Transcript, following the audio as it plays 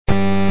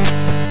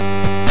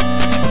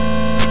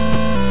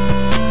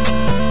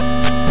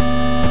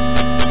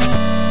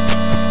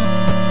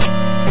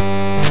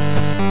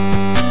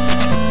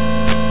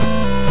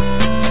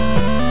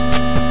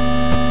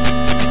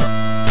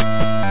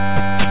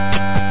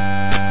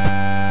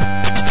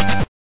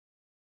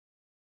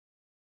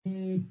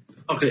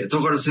Ok, então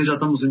agora sim já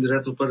estamos em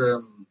direto para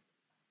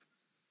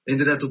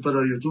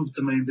o YouTube,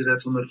 também em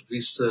direto na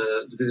revista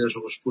de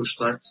videojogos por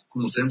Start.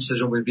 Como sempre,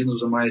 sejam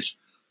bem-vindos a mais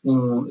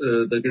um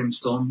da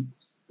Games Tome.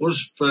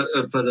 Hoje,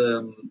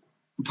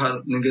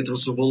 ninguém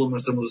trouxe o bolo,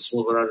 mas estamos a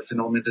celebrar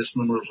finalmente este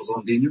número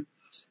redondinho.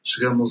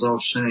 Chegamos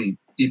aos 100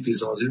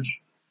 episódios.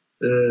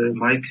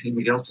 Mike e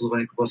Miguel, tudo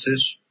bem com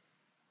vocês?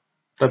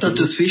 Está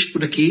tudo fixe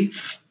por aqui,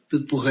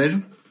 tudo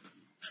porreiro.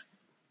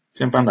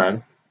 Sempre a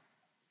andar.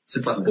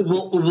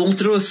 O bom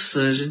trouxe,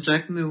 a gente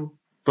já comeu.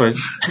 Pois.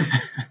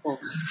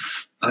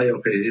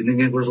 Ok.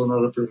 Ninguém guardou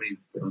nada para mim.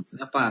 Pronto.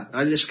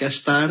 Olha,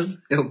 chegaste tarde,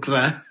 é o que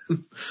dá.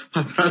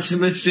 Para a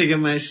próxima chega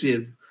mais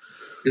cedo.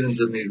 Grandes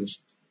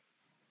amigos.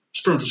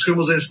 Mas pronto,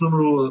 chegamos a este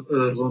número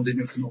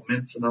redondinho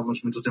finalmente.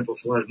 Andávamos muito tempo a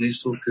falar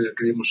nisto, que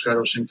queríamos chegar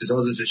aos 100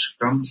 episódios e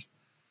chegamos.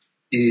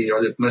 E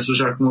olha, começo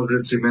já com um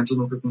agradecimento.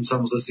 Nunca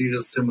começámos assim,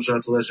 agradecemos já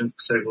a toda a gente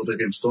que segue o da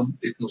Games Tome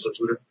e que nos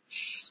ajuda.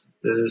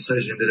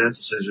 Seja em direto,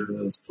 seja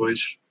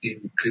depois, e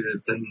que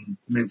tem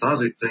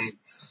comentado e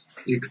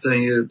que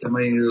tem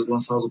também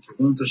lançado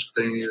perguntas, que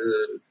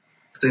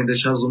tem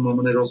deixado de uma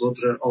maneira ou de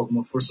outra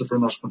alguma força para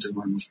nós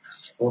continuarmos.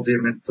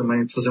 Obviamente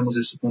também fazemos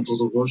isto com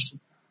todo o gosto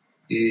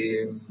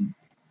e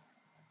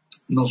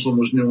não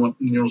somos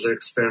nenhum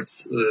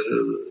experts,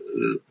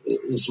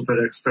 super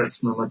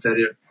experts na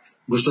matéria.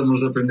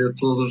 Gostamos de aprender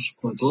todos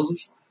com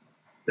todos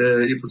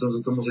e portanto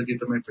estamos aqui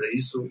também para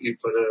isso e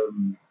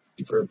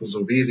para vos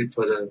ouvir e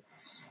para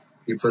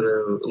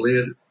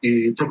ler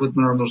e para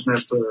continuarmos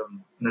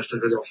nesta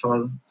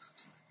galhofada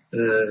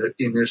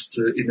e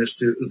neste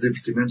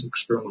divertimento que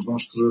esperamos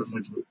nós que dure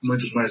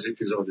muitos mais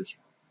episódios.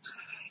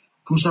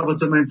 Começava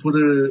também por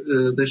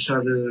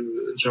deixar,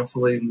 já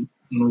falei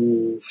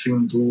no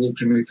fim do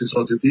último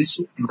episódio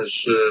disso,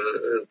 mas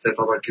até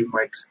estava aqui o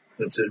Mike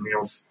a dizer-me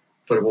off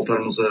para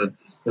voltarmos a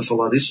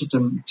falar disso.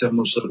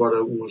 Temos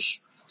agora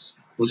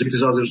os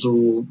episódios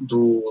do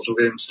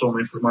Games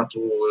Tome em formato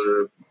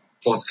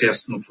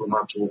podcast, no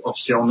formato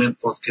oficialmente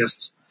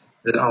podcast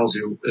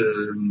áudio,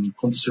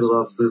 com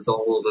possibilidade de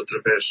download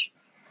através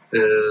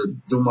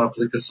de uma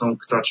aplicação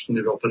que está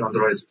disponível para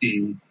Android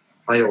e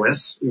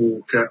iOS,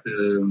 o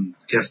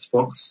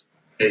Castbox.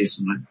 É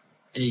isso, não é?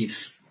 É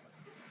isso.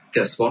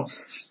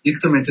 Castbox. E que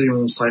também tem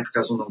um site,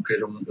 caso não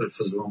queiram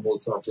fazer uma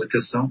outra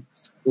aplicação,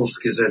 ou se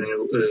quiserem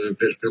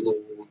ver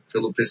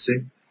pelo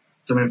PC,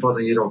 também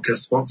podem ir ao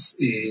Castbox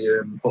e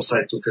ao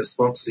site do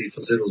Castbox e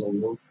fazer o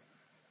download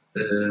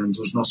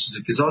dos nossos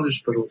episódios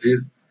para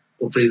ouvir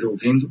ou para ir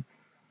ouvindo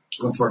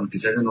conforme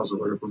quiserem. Nós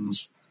agora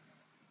vamos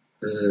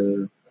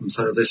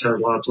começar a deixar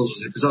lá todos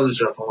os episódios,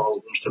 já estão lá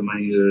alguns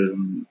também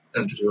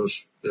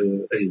anteriores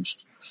a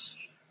este.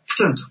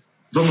 Portanto,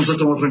 vamos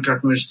então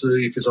arrancar com este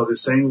episódio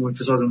 100, um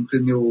episódio um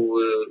bocadinho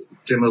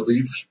tema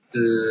livre,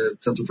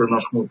 tanto para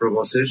nós como para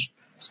vocês,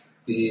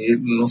 e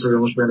não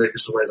sabemos bem onde é que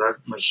isto vai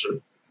dar, mas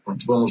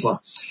pronto, vamos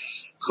lá.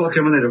 De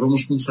qualquer maneira,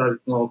 vamos começar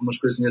com algumas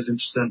coisinhas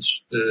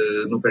interessantes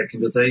no Back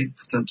in the Day.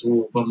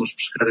 Portanto, vamos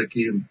buscar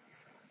aqui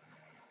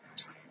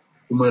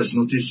umas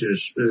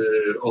notícias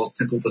ao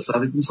tempo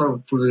passado e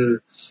começava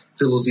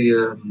pelo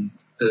dia...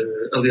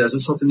 aliás, eu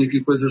só tenho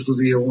aqui coisas do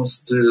dia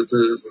 11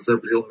 de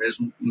abril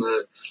mesmo.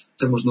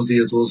 Estamos no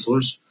dia 12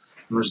 hoje,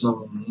 mas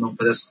não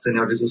parece que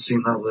tenha havido assim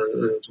nada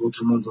do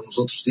outro mundo nos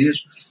outros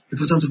dias. E,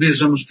 portanto,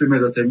 viajamos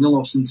primeiro até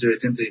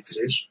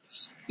 1983.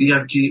 E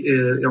aqui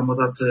é uma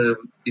data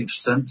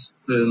interessante,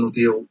 no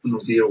dia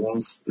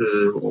 11,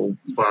 ou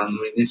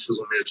no início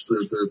do mês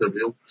de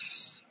abril.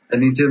 A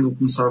Nintendo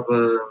começava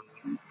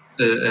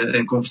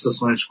em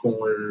conversações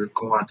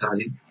com a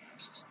Atari.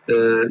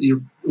 E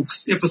o que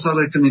se tinha passado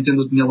é que a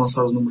Nintendo tinha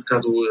lançado no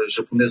mercado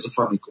japonês o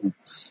Famicom.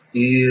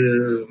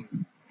 E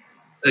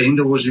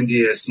ainda hoje em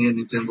dia é assim, a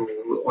Nintendo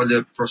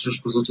olha para os seus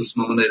produtos de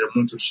uma maneira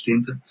muito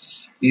distinta.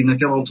 E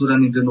naquela altura a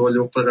Nintendo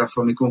olhou para a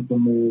Famicom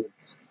como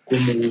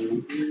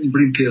um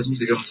brinquedo,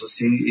 digamos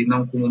assim, e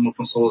não como uma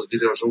consola de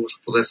videojogos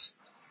que pudesse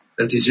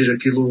atingir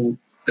aquilo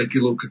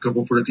que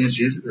acabou por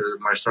atingir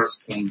mais tarde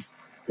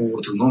com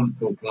outro nome,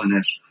 com a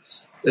NES.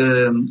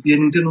 E a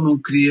Nintendo não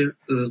queria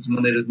de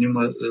maneira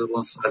nenhuma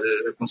lançar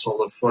a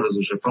consola fora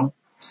do Japão,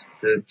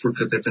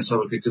 porque até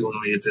pensava que aquilo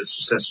não ia ter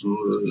sucesso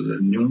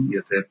nenhum, e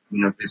até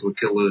tinha havido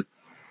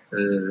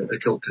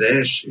aquele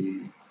crash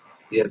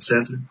e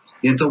etc.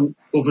 E então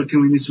houve aqui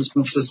um início de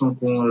conversação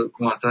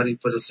com a Atari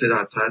para ser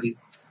a Atari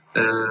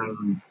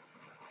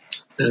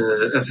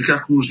a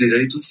ficar com os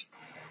direitos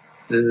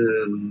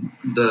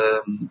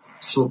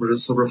sobre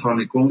a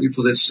Famicom e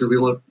poder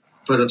distribuí-la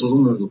para todo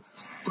o mundo.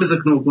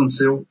 Coisa que não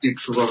aconteceu e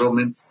que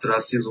provavelmente terá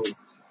sido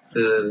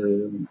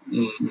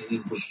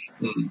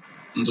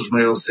um dos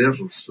maiores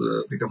erros,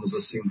 digamos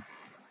assim,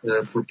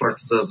 por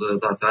parte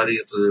da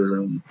Atari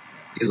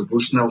e do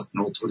Bushnell, que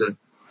na altura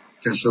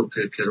pensou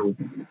que era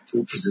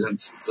o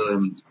presidente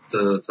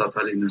da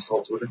Atari nessa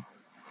altura.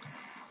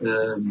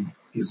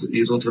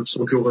 E de outra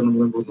pessoa que eu agora não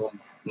me lembro o nome.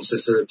 Não sei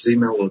se era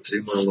Trimmel ou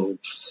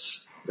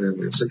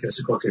eu sei que é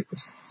assim qualquer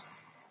coisa.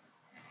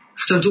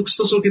 Portanto, o que se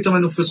passou aqui também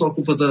não foi só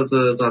culpa da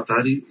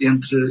Atari.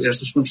 Entre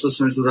estas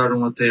conversações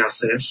duraram até à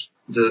SES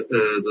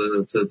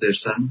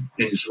deste ano,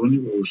 em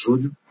junho ou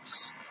julho.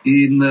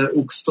 E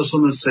o que se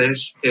passou na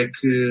SES é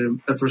que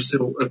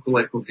apareceu a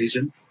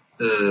ColecoVision,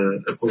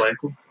 a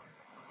Coleco,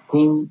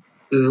 com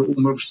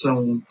uma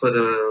versão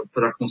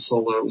para a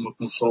consola, um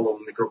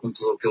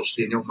microcomputador que eles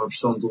tinham, uma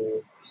versão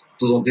do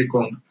Donkey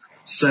Kong,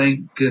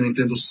 sem que a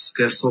Nintendo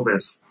sequer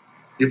soubesse.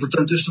 E,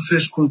 portanto, isto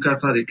fez com que a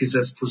Atari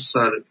quisesse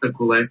processar a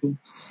Coleco,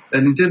 a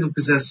Nintendo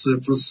quisesse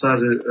processar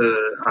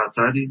a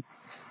Atari,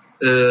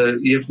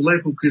 e a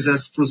Coleco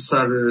quisesse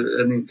processar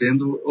a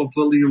Nintendo.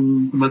 Houve ali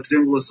uma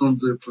triangulação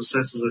de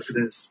processos a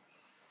querer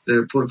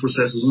pôr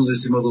processos uns em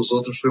cima dos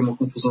outros. Foi uma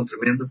confusão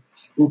tremenda,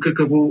 o que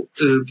acabou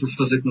por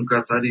fazer com que a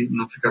Atari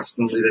não ficasse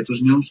com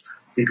direitos nenhuns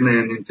e que nem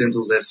a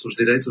Nintendo desse os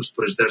direitos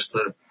depois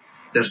desta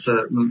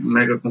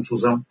mega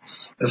confusão.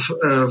 A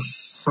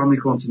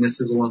Famicom tinha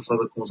sido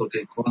lançada com o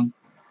Donkey Kong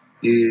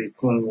e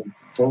com o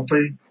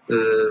Popeye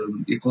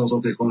e com o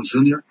Donkey Kong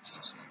Jr.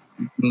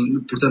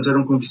 Portanto,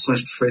 eram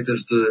conversões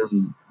perfeitas,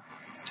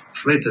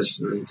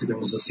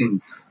 digamos assim,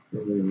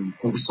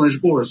 conversões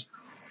boas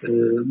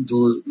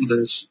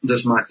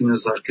das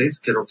máquinas arcade,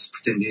 que era o que se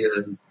pretendia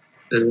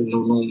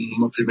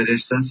numa primeira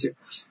instância.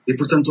 E,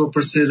 portanto, ao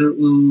aparecer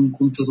um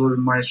computador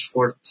mais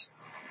forte,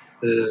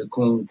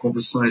 com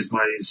versões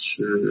mais...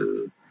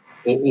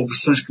 ou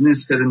versões que nem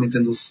sequer a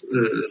Nintendo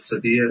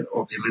sabia,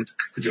 obviamente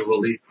que criou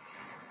ali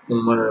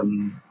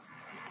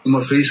uma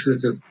faísca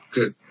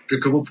que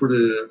acabou por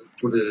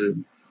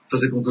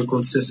fazer com que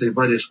acontecessem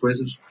várias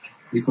coisas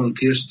e com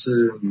que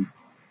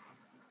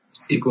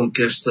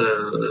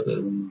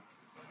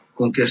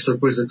esta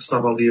coisa que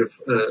estava ali a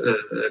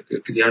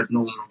criar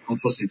não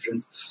fosse em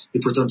frente. E,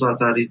 portanto, a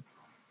Atari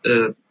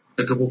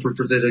acabou por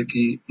perder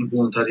aqui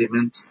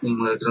involuntariamente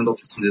uma grande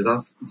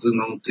oportunidade de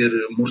não ter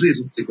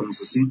morrido,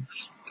 digamos assim,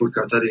 porque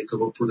a Atari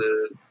acabou por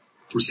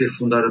se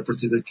afundar a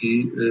partir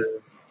daqui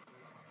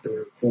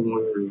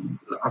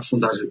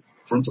afundar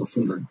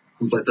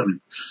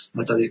completamente.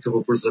 A Atari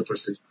acabou por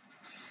desaparecer.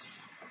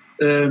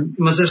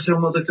 Mas esta é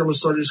uma daquelas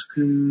histórias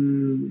que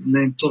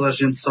nem toda a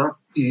gente sabe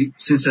e,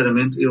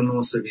 sinceramente, eu não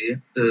a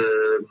sabia,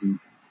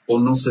 ou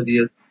não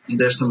sabia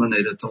desta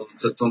maneira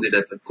tão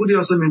direta.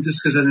 Curiosamente, e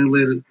se quiserem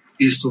ler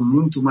isto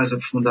muito mais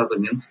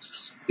aprofundadamente,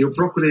 eu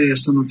procurei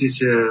esta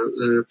notícia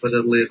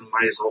para ler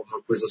mais alguma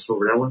coisa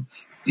sobre ela,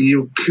 e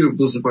o que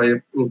vos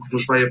vai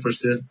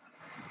aparecer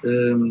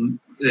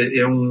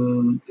é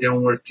um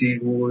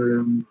artigo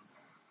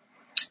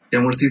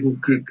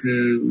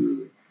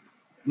que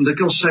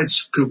daqueles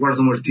sites que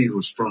guardam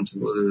artigos, pronto.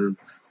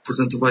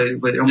 Portanto,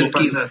 é uma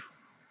página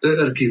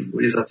arquivo,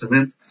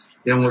 exatamente.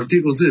 É um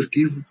artigo de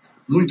arquivo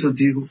muito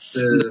antigo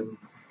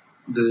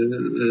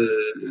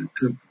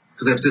que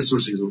deve ter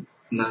surgido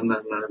na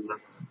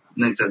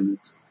internet.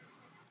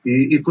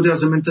 E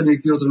curiosamente tenho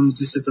aqui outra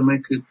notícia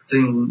também que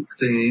tem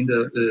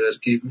ainda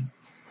arquivo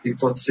e que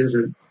pode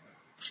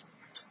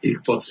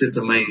ser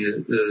também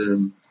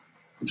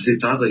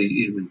visitada e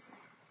lida.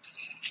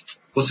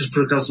 Vocês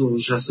por acaso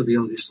já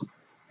sabiam disto?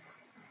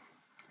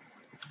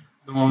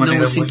 Não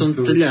assim tão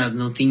detalhado,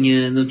 não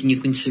tinha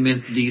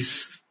conhecimento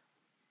disso.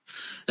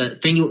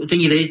 Tenho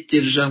ideia de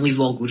ter já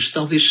lido alguns.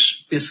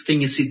 Talvez penso que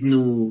tenha sido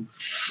no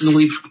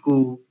livro que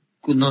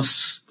o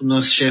nosso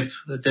chefe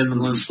até me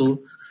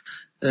lançou,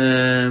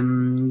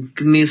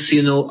 que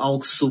mencionou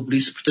algo sobre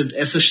isso. Portanto,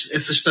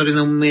 essa história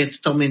não me é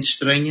totalmente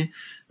estranha.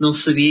 Não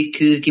sabia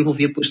que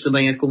envolvia depois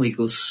também a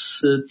Coleco.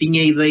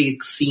 Tinha a ideia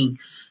que sim,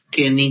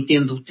 que a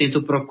Nintendo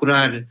tentou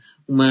procurar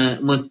uma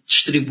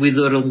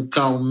distribuidora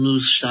local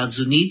nos Estados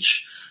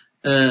Unidos,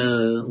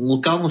 um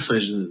local, ou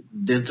seja,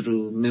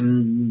 dentro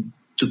mesmo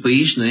do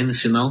país, não é,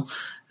 nacional,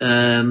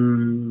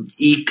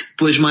 e que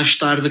depois mais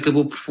tarde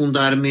acabou por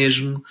fundar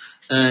mesmo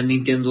a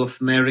Nintendo of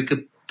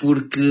America,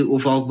 porque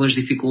houve algumas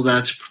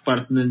dificuldades por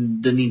parte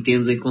da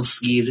Nintendo em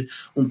conseguir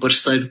um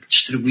parceiro que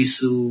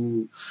distribuísse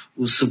o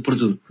seu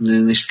produto,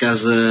 neste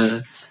caso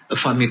a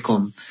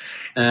Famicom.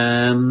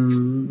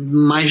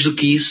 Mais do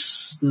que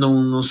isso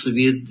não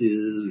sabia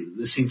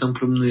assim tão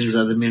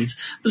pormenorizadamente,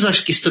 mas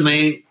acho que isso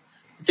também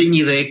tenho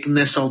ideia que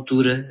nessa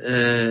altura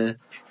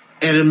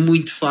era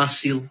muito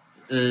fácil,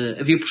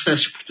 havia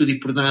processos por tudo e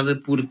por nada,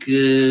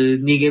 porque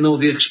não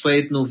havia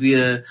respeito, não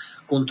havia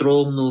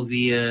controle, não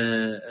havia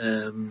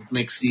como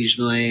é que se diz,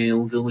 não é,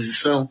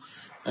 legalização,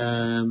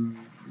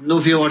 não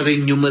havia ordem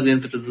nenhuma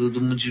dentro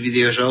do mundo dos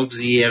videojogos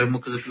e era uma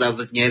coisa que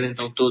dava dinheiro,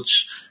 então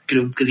todos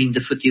queriam um bocadinho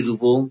da fatia do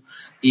bolo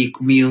e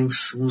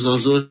comiam-se uns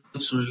aos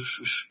outros,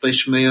 os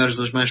peixes maiores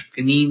aos mais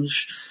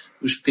pequeninos,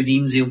 os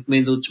pequeninos iam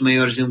comendo, outros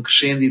maiores iam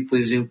crescendo e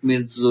depois iam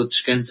comendo os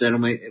outros cantos.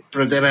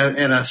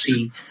 Era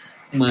assim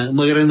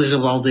uma grande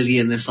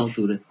rebaldaria nessa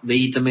altura.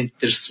 Daí também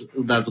ter-se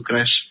dado o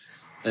crash,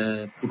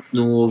 porque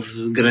não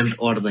houve grande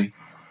ordem.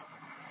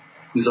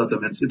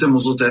 Exatamente. E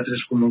temos o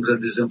Tetris como um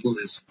grande exemplo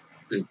disso.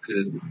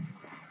 Que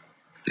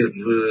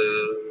teve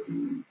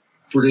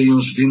por aí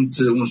uns 20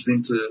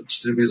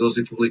 distribuidores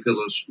e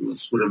publicadores,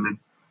 seguramente.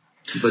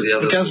 Por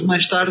acaso,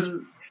 mais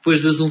tarde,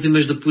 depois das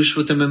últimas da Push,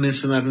 vou também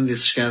mencionar um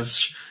desses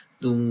casos,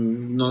 de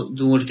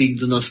um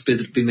artigo do nosso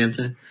Pedro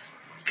Pimenta,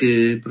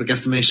 que por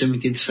acaso também achei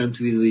muito interessante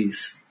devido a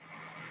isso.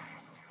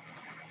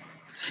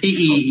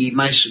 E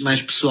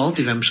mais pessoal,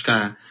 tivemos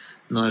cá,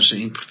 nós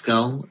em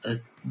Portugal,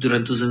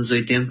 durante os anos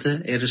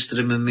 80, era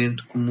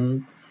extremamente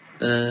comum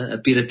a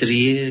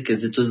pirataria, quer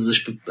dizer, todas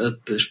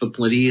as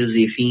papelarias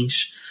e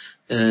afins,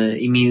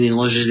 e em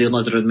lojas de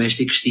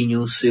eletrodomésticos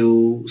tinham o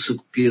seu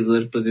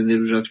copiador para vender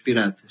os jogos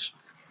piratas.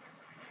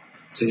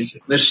 Sim, sim.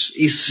 Mas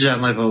isso já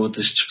leva a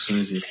outras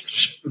discussões.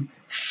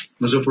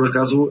 Mas eu, por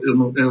acaso, eu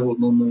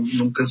não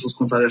me canso de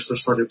contar esta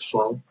história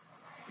pessoal,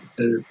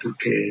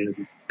 porque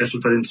é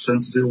super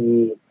interessante.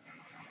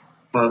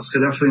 Se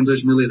calhar foi em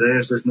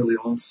 2010,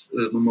 2011,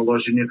 numa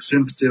lojinha que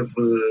sempre teve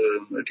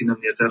aqui na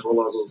minha terra, ao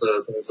lado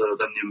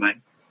da minha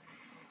mãe,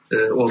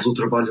 ou do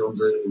trabalho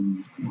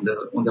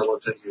onde ela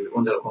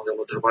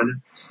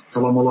trabalha. Está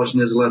lá uma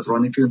lojinha de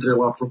eletrónica, eu entrei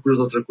lá à procura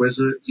de outra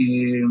coisa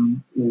e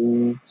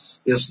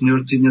esse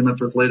senhor tinha na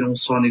prateleira um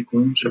Sonic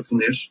 1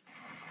 japonês,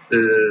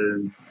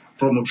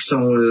 para uma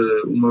versão,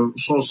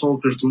 só o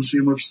cartucho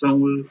e uma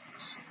versão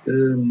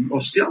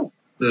oficial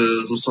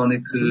do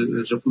Sonic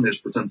japonês.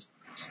 Portanto,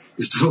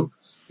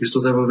 isto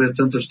deve haver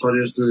tantas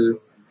histórias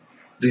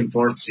de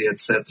importes e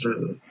etc.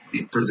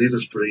 e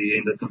perdidas por aí,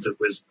 ainda tanta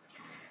coisa.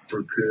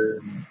 Porque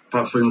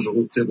foi um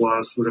jogo que teve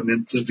lá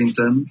seguramente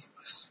 20 anos,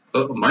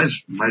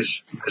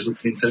 mais do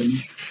que 20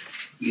 anos,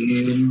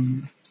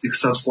 e que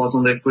sabe-se lá de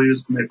onde é que foi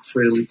e como é que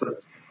foi ali parar.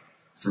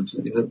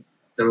 Portanto, ainda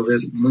deve haver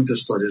muitas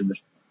histórias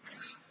mesmo.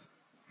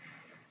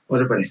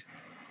 Ora bem,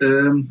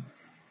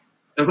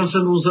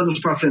 avançando uns anos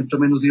para a frente,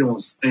 também no dia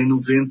 11, em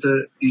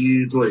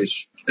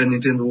 92, a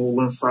Nintendo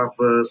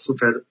lançava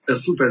a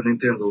Super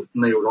Nintendo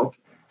na Europa.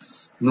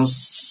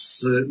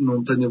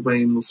 Não tenho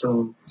bem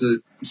noção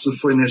de se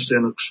foi neste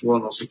ano que chegou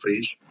ao nosso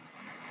país.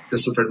 A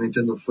Super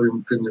Nintendo foi um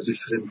bocadinho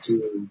diferente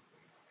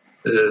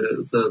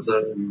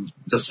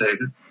da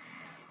Sega.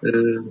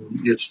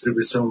 E a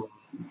distribuição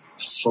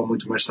só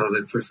muito mais tarde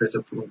é que foi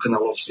feita por um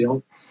canal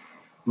oficial.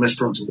 Mas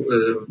pronto,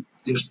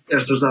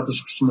 estas datas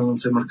costumam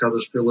ser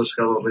marcadas pela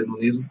chegada ao Reino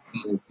Unido,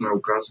 como é o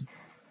caso.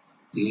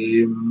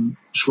 E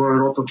chegou à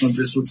Europa com um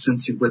preço de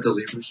 150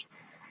 libras,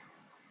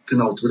 que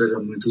na altura era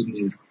muito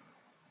dinheiro.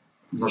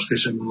 Nós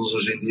queixamos-nos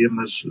hoje em dia,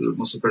 mas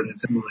uma Super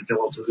Nintendo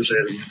naquela altura já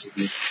era muito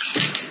dinheiro.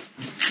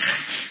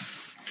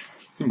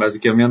 Sim,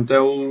 basicamente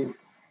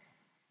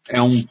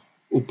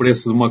o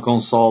preço de uma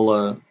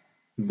consola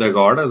de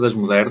agora, das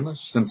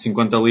modernas.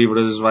 150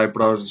 libras vai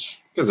para os...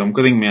 Quer dizer, um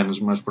bocadinho menos,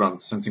 mas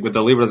pronto. 150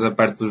 libras é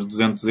perto dos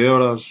 200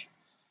 euros.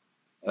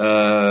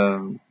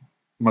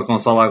 Uma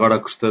consola agora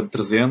custa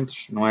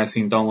 300, não é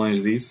assim tão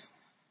longe disso.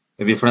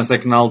 A diferença é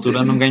que na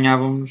altura não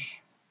ganhávamos,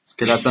 se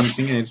calhar, tanto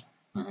dinheiro.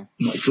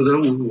 Na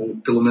altura,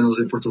 pelo menos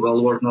em Portugal,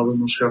 o ordenado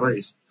não chegava a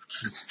isso.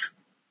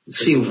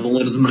 Sim, o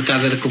valor do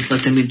mercado era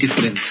completamente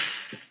diferente.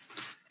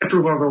 É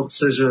provável que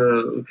seja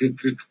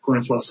que com a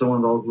inflação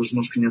anda alguns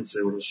nos 500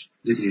 euros,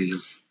 diria eu.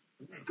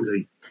 Por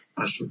aí,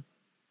 acho.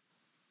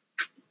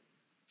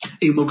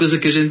 E uma coisa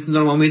que a gente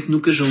normalmente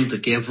nunca junta,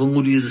 que é a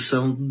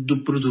valorização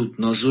do produto.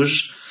 Nós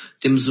hoje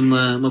temos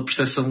uma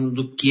percepção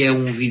do que é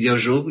um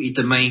videojogo e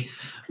também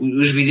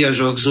os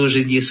videojogos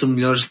hoje em dia são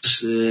melhores,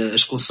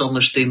 as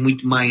consolas têm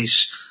muito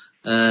mais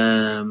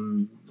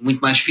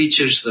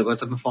features, agora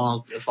está-me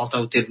a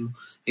faltar o termo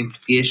em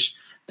português,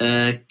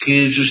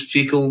 que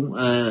justificam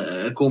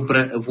a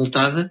compra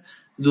avultada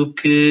do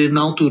que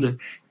na altura.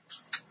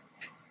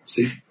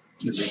 Sim,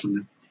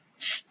 exatamente.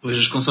 Hoje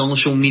as consolas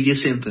são um media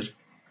center.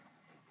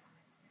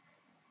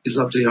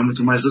 Exato, e é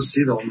muito mais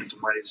acessível, muito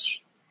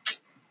mais...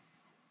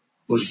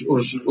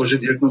 Hoje em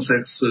dia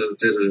consegue-se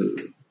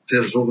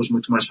ter jogos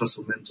muito mais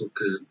facilmente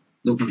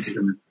do que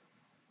antigamente.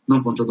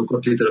 Não contando com a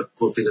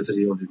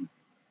pirataria, obviamente.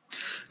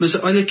 Mas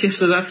olha que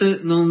essa data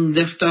não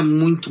deve estar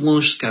muito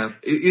longe de cá.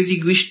 Eu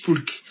digo isto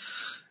porque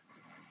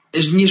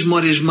as minhas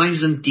memórias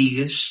mais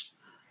antigas,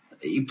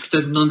 e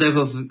portanto não deve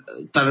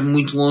estar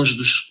muito longe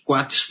dos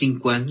 4,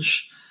 5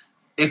 anos,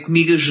 é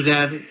comigo a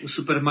jogar o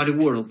Super Mario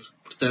World.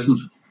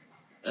 Portanto,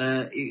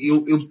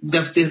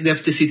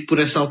 deve ter sido por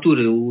essa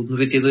altura. O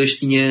 92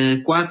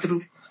 tinha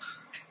 4,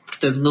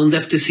 portanto não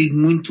deve ter sido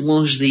muito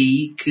longe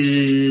daí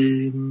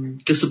que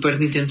a Super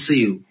Nintendo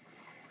saiu.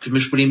 Os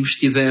meus primos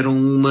tiveram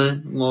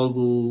uma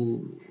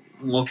logo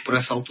por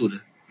essa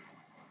altura.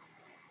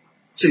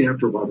 Sim, é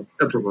provável.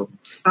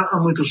 Há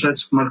muitos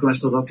sites que marcam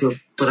esta data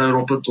para a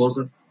Europa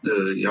toda,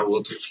 e há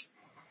outros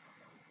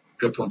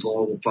que apontam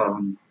logo para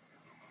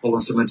o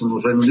lançamento no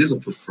Reino Unido,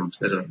 porque pronto,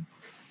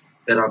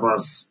 era a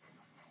base,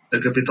 a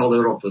capital da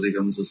Europa,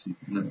 digamos assim,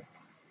 né?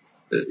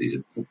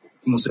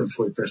 Como sempre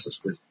foi para estas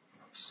coisas.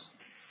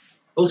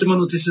 A última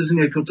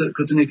noticiazinha que eu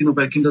tenho aqui no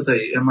Back da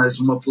Day é mais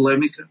uma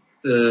polémica,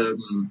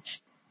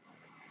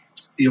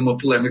 e uma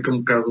polémica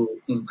um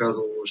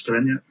bocado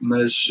estranha,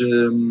 mas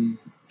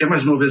é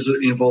mais uma vez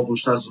envolve os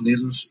Estados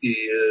Unidos e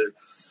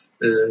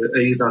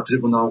a ida a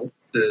tribunal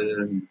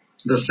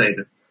da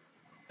Sega.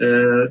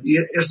 E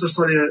esta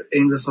história é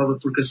engraçada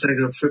porque a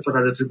Sega foi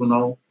parar a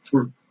tribunal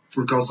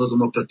por causa de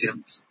uma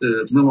patente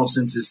de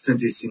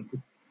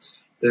 1975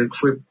 que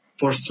foi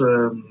posta,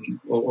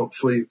 ou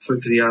que foi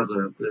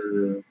criada,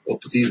 ou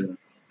pedida,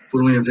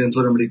 por um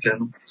inventor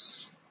americano.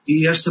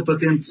 E esta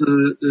patente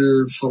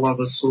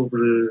falava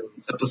sobre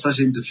a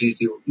passagem de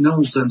vídeo, não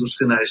usando os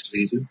canais de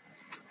vídeo.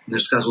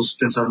 Neste caso, se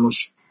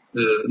pensarmos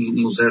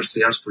nos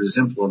RCAs, por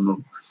exemplo, ou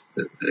no,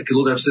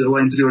 aquilo deve ser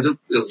lá interior,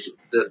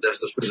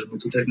 destas coisas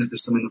muito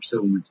técnicas também não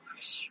percebo muito.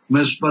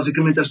 Mas,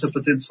 basicamente, esta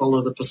patente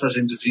fala da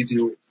passagem de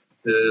vídeo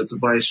de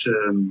baixa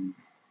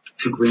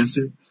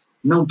frequência,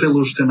 não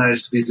pelos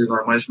canais de vídeo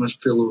normais, mas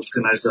pelos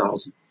canais de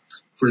áudio.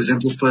 Por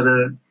exemplo,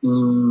 para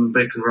um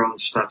background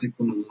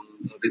estático num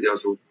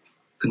videojogo,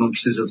 que não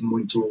precisa de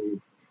muito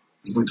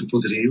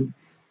poderio,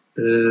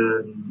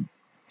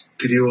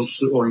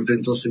 criou-se, ou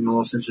inventou-se em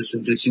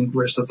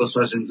 1965, esta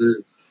passagem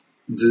de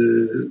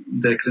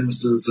ecrãs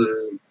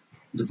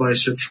de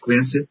baixa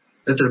frequência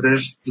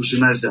através dos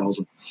sinais de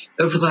áudio.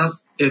 A verdade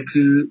é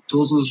que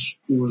todas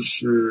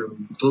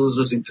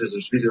as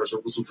empresas de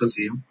videojogos o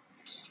faziam,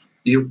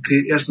 e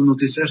esta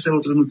é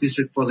outra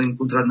notícia que podem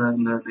encontrar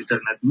na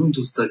internet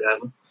muito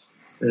detalhada,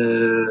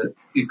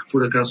 e que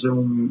por acaso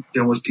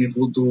é um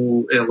arquivo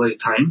do LA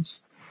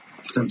Times,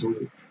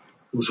 portanto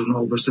o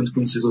jornal bastante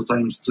conhecido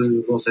Times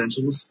de Los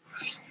Angeles,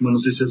 uma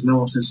notícia de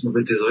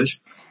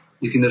 1992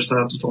 e que ainda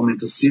está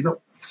totalmente acessível.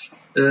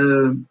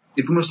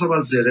 E como eu estava a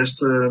dizer,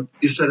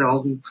 isto era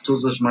algo que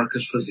todas as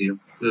marcas faziam,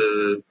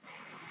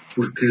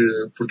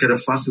 porque era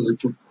fácil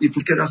e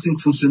porque era assim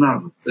que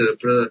funcionava.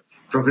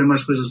 Para haver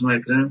mais coisas no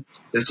ecrã,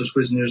 estas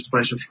coisinhas de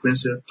baixa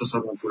frequência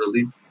passavam por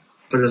ali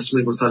para se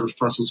libertar o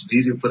espaço de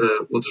vídeo para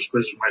outras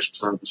coisas mais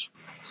pesadas.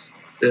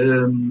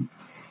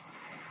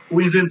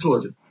 O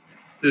inventor,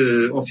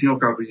 ao fim e ao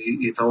cabo,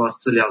 e está lá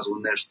detalhado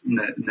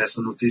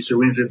nessa notícia,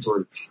 o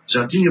inventor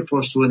já tinha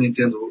posto a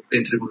Nintendo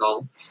em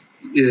tribunal,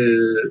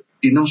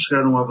 e não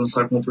chegaram a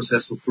avançar com o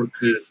processo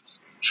porque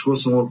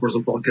chegou-se a um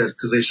acordo qualquer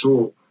que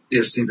deixou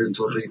este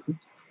inventor rico.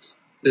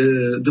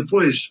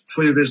 Depois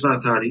foi a vez da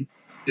Atari,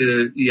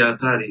 e a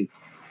Atari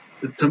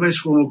também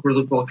chegou a um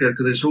acordo qualquer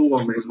que deixou o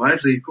homem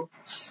mais rico,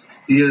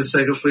 e a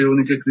Sega foi a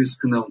única que disse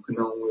que não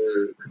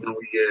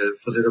ia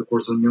fazer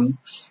acordo nenhum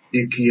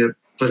e que ia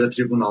para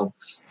tribunal.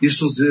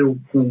 Isto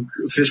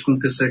fez com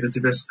que a Sega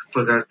tivesse que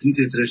pagar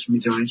 33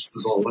 milhões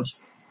de dólares.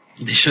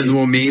 Deixando o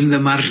homem ainda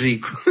mais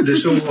rico.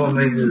 Deixou o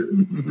homem,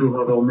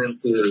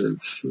 provavelmente,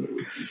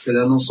 se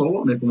calhar não só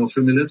o homem, como a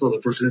família toda,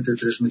 por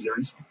 33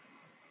 milhões.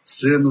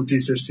 Se a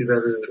notícia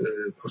estiver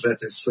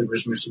correta, se foi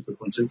mesmo isto que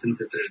aconteceu,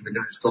 33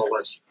 milhões de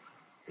dólares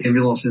em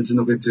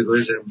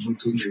 1992 é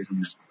muito dinheiro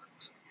mesmo.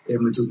 É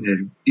muito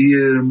dinheiro. E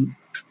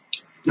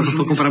dava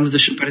para comprar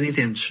muitas Super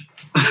Nintendos.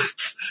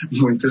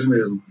 Muitas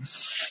mesmo.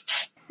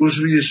 O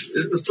juiz,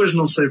 depois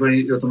não sei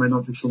bem, eu também não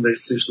aprofundei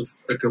se isto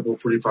acabou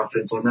por ir para a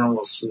frente ou não,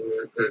 ou se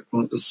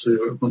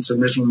aconteceu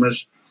mesmo,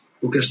 mas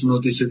o que esta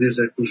notícia diz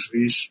é que o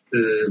juiz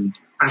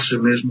acha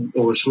mesmo,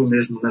 ou achou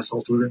mesmo nessa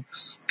altura,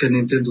 que a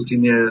Nintendo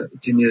tinha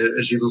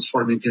agido de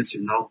forma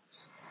intencional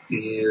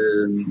e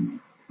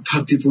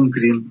tipo um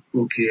crime,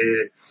 o que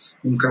é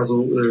um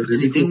bocado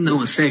ridículo. Nintendo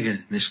não, a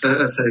Sega, neste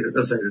caso. A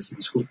Sega, sim,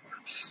 desculpa.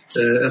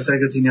 A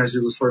Sega tinha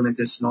agido de forma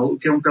intencional, o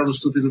que é um bocado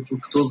estúpido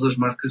porque todas as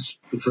marcas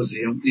o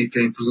faziam e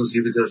quem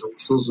produzia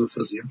videojogos todos o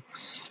faziam.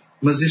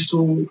 Mas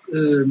isto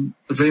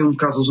vem um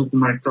bocado do que o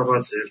Mike estava a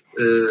dizer.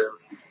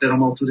 Era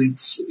uma altura em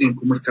que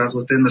o mercado,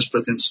 até nas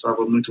patentes,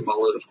 estava muito mal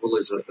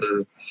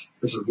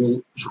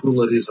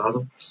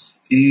regularizado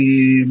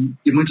e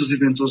muitos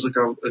inventores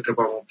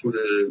acabavam por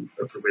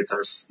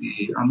aproveitar-se.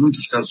 E há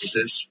muitos casos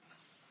destes.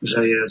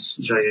 Já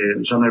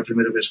não é a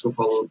primeira vez que eu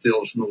falo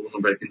deles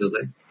no Back in the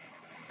Day.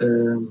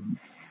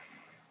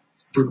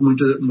 Porque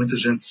muita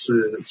gente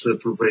se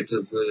aproveita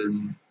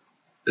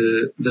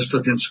das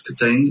patentes que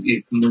tem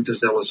e que muitas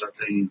delas já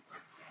têm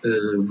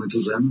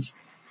muitos anos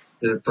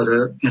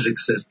para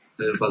enriquecer,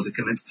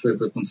 basicamente, que foi o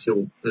que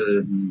aconteceu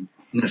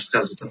neste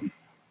caso também.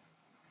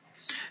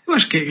 Eu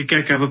acho que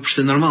acaba por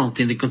ser normal,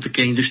 tendo em conta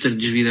que a indústria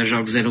dos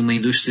videojogos era uma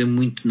indústria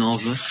muito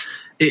nova.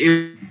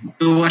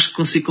 Eu acho que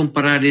consigo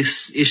comparar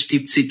este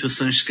tipo de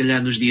situações, se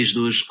calhar, nos dias de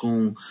hoje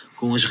com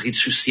as redes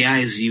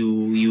sociais e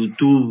o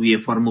YouTube e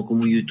a forma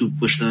como o YouTube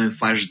depois também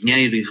faz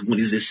dinheiro e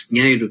regulariza esse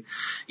dinheiro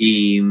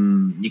e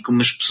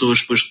como as pessoas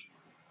depois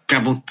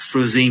acabam por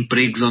fazer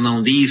empregos ou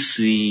não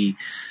disso e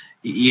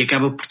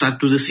acaba por estar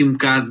tudo assim um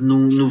bocado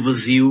no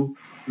vazio.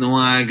 Não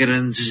há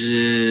grandes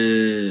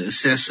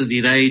acesso a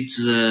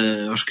direitos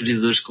aos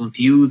criadores de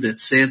conteúdo,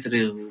 etc.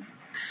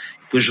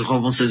 Depois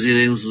roubam-se as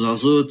ideias uns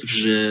aos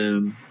outros,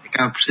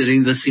 acaba por ser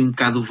ainda assim um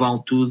bocado o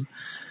vale tudo,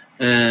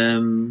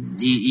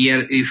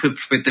 e foi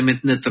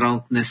perfeitamente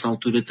natural que nessa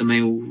altura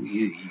também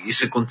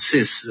isso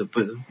acontecesse.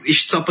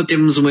 Isto só para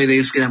termos uma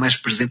ideia se calhar mais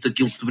presente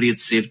daquilo que deveria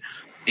de ser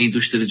a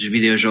indústria dos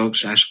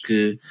videojogos. Acho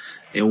que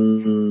é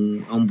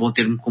um bom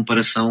termo de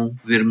comparação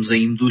vermos a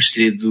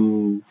indústria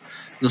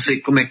não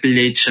sei como é que lhe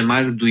hei de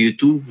chamar, do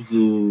YouTube,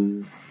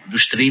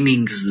 dos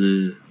streamings,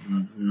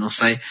 não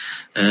sei,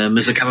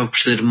 mas acaba por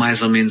ser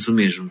mais ou menos o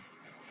mesmo.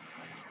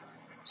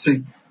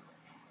 Sim.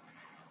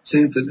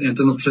 Sim,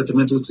 entendo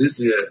perfeitamente o que dizes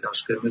e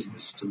acho que é mesmo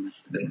isso também.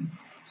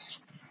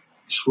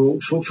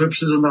 Foi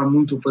preciso andar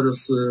muito para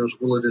se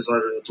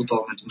regularizar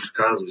totalmente o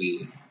mercado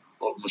e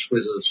algumas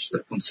coisas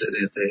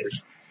acontecerem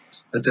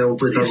até o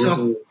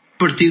coitado a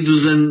partir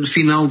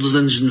final dos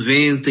anos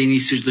 90,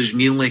 inícios de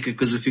 2000, é que a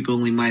coisa ficou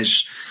ali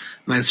mais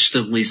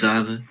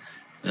estabilizada,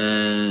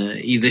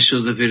 e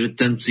deixou de haver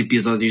tantos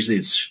episódios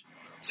desses.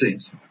 Sim.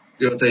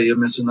 Eu até ia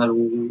mencionar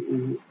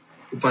o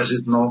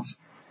Página 9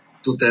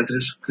 do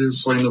Tetris, que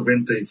só em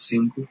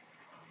 95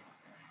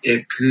 é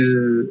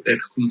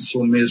que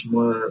começou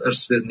mesmo a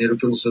receber dinheiro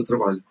pelo seu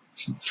trabalho.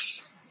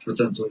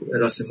 Portanto,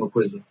 era assim uma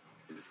coisa.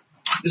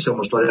 Isto é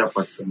uma história à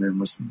parte também,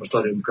 uma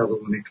história um bocado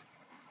única.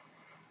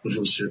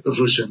 Os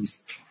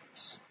Russians.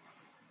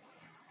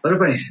 Ora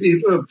bem, e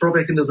para o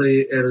Back in the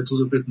Day era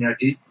tudo o que eu tinha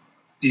aqui.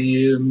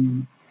 E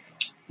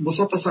vou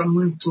só passar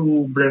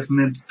muito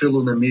brevemente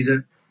pelo Na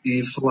Mira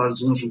e falar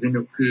de um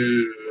joguinho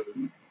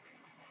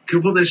que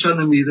eu vou deixar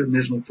na mira,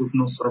 mesmo porque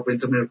não se sabe bem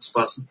também o que se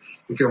passa,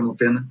 o que é uma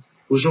pena.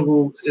 O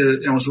jogo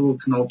é um jogo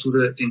que na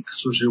altura em que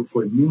surgiu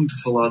foi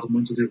muito falado,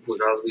 muito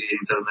divulgado e a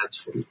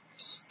internet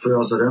foi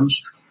aos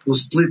arames. O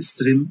Split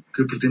Stream,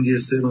 que pretendia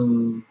ser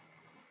uma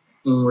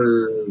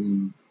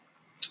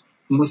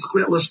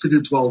sequela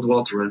espiritual do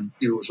OutRun,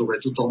 e o jogo é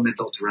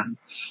totalmente OutRun,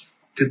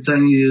 que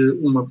tem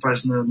uma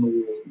página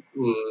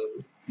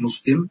no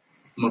Steam,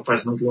 uma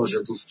página de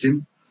loja do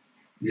Steam,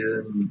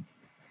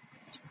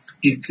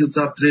 e que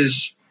dá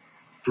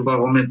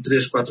provavelmente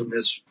 3, 4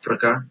 meses para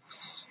cá,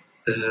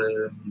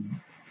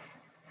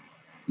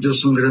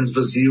 deu-se um grande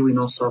vazio e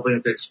não sabem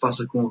o que é que se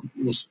passa com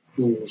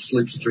o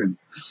Slipstream.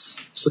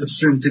 O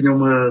Slipstream tinha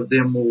uma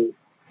demo,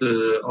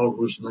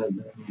 alguns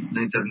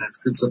na internet,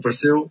 que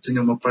desapareceu,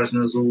 tinha uma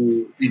página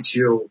do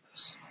itch.io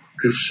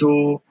que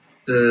fechou,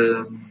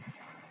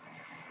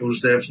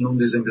 os devs não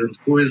dizem grande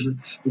coisa,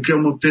 o que é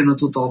uma pena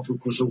total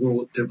porque o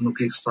jogo teve no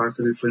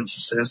Kickstarter e foi um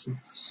sucesso,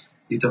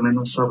 e também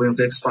não sabem o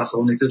que é que se passa.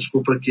 A única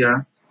desculpa que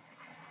há,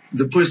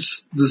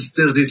 depois de se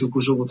ter dito que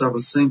o jogo estava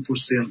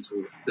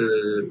 100%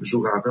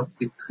 jogável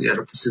e que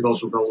era possível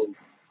jogá-lo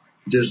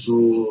desde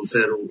o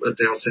 0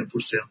 até ao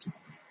 100%,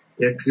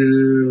 é que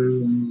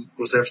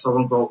os devs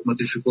estavam com alguma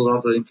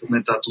dificuldade a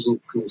implementar tudo o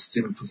que o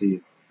Steam pedia.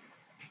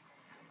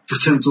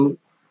 Portanto,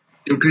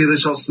 eu queria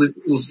deixar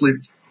o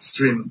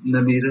Slipstream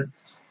na mira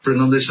para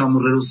não deixar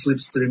morrer o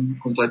Slipstream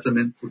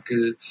completamente,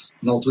 porque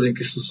na altura em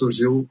que isto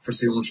surgiu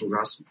parecia um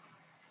jogaço.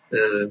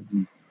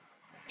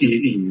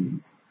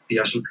 E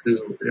acho que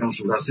é um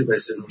jogaço e vai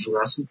ser um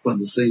jogaço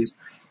quando sair.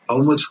 Há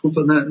uma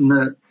desculpa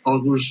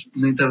alguns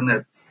na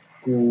internet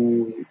que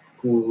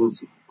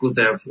o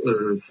dev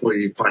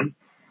foi pai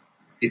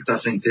e que está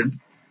sem tempo.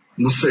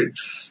 Não sei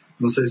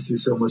se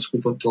isso é uma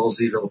desculpa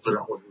plausível para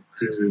algo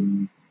que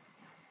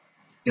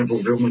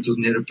envolveu muito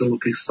dinheiro pelo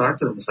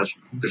Kickstarter, mas acho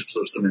que as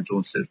pessoas também estão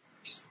a ser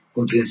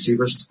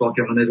compreensivas. De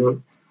qualquer maneira,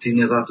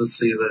 tinha data de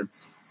saída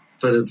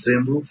para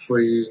dezembro,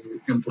 foi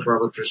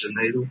empurrada para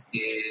janeiro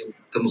e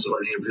estamos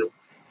agora em abril.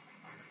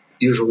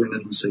 E o jogo ainda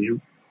não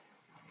saiu.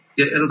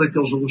 Era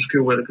daqueles jogos que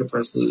eu era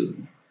capaz de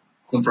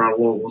comprar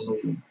logo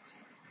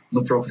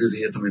no próprio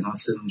dia. Também não há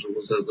de ser um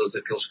jogo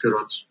daqueles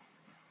carotes.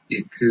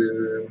 E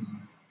que,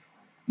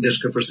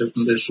 desde que apareceu,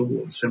 me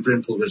deixou sempre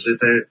em pulgas.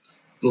 Até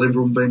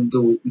lembro-me bem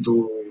do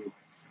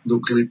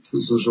clipe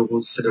do jogo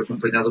de ser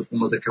acompanhado por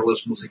uma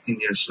daquelas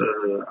musiquinhas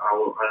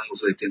há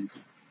anos 80.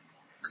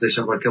 Que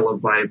deixava aquela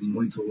vibe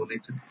muito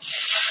única.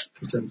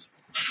 Portanto,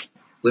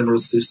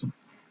 lembram-se disto?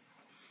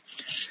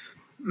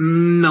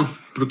 Não,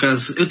 por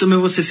acaso. Eu também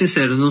vou ser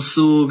sincero, não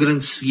sou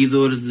grande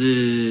seguidor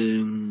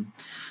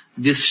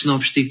desses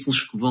novos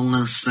títulos que vão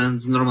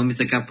lançando.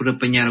 Normalmente acabo por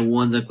apanhar a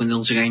onda quando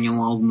eles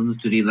ganham alguma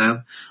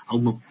notoriedade,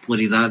 alguma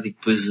popularidade, e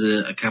depois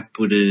acabo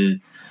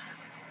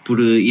por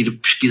ir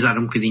pesquisar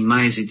um bocadinho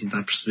mais e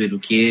tentar perceber o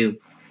que é,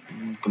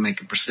 como é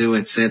que apareceu,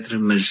 etc.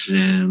 Mas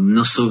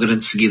não sou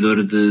grande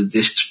seguidor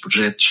destes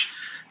projetos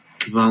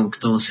que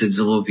estão a ser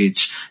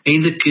desenvolvidos.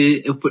 Ainda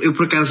que eu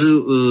por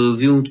acaso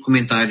vi um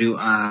documentário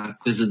há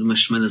coisa de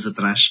umas semanas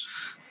atrás,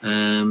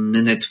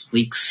 na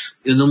Netflix.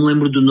 Eu não me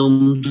lembro do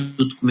nome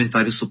do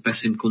documentário, sou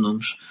péssimo com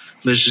nomes,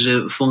 mas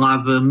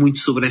falava muito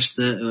sobre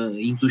esta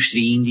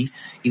indústria indie,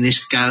 e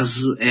neste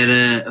caso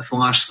era a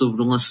falar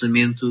sobre o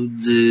lançamento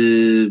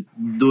de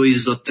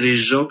 2 ou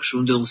 3 jogos.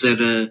 Um deles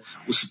era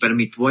o Super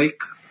Meat Boy,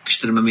 que é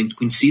extremamente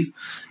conhecido,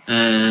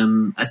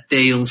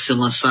 até ele ser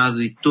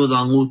lançado, e toda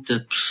a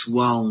luta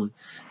pessoal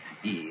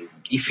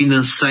e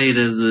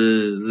financeira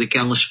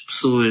daquelas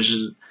pessoas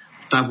que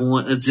estavam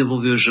a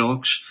desenvolver os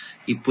jogos.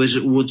 E depois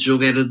o outro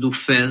jogo era do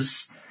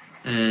Fez,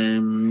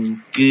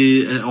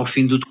 que ao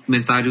fim do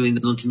documentário ainda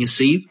não tinha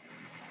saído,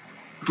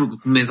 porque o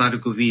documentário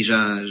que eu vi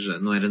já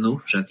não era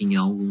novo, já tinha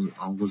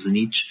alguns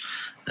anitos,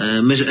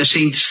 mas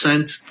achei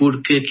interessante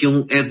porque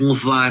aquilo é de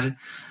levar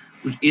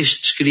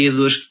estes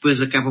criadores que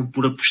depois acabam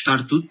por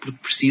apostar tudo porque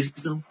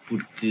precisam,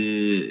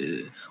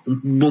 porque um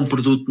bom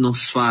produto não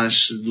se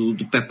faz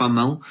do pé para a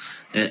mão,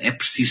 é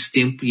preciso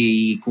tempo,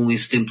 e com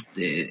esse tempo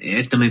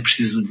é também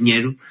preciso o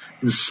dinheiro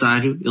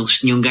necessário. Eles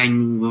tinham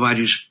ganho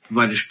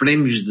vários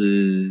prémios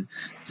de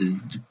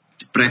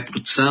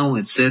pré-produção,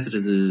 etc.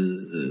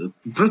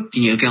 Pronto,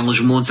 tinha aquelas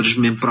montras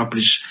mesmo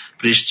próprias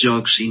para estes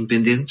jogos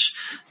independentes,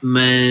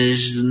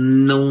 mas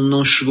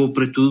não chegou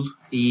para tudo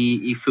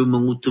e foi uma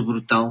luta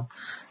brutal.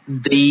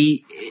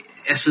 Daí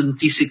essa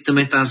notícia que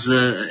também estás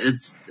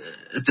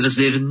a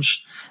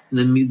trazer-nos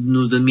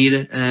no da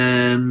mira,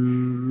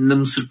 não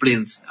me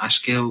surpreende.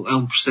 Acho que é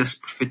um processo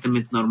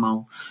perfeitamente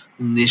normal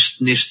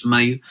neste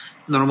meio.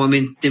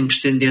 Normalmente temos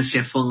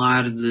tendência a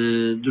falar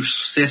dos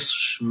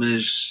sucessos,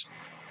 mas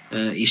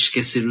e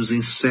esquecer os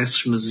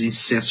insucessos, mas os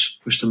insucessos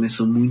depois também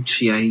são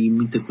muitos e há aí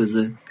muita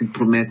coisa que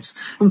promete.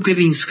 Um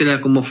bocadinho, se calhar,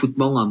 como ao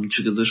futebol, há muitos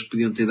jogadores que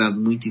podiam ter dado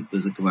muito e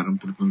depois acabaram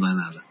por não dar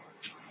nada.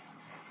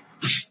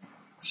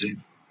 Sim.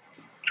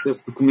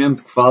 Esse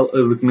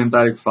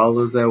documentário que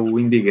falas é o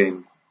Indie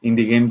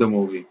Game da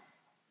Movie.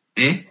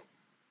 É?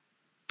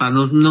 Pá,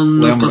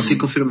 não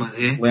consigo confirmar.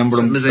 É?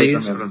 Lembro-me mas é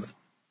isso, pronto.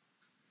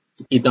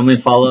 E também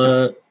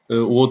fala,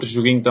 o outro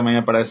joguinho também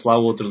aparece lá,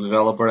 o outro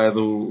developer é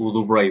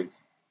do Braid.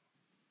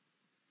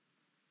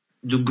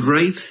 Do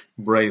Braid?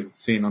 Braid,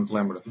 sim, não te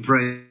lembro.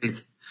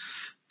 Braid.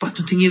 Pá,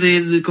 não tinha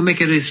ideia de como é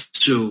que era esse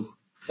jogo.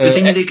 Eu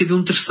tenho ideia que havia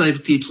um terceiro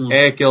título.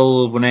 É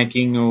aquele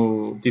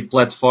bonequinho tipo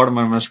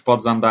platformer, mas que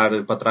podes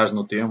andar para trás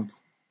no tempo.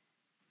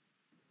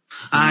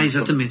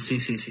 Exatamente, sim.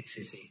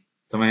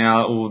 Também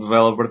o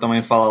developer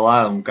também fala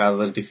lá um bocado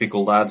das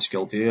dificuldades que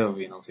ele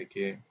teve e não sei o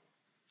quê.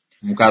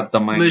 Um bocado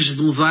também. Mas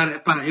de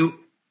levar, pá,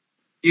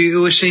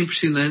 eu achei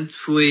impressionante,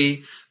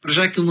 foi, para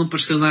já aquilo não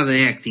pareceu nada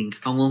acting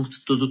ao longo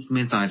de todo o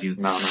documentário.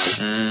 Não.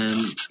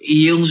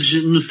 E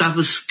eles,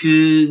 notava-se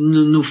que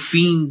no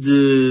fim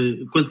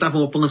quando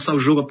estavam a lançar o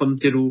jogo, ou para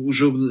meter o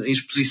jogo em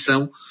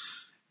exposição,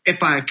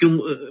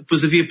 aquilo,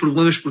 depois havia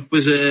problemas porque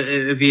depois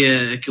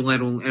aquilo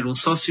eram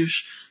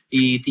sócios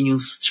e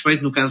tinham-se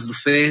despeito no caso do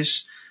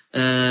FES,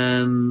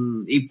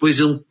 e depois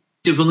ele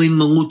teve ali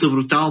numa luta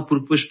brutal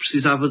porque depois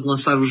precisava de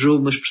lançar o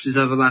jogo, mas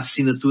precisava da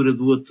assinatura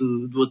do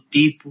outro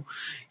tipo,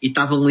 e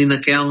estavam ali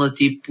naquela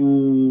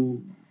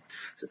tipo,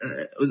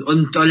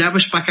 onde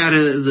olhavas para a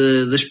cara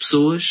das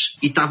pessoas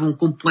e estavam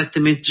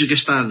completamente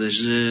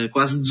desgastadas,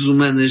 quase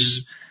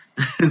desumanas,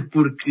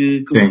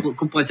 porque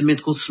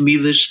completamente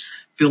consumidas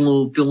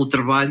pelo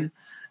trabalho.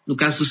 No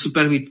caso do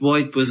Super Meat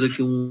Boy, depois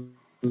aquilo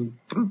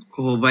pronto,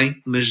 correu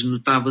bem, mas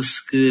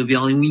notava-se que havia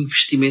ali um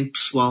investimento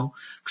pessoal,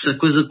 que se a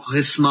coisa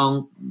corresse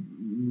mal,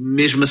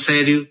 mesmo a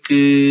sério,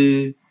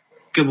 que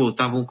acabou,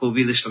 estavam com a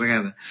vida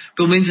estragada.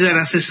 Pelo menos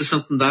era a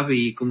sensação que me dava,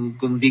 e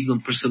como digo, não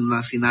pareceu-me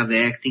assim nada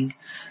acting,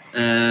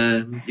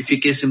 e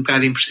fiquei assim um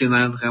bocado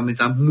impressionado.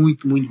 Realmente há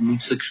muito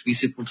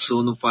sacrifício que uma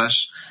pessoa não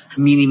faz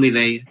a mínima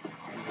ideia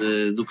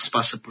do que se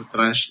passa por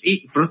trás.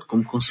 E pronto,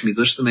 como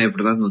consumidores também é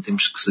verdade, não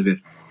temos que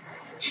saber.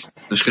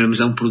 Nós queremos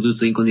um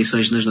produto em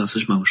condições nas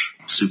nossas mãos,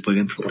 se o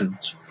pagamos por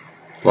eles.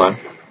 Claro.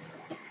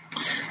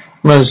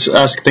 Mas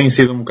acho que tem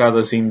sido um bocado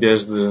assim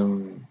desde...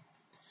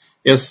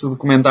 Esse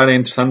documentário é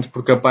interessante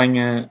porque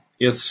apanha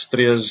esses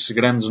 3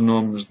 grandes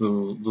nomes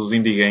dos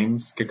indie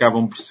games, que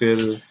acabam por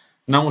ser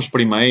não os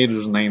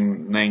primeiros,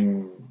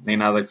 nem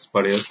nada que se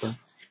pareça,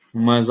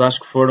 mas acho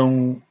que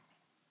foram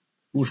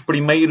os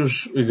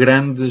primeiros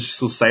grandes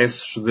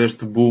sucessos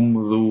deste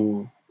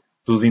boom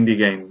dos indie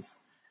games.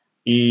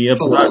 E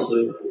apesar...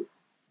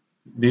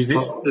 Diz?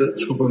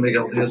 Desculpa,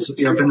 Miguel.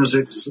 E apenas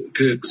dizer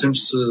que sempre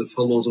se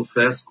falou do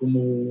FES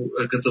como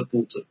a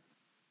catapulta.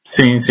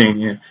 Sim.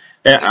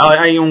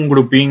 Há aí um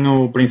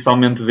grupinho,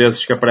 principalmente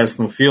desses que aparece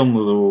no filme,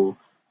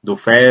 do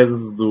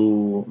FES,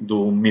 do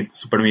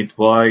Super Meat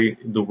Boy,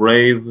 do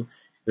Braid,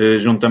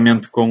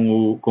 juntamente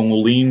com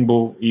o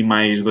Limbo e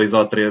mais 2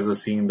 ou 3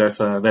 assim,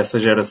 dessa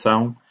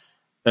geração,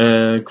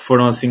 que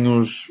foram assim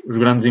os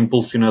grandes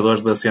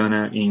impulsionadores da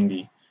cena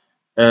indie.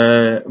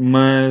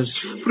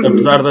 Mas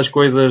apesar das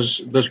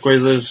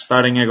coisas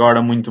estarem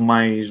agora muito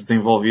mais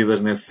desenvolvidas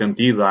nesse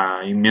sentido,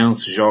 há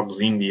imensos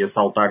jogos indie a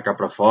saltar cá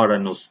para fora,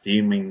 no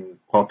Steam, em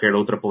qualquer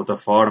outra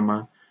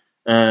plataforma,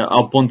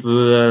 ao ponto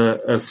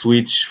de a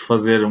Switch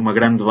fazer uma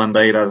grande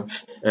bandeira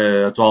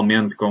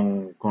atualmente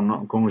com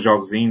os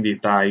jogos indie.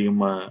 Está aí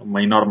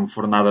uma enorme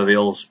fornada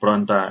deles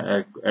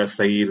pronta a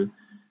sair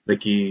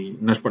daqui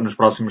nos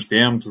próximos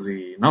tempos,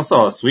 e não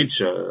só a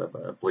Switch,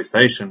 a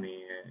PlayStation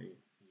e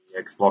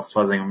a Xbox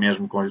fazem o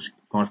mesmo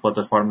com as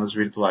plataformas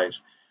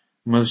virtuais.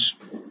 Mas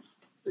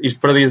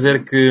isto para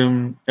dizer que,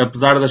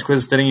 apesar das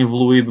coisas terem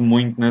evoluído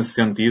muito nesse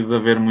sentido, de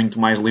haver muito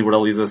mais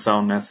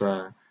liberalização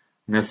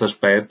nesse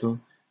aspecto,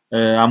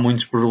 há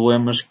muitos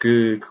problemas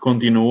que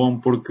continuam,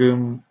 porque,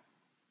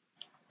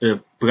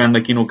 pegando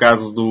aqui no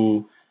caso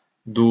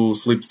do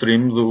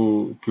Slipstream,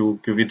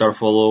 que o Vitor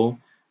falou,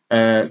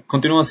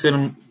 continuam a ser,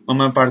 a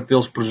maior parte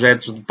deles,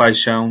 projetos de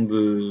paixão,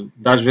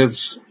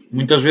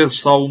 muitas vezes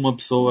só uma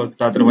pessoa que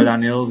está a trabalhar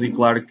neles, e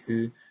claro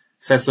que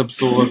se essa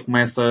pessoa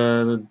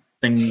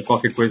tem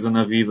qualquer coisa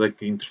na vida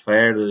que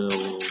interfere,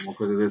 ou uma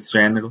coisa desse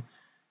género,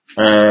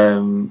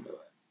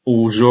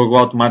 o jogo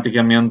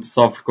automaticamente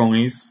sofre com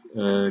isso,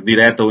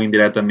 direta ou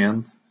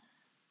indiretamente.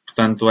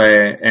 Portanto,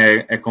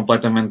 é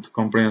completamente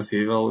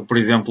compreensível. Por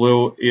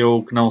exemplo,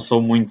 eu que não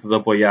sou muito de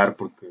apoiar,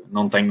 porque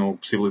não tenho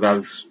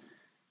possibilidades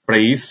para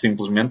isso,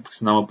 simplesmente, porque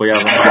senão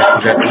apoiava mais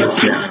projetos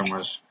desse género,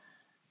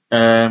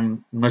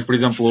 mas, por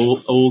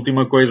exemplo, a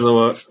última coisa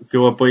que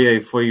eu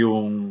apoiei foi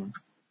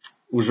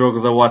o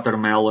jogo da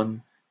Watermelon,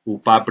 o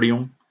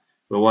Paprium,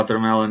 a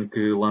Watermelon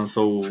que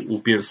lançou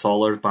o Peer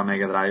Solar para a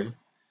Mega Drive.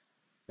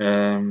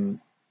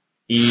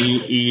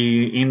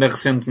 E ainda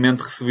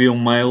recentemente recebi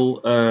um mail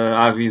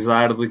a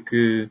avisar de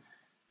que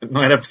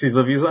não era preciso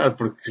avisar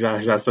porque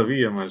já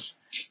sabia, mas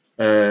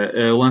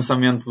o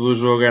lançamento do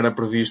jogo era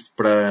previsto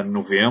para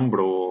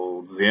novembro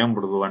ou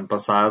dezembro do ano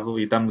passado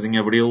e estamos em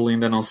abril,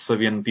 ainda não se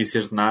sabia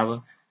notícias de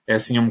nada. É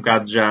assim um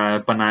bocado já a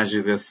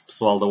panagem desse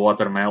pessoal da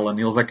Watermelon.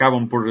 Eles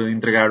acabam por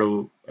entregar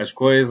as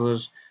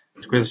coisas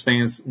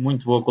têm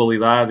muito boa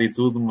qualidade e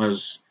tudo,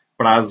 mas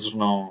prazos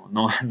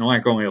não é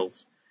com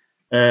eles.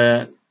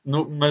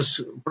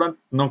 Mas pronto,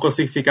 não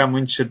consigo ficar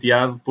muito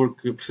chateado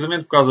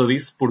precisamente por causa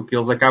disso, porque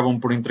eles acabam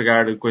por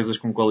entregar coisas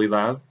com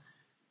qualidade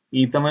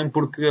e também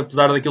porque,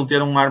 apesar daquilo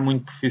ter um ar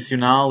muito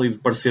profissional e de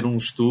parecer um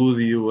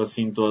estúdio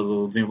assim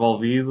todo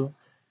desenvolvido,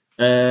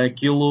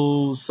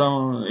 aquilo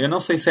eu não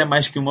sei se é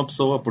mais que uma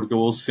pessoa, porque eu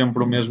ouço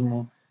sempre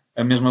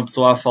a mesma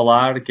pessoa a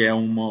falar, que é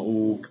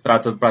o que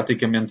trata de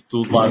praticamente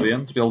tudo lá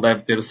dentro. Ele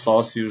deve ter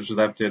sócios,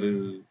 deve ter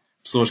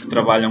pessoas que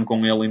trabalham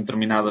com ele em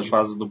determinadas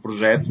fases do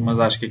projeto, mas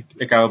acho que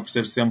acaba por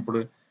ser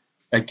sempre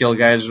aquele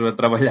gajo a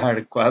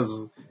trabalhar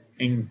quase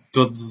em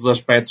todos os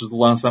aspectos do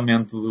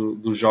lançamento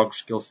dos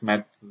jogos que ele se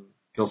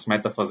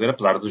mete a fazer,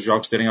 apesar dos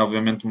jogos terem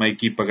obviamente uma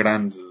equipa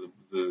grande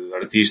de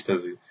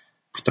artistas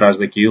por trás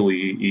daquilo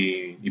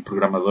e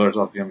programadores,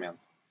 obviamente.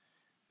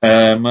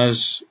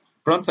 Mas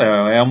pronto,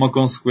 é uma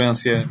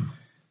consequência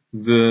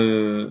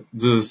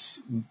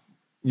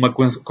uma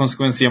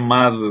consequência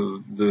má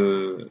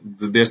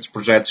destes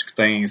projetos que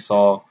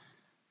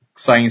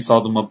saem só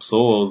de uma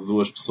pessoa ou de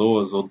duas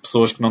pessoas ou de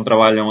pessoas que não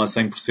trabalham a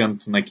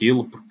 100%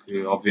 naquilo,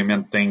 porque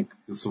obviamente têm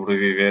que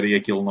sobreviver e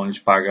aquilo não lhes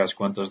paga as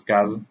contas de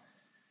casa.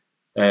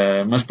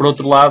 Mas por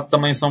outro lado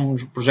também são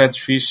projetos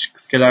fixes que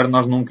se calhar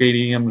nós nunca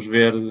iríamos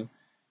ver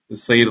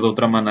sair de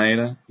outra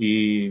maneira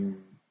e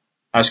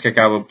acho que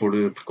acaba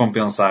por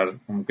compensar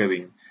um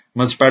bocadinho.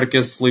 Mas espero que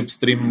esse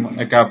Slipstream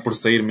acabe por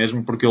sair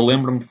mesmo, porque eu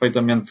lembro-me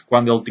perfeitamente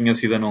quando ele tinha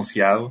sido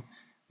anunciado,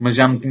 mas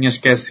já me tinha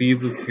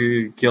esquecido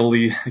que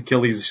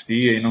ele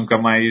existia e nunca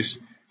mais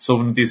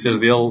soube notícias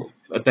dele.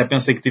 Até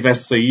pensei que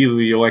tivesse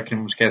saído e eu é que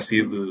me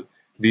esqueci de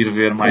ir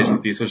ver mais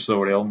notícias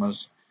sobre ele,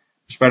 mas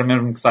espero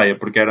mesmo que saia,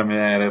 porque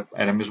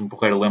era mesmo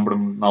porreiro.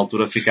 Lembro-me na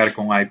altura ficar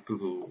com hype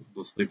do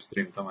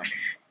Slipstream também.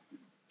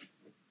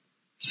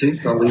 Sim,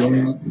 está ali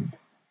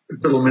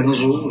pelo menos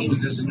os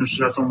videozinhos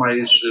já estão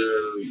mais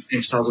em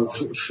estado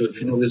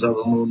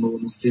finalizado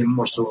no Steam,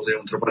 mostram ali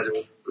um trabalho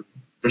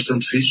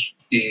bastante fixe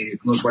e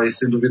que nos vai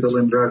sem dúvida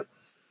lembrar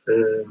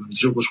de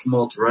jogos como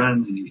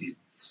Outrun e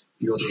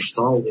outros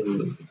tal,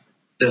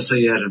 dessa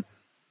era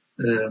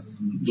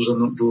dos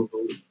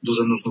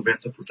anos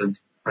 90,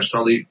 portanto acho que está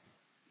ali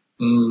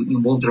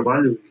um bom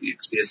trabalho e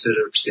que devia ser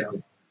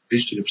apreciado,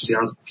 visto e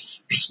apreciado,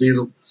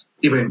 percebido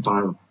e bem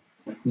pago,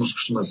 como se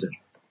costuma dizer.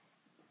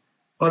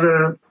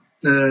 Ora,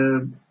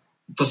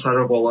 passar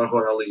a bola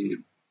agora ali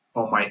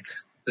ao Mike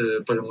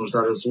para nos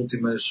dar as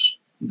últimas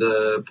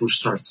da Push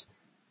Start.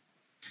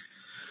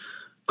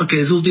 Ok,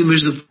 as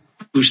últimas da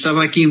Push.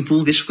 Estava aqui em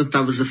pulgas quando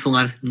estavas a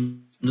falar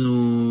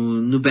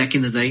no Back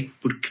in the Day,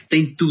 porque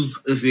tem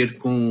tudo a ver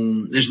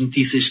com as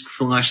notícias que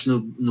falaste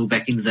no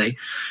Back in the Day.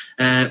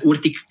 O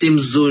artigo que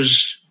temos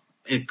hoje,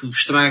 que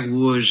vos trago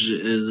hoje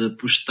da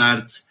Push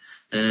Start,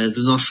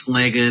 do nosso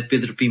colega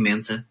Pedro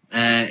Pimenta,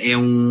 é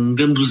um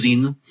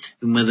gambuzino,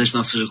 uma das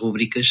nossas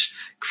rubricas,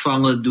 que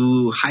fala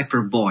do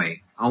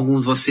Hyperboy. Algum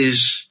de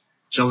vocês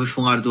já ouviu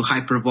falar do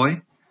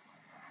Hyperboy?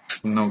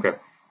 Nunca.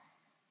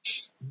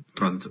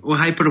 Pronto. O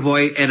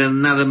Hyperboy era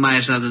nada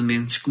mais, nada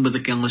menos que uma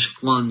daquelas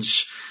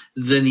clones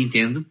da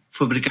Nintendo,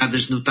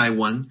 fabricadas no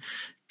Taiwan,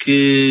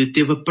 que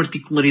teve a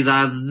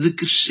particularidade de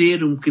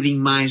crescer um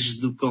bocadinho mais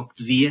do que o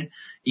que devia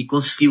e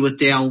conseguiu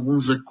até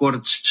alguns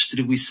acordos de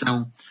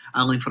distribuição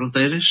além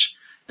fronteiras,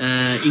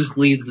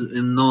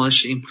 incluído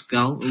nós em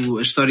Portugal.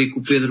 A história que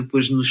o Pedro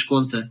depois nos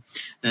conta,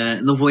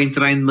 não vou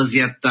entrar em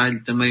demasiado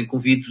detalhe, também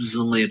convido-vos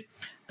a ler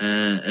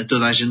a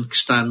toda a gente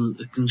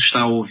que nos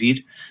está a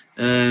ouvir.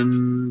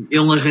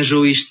 Ele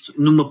arranjou isto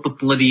numa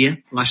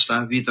papelaria, lá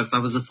está, Vítor,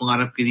 estavas a falar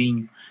há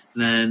bocadinho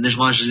nas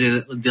lojas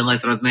de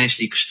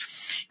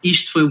eletrodomésticos.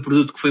 Isto foi um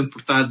produto que foi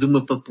importado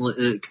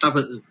que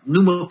estava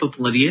numa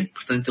papelaria,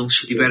 portanto eles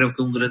tiveram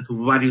durante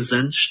vários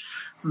anos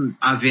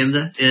à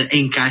venda,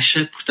 em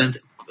caixa, portanto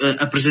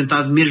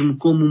apresentado mesmo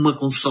como uma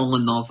consola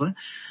nova,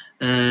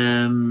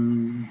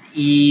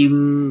 e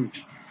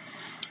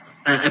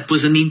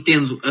depois a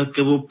Nintendo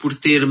acabou por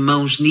ter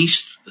mãos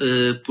nisto,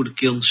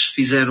 porque eles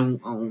fizeram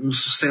um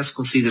sucesso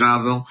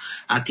considerável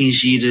a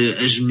atingir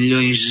as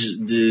milhões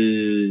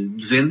de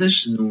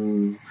vendas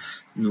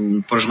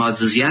para os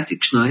lados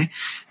asiáticos, não é?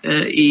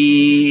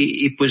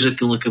 E depois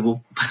aquilo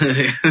acabou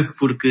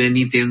porque a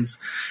Nintendo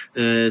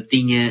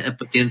tinha a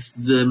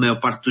patente da maior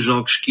parte dos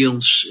jogos que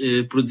eles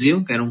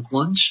produziam, que eram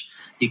clones,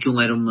 e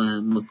aquilo era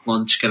uma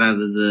clone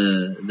descarada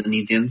da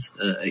Nintendo.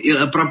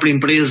 A própria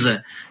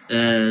empresa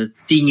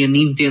tinha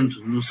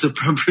Nintendo no seu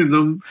próprio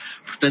nome,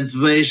 portanto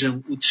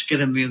vejam o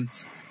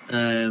descaramento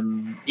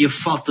e a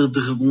falta de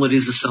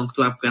regularização que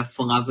tu há bocado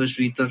falavas,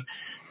 Vítor,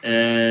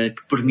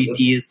 que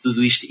permitia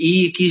tudo isto.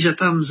 E aqui já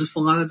estávamos a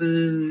falar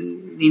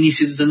de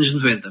início dos anos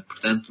 90,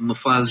 portanto uma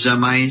fase já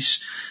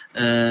mais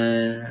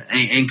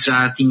em que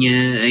já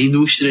tinha a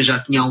indústria, já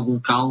tinha algum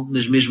calo,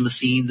 mas mesmo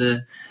assim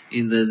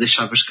ainda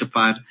deixava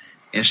escapar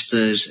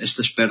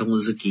estas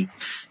pérolas aqui.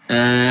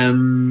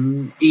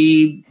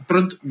 E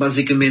pronto,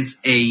 basicamente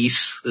é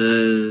isso,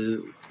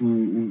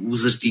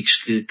 os artigos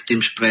que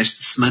temos para esta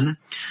semana,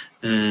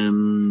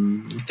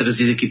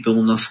 trazido aqui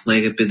pelo nosso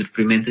colega Pedro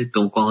Pimenta,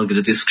 pelo qual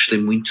agradeço, gostei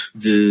muito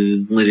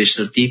de ler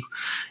este artigo,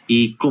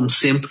 e como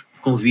sempre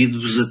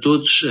convido-vos a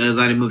todos a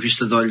darem uma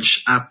vista de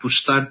olhos à Por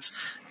Start.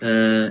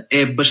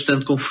 É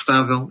bastante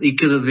confortável e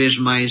cada vez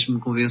mais me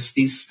convenço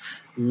disso.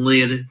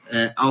 Ler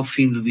ao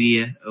fim do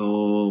dia,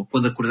 ou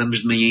quando acordamos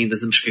de manhã ainda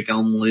temos que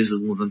aquela moleza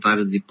de levantar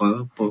e ir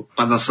para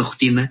a nossa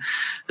rotina,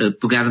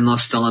 pegar o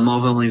nosso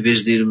telemóvel em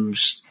vez de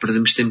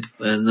perdermos tempo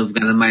a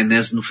navegar na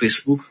maionese no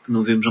Facebook, que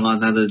não vemos lá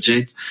nada de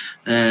jeito,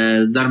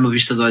 dar uma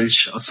vista de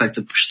olhos ao site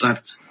da Por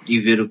Start e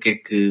ver o que é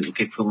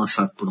que foi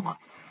lançado por lá.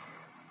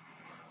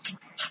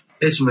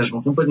 É isso mesmo,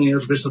 acompanhem a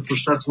revista Por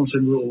Start, vão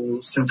sendo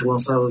sempre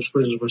lançadas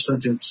coisas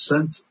bastante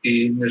interessantes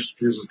e neste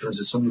período de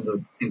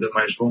transição ainda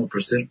mais vão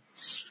aparecer.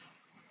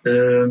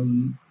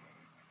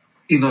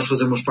 E nós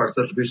fazemos parte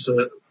da revista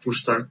Por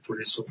Start, por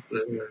isso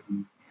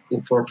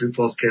o próprio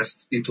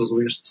podcast e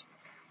tudo isto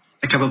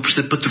acaba por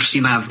ser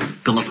patrocinado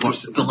pela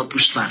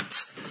Por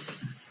Start.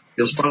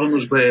 Eles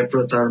pagam-nos bem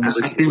para estarmos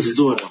aqui.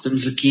 Vencedor,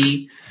 estamos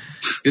aqui.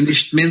 Eu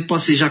neste momento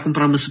posso ir já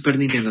comprar uma Super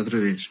Nintendo outra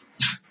vez.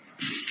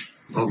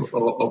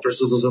 Ao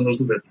preço dos anos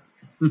 90.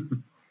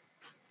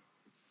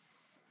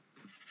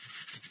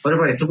 Ora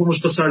bem, então vamos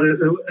passar,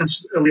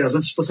 antes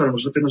de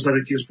passarmos, apenas dar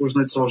aqui as boas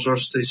noites ao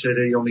Jorge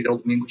Teixeira e ao Miguel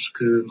Domingos,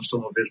 que nos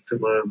estão a ver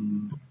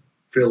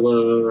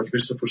pela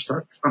revista Por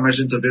Start. Há mais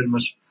gente a ver,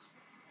 mas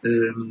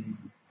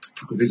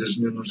porque o Vidas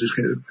nos diz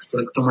que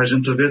estão mais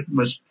gente a ver,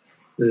 mas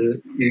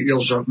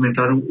eles já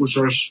comentaram. O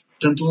Jorge,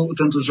 tanto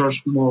o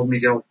Jorge como o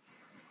Miguel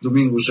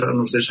Domingos já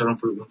nos deixaram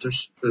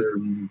perguntas.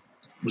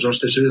 O Jorge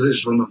Teixeira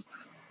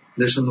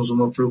deixa-nos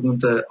uma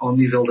pergunta ao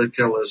nível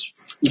daquelas: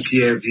 o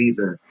que é a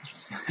vida?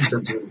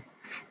 Portanto,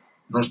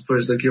 nós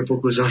depois daqui a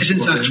pouco já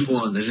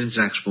respondemos. A gente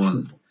já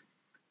responde.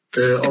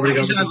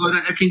 Obrigado. Já agora,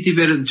 a quem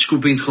tiver,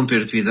 desculpa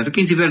interromper-te, Vidar, a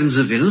quem tiver-nos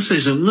a ver,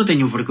 não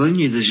tenham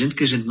vergonha da gente,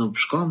 que a gente não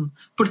vos come.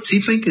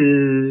 Participem,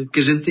 que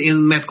a gente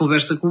mete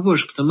conversa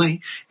convosco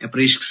também. É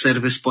para isto que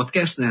serve esse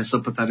podcast, não é?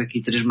 Só para estar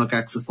aqui 3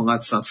 macacos a falar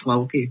de sabe-se lá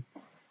o quê.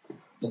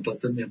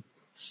 Completamente.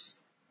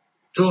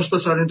 Então vamos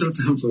passar,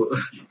 entretanto,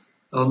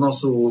 ao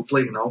nosso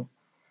Play Now.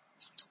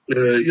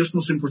 Eu, se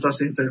não se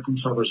importassem, até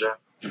começava já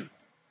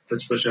para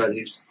despachar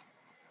isto.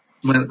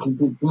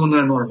 Como não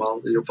é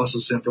normal, eu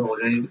passo sempre a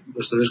alguém,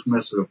 desta vez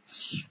começo eu.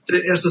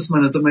 Esta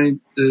semana também,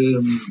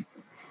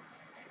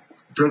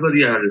 para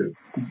variar,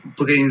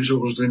 peguei em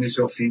jogos do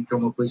início ao fim, que é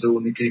uma coisa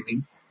única em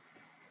mim.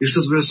 Isto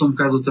deve-se um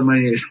bocado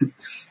também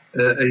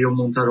a eu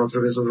montar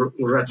outra vez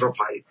o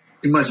RetroPie.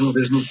 E mais uma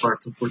vez no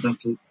quarto,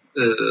 portanto,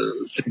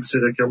 tem que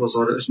ser aquelas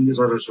horas, as minhas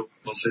horas de jogo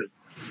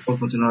vão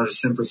continuar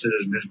sempre a ser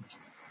as mesmas.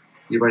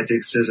 E vai ter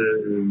que ser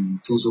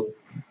tudo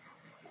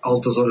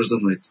altas horas da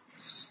noite.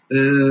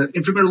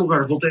 Em primeiro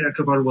lugar, voltei a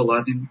acabar o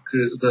Aladdin,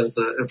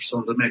 a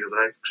versão da Mega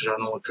Drive, que já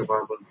não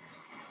acabava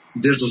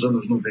desde os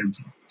anos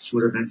 90.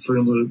 Seguramente foi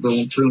um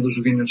dos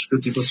joguinhos que eu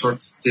tive a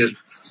sorte de ter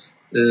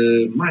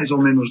mais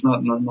ou menos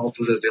na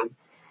altura dele.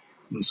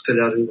 Se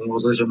calhar 1 ou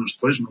 2 anos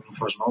depois, não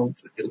faz mal,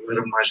 aquilo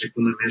era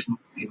mágico na mesma,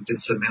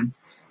 intensamente.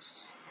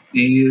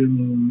 E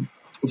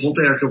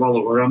voltei a acabá-lo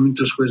agora. Há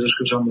muitas coisas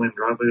que eu já me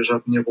lembrava, eu já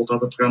tinha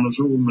voltado a pegar no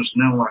jogo, mas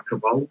não a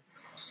acabá-lo.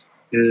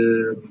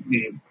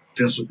 E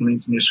penso que nem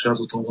tinha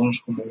chegado tão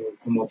longe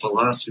como ao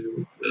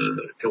Palácio,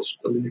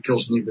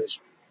 aqueles níveis,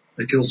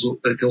 aqueles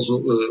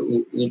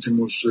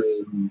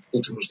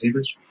últimos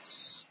níveis.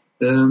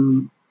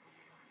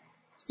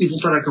 E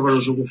voltar a acabar o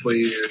jogo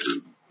foi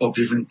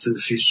obviamente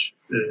fixe,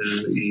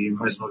 e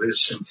mais uma vez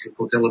sempre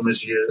com aquela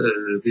magia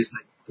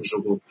Disney que o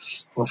jogo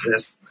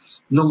oferece.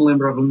 Não me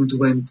lembrava muito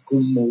bem de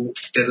como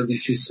era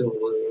difícil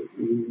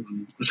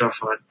o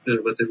Jafar,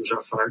 bater o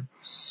Jafar,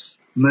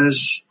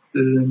 mas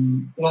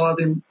o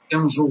Aladdin é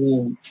um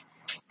jogo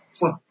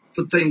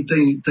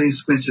tem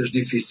sequências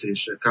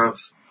difíceis. A cave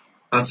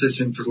há de ser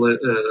sempre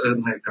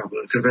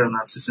a caverna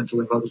há de ser sempre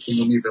lembrada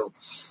como um nível,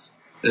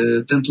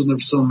 tanto na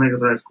versão Mega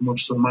Drive como na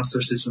versão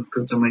Master System que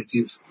eu também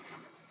tive,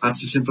 há de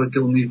ser sempre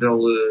aquele nível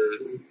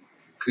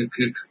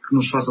que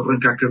nos faz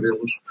arrancar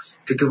cabelos,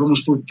 que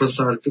acabamos por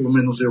passar, pelo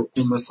menos eu,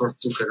 com uma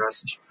sorte do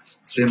caraças,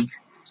 sempre,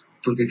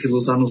 porque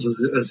aquilo dá-nos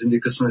as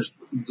indicações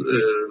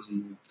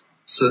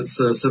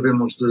se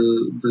sabemos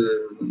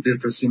de ir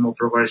para cima ou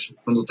para baixo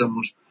quando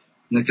estamos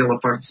naquela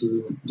parte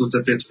do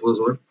tapete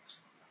voador.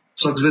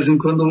 Só que de vez em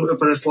quando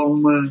aparece lá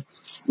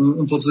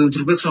um ponto de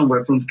interrogação,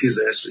 vai para onde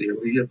quiseres. E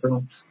ali,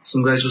 então, se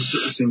um gajo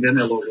se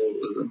engana, logo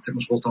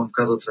temos que voltar um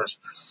bocado atrás.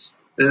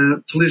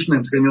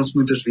 Felizmente ganham-se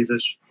muitas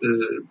vidas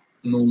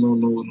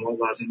no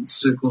Aladdin,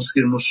 se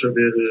conseguirmos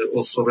saber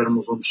ou se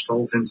soubermos onde está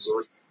o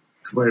vendedor,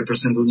 que vai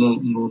aparecendo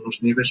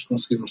nos níveis,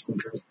 conseguimos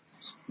comprar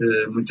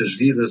muitas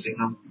vidas e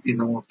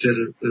não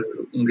obter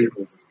um game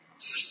over.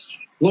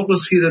 Logo a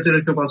seguir a ter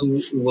acabado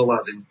o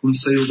Aladdin,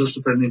 comecei o da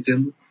Super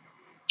Nintendo,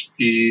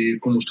 e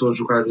como estou a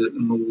jogar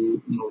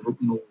no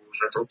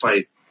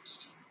RetroPie,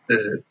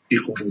 e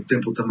como o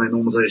tempo também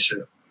não me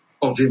deixa,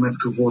 obviamente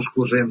que eu vou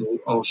escorrendo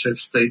aos save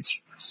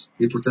states,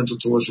 e portanto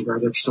estou a jogar a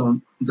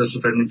versão da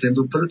Super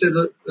Nintendo para ter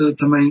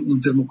também um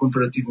termo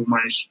comparativo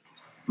mais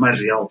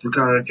real, porque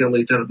há aquela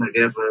eterna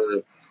guerra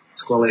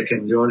de qual é que é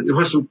melhor. Eu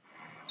acho que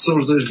são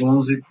os dois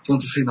bons e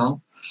ponto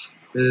final.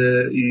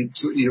 E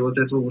eu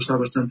até estou a gostar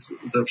bastante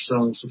da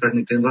versão Super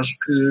Nintendo. Acho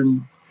que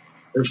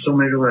a versão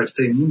Mega Drive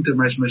tem muita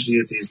mais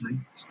magia Disney.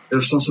 A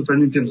versão Super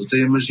Nintendo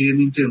tem a magia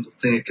Nintendo.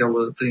 Tem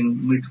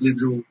um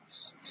equilíbrio,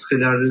 se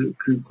calhar,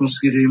 que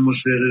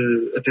conseguiríamos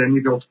ver até a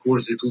nível de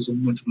cores e tudo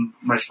muito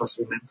mais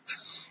facilmente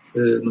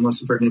numa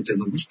Super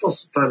Nintendo. Mas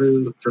posso estar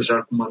para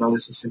já com uma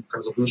análise assim um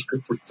bocado brusca,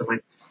 porque também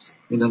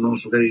ainda não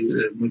joguei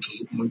muito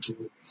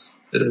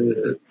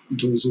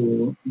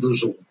do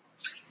jogo.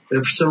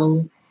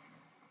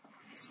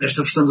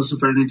 Esta versão da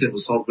Super Nintendo,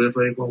 salvo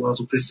erro, é igual à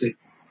do PC.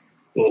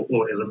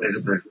 Ou é da Mega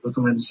Drive. Eu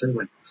também não sei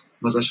bem.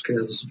 Mas acho que é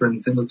da Super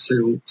Nintendo que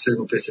saiu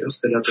no PC. Ou se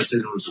calhar até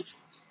saiu no jogo.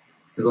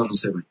 Agora não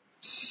sei bem.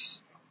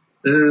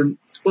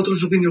 Outro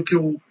joguinho que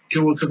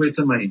eu acabei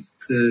também,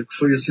 que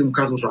foi assim um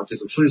bocado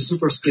rápido, foi o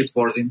Super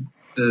Skateboarding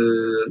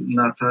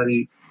na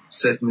Atari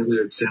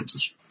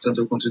 7800.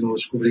 Portanto, eu continuo a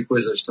descobrir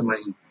coisas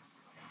também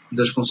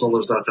das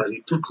consolas da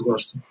Atari, porque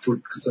gosto,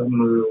 porque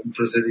dá-me um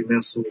prazer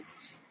imenso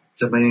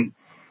também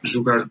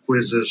jogar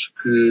coisas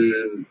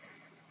que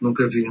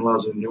nunca vi em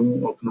lado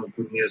nenhum, ou que não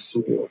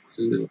conheço, ou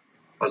que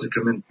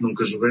basicamente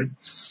nunca joguei.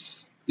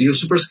 E o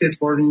Super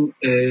Skateboarding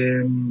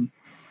é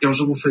um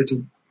jogo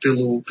feito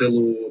pelo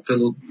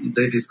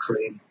David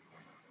Crane,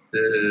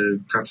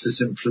 que há de ser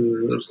sempre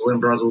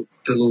relembrado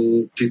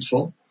pelo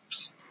Pitfall,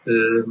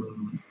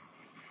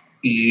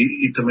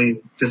 e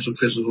também penso que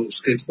fez o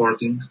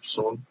Skateboarding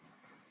só,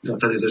 da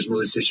Atari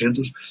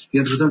 2600, e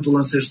entretanto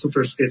lancei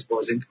Super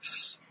Skateboarding,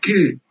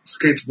 que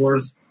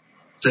skateboard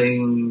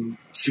tem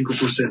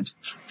 5%,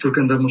 porque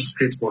andamos de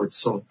skateboard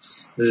só,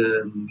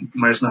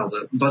 mais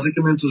nada.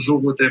 Basicamente o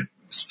jogo até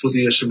se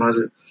podia chamar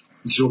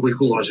de jogo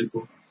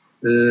ecológico,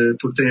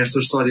 porque tem esta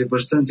história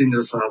bastante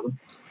engraçada.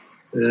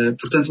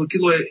 Portanto,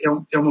 aquilo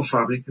é uma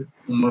fábrica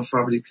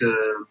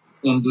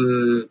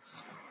onde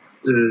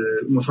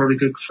uma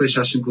fábrica que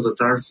fecha às 5 da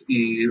tarde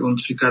e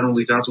onde ficaram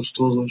ligados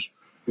todos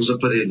os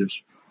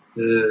aparelhos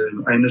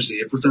à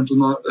energia. Portanto,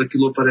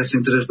 aquilo aparece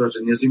em 3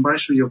 barrinhas em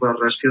baixo e a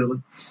barra à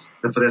esquerda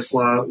aparece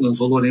lá um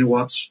valor em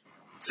watts,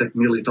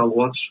 7.000 e tal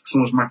watts, que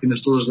são as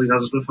máquinas todas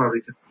ligadas da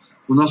fábrica.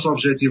 O nosso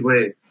objetivo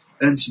é,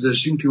 antes das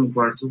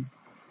 5:15,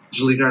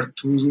 desligar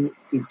tudo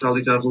o que está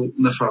ligado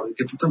na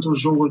fábrica. Portanto, o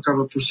jogo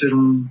acaba por ser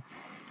um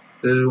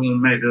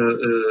mega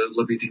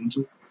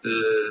labirinto.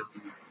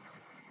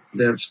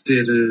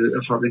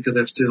 A fábrica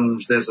deve ter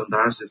uns 10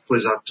 andares, e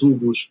depois há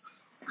tubos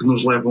que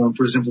nos levam,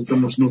 por exemplo,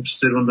 estamos no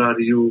 3º andar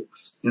e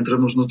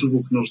entramos no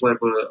tubo que nos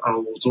leva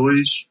ao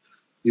 2,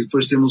 e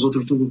depois temos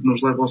outro tubo que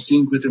nos leva ao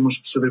 5, e temos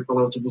que saber qual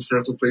é o tubo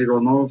certo para ir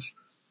ao 9.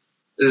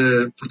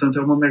 Portanto,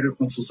 é uma mega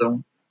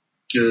confusão.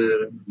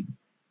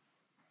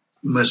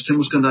 Mas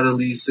temos que andar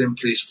ali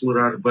sempre e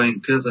explorar bem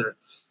cada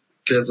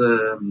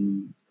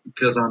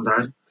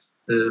andar,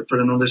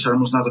 para não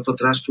deixarmos nada para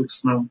trás, porque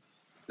senão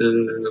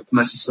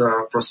começa-se a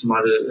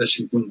aproximar as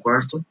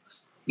 5:15,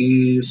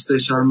 e se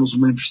deixarmos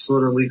uma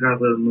impressora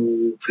ligada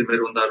no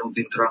primeiro andar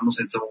onde entramos,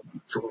 então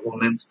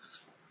provavelmente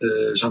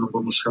já não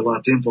vamos chegar lá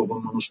a tempo, ou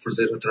vamos nos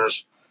perder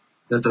atrás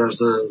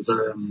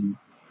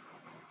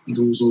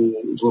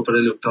do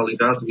aparelho que está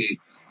ligado, e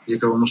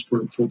acabamos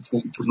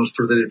por nos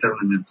perder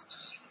eternamente.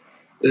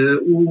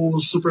 O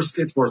Super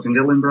Skateboarding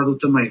é lembrado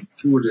também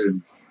por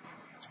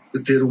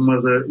ter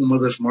uma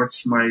das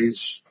mortes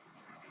mais,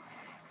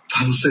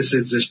 não sei se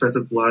dizer,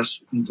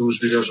 espetaculares dos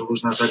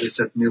videojogos na Atari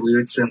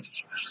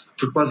 7800.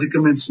 Porque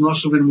basicamente, se nós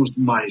subirmos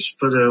demais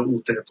para o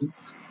teto,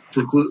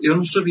 porque eu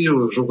não sabia,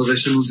 o jogo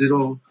deixa-nos ir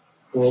ao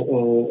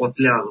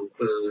telhado,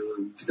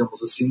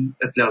 digamos assim,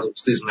 é telhado que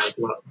se diz, não é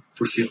lá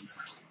por cima,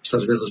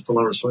 às vezes as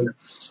palavras falham.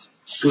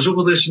 O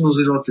jogo deixa-nos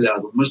ir ao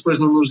telhado, mas depois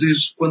não nos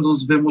diz quando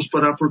devemos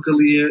parar, porque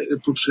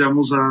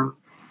chegamos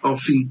ao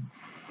fim.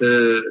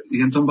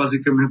 E então,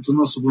 basicamente, o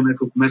nosso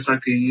boneco começa a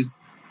cair,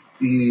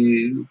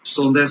 e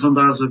são 10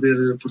 andares a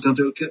ver.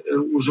 Portanto,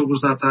 os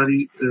jogos da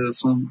Atari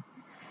são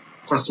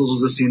quase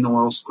todos assim, não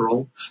há o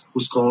scroll.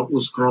 O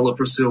scroll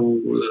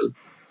apareceu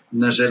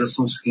na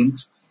geração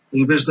seguinte.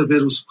 Em vez de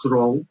haver o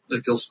scroll,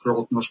 aquele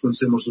scroll que nós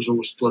conhecemos dos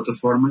jogos de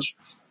plataformas,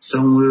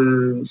 são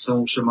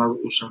os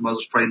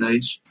chamados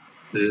painéis,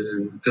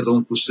 cada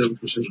um com os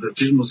seus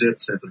grafismos e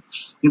etc.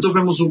 Então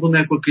vemos o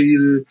boneco a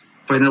cair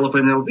painel a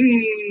painel,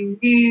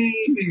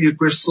 e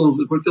com,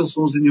 com aquele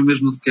sonzinho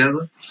mesmo de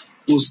queda,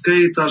 o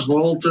skate às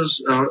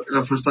voltas, a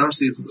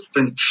afastar-se, e de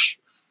repente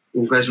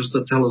o gajo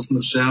estatela-se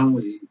no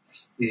chão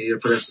e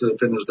aparece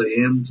apenas da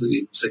end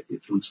e não sei o quê,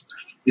 pronto.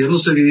 Eu não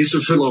sabia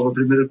isso, foi logo a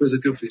primeira coisa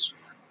que eu fiz.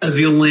 A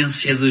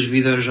violência dos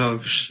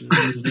videojogos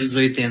dos anos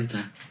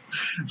 80.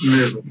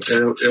 Mesmo,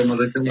 é uma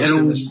daquelas era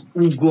cenas...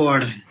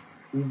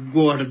 o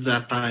gore da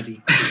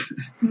Atari.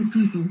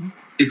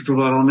 E que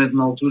provavelmente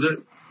na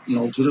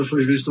altura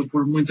foi visto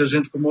por muita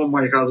gente como oh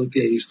my god, o que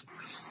é isto?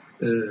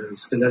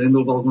 Se calhar ainda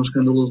houve algum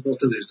escândalo de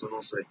volta disto, eu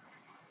não sei.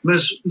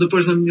 Mas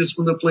depois da minha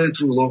segunda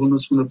playthrough, logo na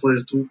segunda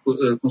playthrough,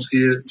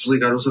 conseguia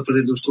desligar os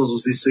aparelhos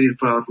todos e sair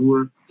para a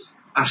rua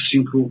às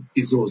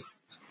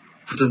 5h12.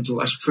 Portanto,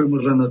 acho que foi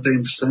uma run até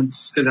interessante.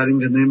 Se calhar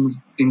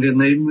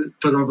enganei-me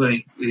para o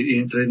bem e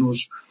entrei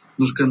nos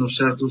canos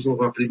certos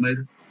logo à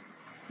primeira.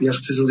 E acho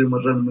que fiz ali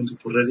uma run muito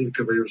porreira e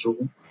acabei o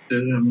jogo.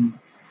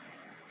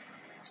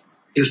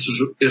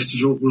 Estes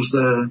jogos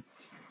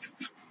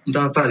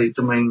da Atari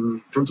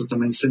também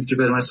sempre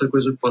tiveram essa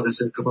coisa que podem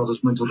ser acabados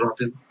muito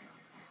rápido.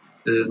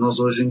 Nós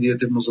hoje em dia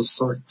temos a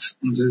sorte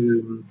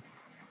de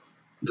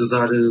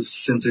dar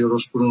 60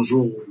 euros por um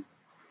jogo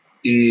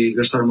e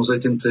gastarmos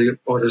 80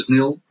 horas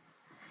nele.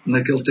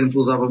 Naquele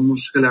tempo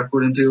dávamos, se calhar,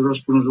 40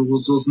 euros por um jogo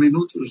de 12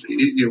 minutos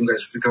e um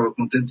gajo ficava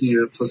contente e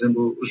ia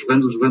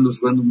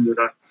jogando,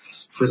 melhorar.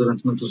 Foi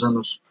durante muitos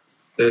anos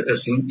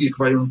assim, e que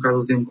vai um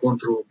bocado de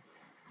encontro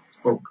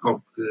ao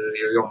que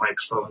eu e ao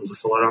Mike estávamos a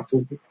falar há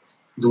pouco,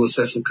 do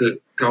acesso que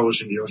há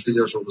hoje em dia aos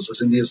videojogos.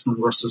 Hoje em dia, se não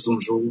gostas de um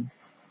jogo,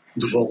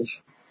 devolve.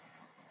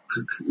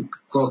 Que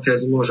qualquer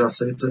loja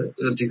aceita.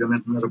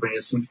 Antigamente não era bem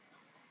assim.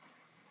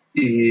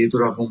 E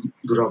duravam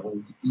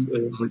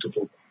muito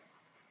pouco.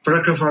 Para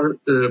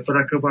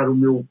acabar o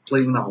meu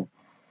Play Now,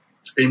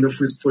 ainda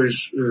fui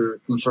depois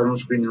começar um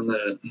joguinho na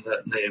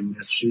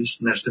MSX,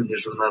 nesta minha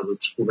jornada de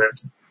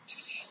descoberta.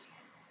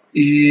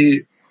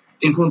 E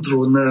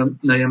encontrou na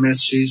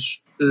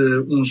MSX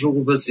um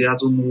jogo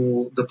baseado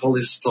no The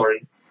Police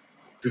Story,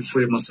 que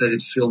foi uma série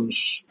de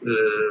filmes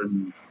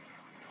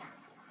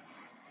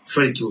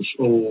feitos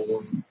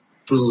ou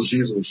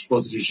produzidos ou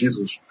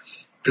dirigidos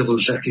pelo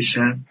Jackie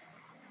Chan,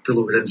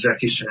 pelo grande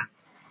Jackie Chan.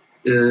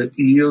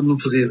 E eu não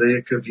fazia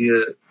ideia que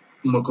havia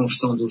uma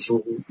conversão do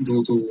jogo,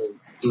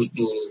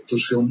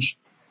 dos filmes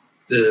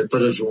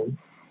para jogo.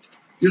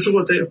 E o jogo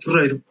até é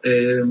porreiro.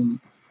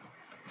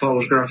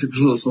 Os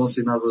gráficos não são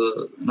assim nada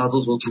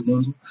do outro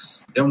mundo.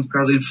 É um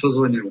bocado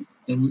enfadonho.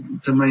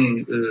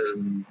 Também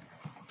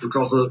por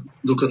causa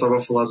do que eu estava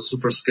a falar do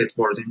Super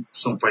Skateboarding, que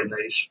são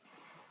painéis,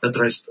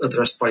 atrás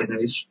de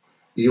painéis.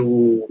 E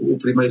o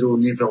primeiro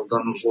nível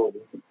dá-nos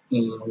logo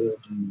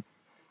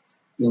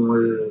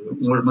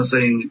um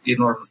armazém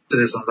enorme de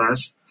 3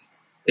 andares,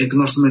 em que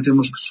nós também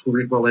temos que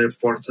descobrir qual é a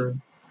porta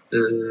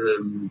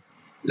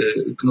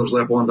que nos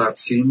leva ao andar de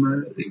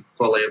cima e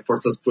qual é a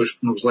porta depois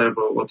que nos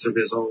leva outra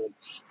vez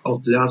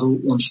ao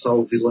telhado, onde está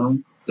o vilão,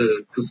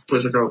 que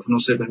depois acaba por não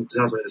ser bem o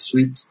telhado, é a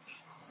suíte,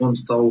 onde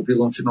está o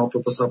vilão final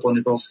para passar para o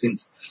nível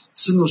seguinte.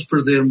 Se nos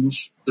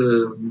perdermos,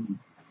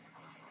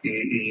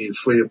 e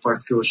foi a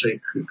parte que eu achei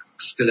que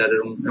se calhar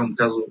é um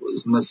bocado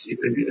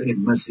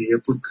demasia,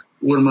 porque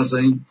o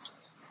armazém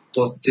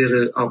pode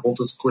ter à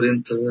volta de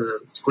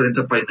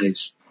 40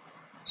 painéis.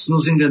 Se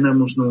nos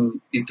enganamos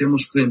e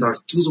temos que andar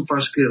tudo para a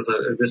esquerda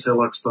a ver se é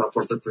lá que está a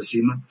porta para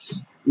cima,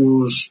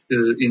 os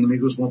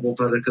inimigos vão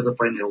voltar a cada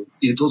painel.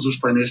 E todos os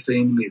painéis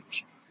têm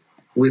inimigos.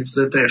 O It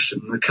Detection,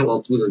 naquela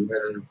altura,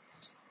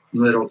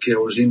 não era o que é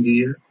hoje em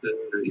dia,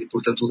 e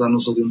portanto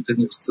dá-nos ali um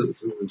bocadinho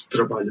de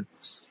trabalho.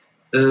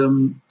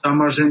 À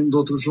margem de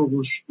outros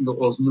jogos,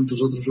 ou de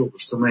muitos outros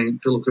jogos, também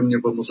pelo caminho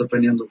vamos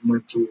apanhando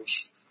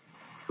muitos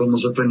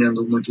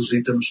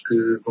itens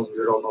que vão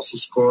melhorar o nosso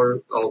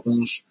score.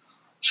 Alguns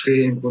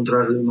cheguei a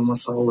encontrar numa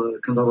sala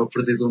que andava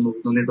perdido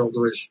no nível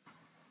 2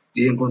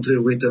 e encontrei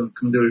o item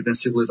que me deu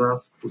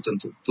invencibilidade,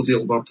 portanto podia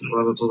levar a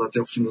porrada toda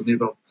até o fim do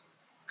nível,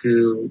 que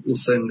o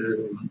sangue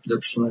da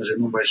personagem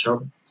não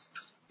baixava.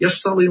 E acho que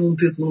está ali um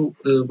título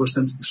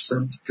bastante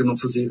interessante, que eu não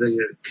fazia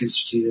ideia que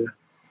existia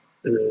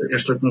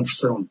esta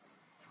conversão.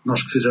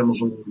 Nós que fizemos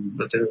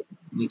até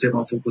um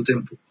tema há pouco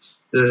tempo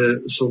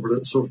sobre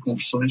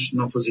conversões,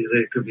 não fazia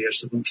ideia que havia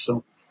esta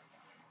conversão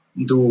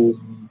do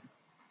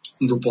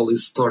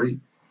Police Story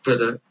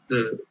para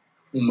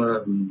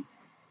uma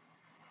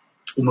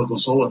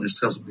consola, neste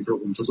caso um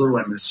microcomputador,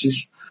 o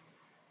MSX,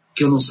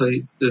 que eu não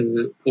sei,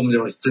 ou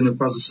melhor, tenho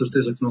quase a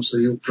certeza que não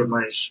saiu para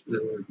mais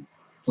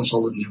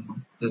consola nenhuma,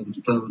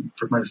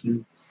 para mais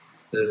nenhum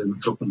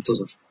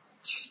microcomputador.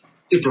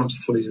 E pronto,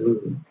 foi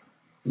o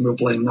meu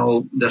Play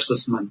Now desta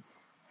semana.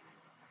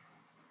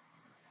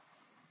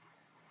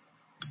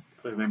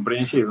 Foi bem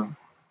preenchido.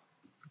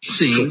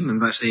 Sim,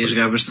 mandaste aí a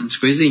jogar bastantes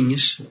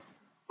coisinhas.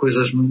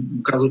 Coisas um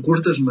bocado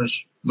curtas,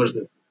 mas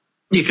deu.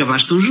 E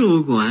acabaste um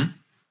jogo, hein?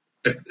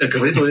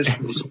 Acabei 2,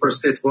 o Super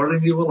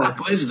Skateboarding e o Falar.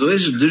 Pois,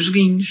 dois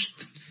joguinhos.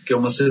 Que é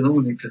uma cena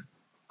única.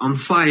 On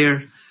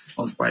fire.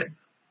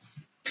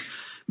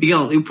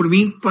 Miguel, eu por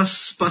mim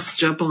passo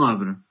já a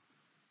palavra.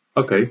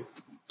 Ok.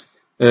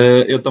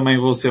 Eu também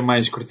vou ser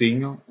mais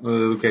curtinho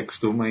do que é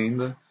costume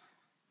ainda.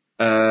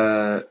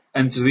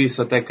 Antes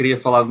disso, até queria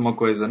falar de uma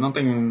coisa. Não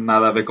tem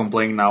nada a ver com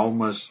Playing Now,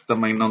 mas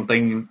também não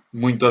tem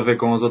muito a ver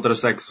com as outras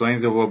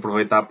secções. Eu vou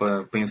aproveitar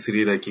para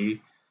inserir aqui,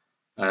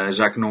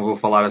 já que não vou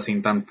falar assim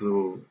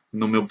tanto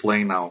no meu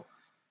Playing Now.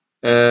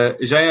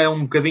 Já é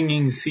um bocadinho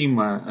em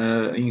cima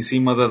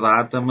da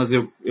data, mas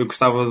eu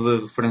gostava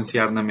de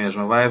referenciar na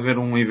mesma. Vai haver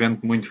um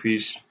evento muito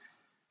fixe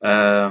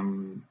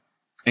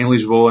em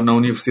Lisboa, na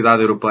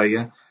Universidade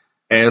Europeia.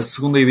 É a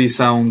segunda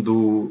edição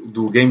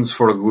do Games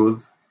for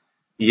Good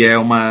e é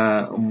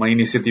uma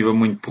iniciativa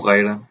muito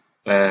porreira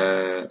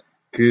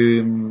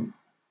que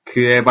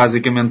é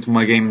basicamente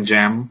uma Game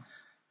Jam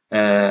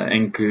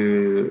em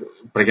que,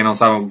 para quem não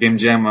sabe, o Game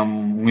Jam é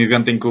um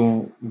evento em que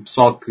o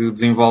pessoal que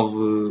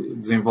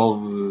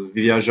desenvolve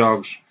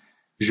videojogos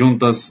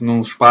junta-se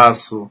num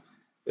espaço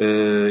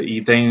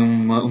e tem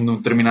um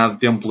determinado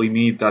tempo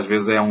limite, às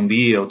vezes é um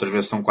dia, outras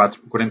vezes são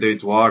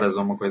 48 horas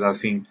ou uma coisa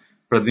assim,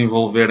 para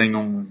desenvolverem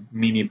um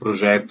mini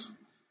projeto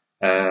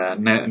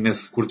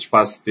nesse curto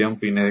espaço de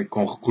tempo e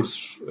com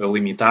recursos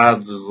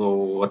limitados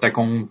ou até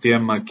com um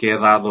tema que é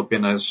dado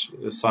apenas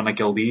só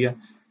naquele dia.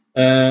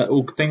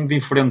 O que tem de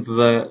diferente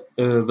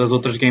das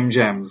outras Game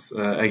Jams,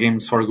 a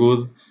Games for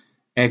Good,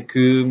 é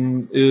que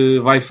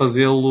vai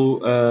fazê-lo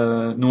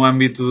no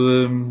âmbito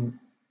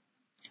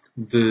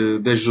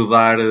de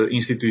ajudar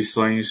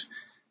instituições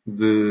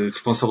de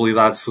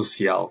responsabilidade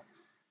social.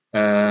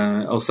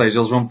 Ou seja,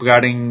 eles vão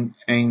pegar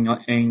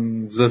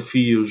em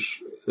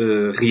desafios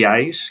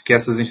reais que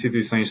essas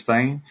instituições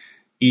têm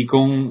e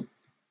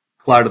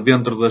claro,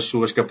 dentro das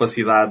suas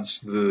capacidades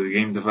de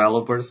game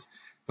developers,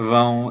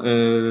 vão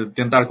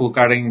tentar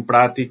colocar em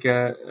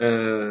prática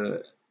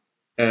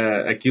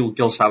aquilo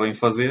que eles sabem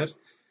fazer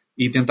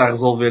e tentar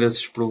resolver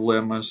esses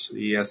problemas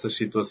e essas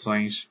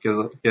situações que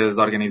as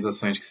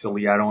organizações que se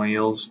aliaram a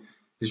eles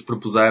lhes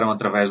propuseram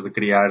através de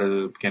criar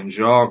pequenos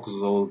jogos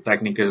ou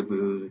técnicas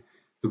do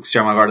que se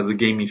chama agora de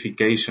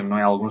gamification, não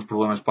é? Alguns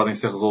problemas podem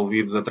ser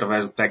resolvidos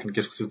através de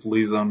técnicas que se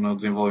utilizam no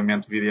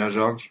desenvolvimento de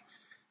videojogos.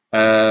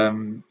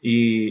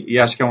 E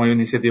acho que é uma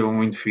iniciativa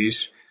muito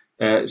fixe.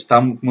 Está,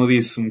 como eu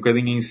disse, um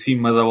bocadinho em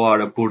cima da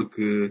hora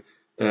porque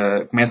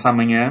começa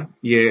amanhã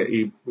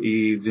e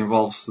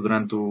desenvolve-se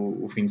durante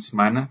o fim de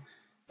semana.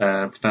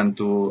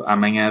 Portanto,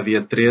 amanhã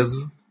dia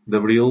 13 de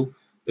Abril,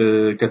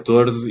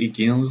 14 e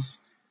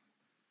 15.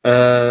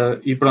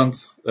 E pronto,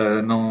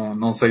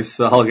 não sei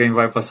se alguém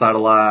vai passar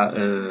lá,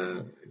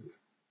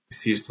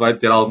 se isto vai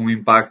ter algum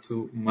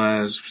impacto,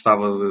 mas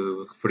gostava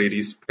de referir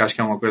isso, porque acho que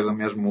é uma coisa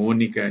mesmo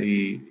única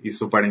e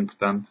super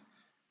importante.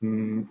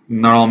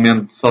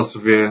 Normalmente só se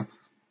vê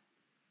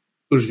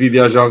os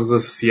videojogos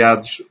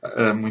associados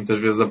muitas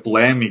vezes a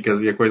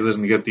polémicas e a coisas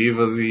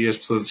negativas e as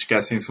pessoas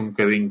esquecem-se um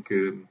bocadinho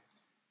que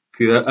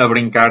a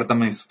brincar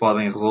também se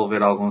podem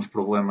resolver alguns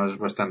problemas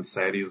bastante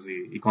sérios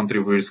e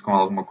contribuir-se com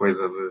alguma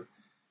coisa de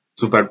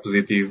super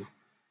positivo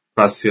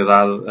para a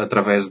sociedade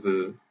através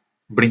de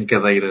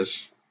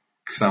brincadeiras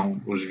que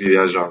são os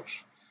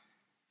videojogos.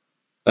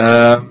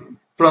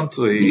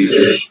 Pronto,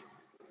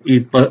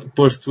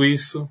 posto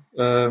isso,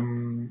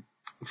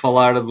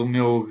 falar do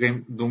meu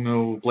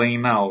Playing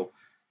Now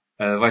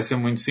vai ser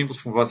muito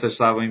simples. Como vocês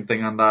sabem,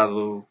 tenho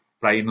andado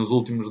para aí nos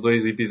últimos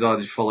 2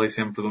 episódios, falei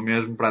sempre do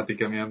mesmo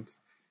praticamente.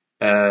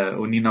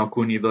 O Ni no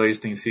Kuni 2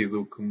 tem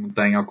sido o que me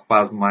tem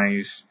ocupado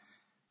mais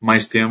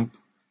tempo.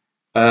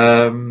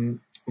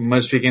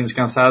 Mas fiquem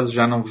descansados,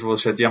 já não vos vou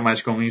chatear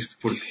mais com isto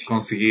porque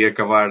consegui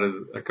acabar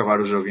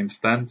o jogo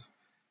entretanto.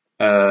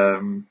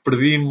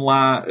 Perdi-me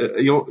lá.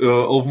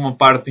 Houve uma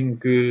parte em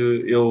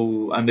que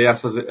eu andei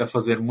a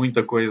fazer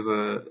muita coisa,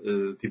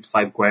 tipo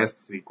side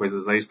quests e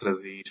coisas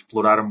extras e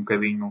explorar um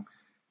bocadinho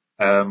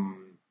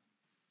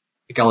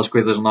aquelas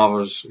coisas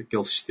novas,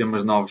 aqueles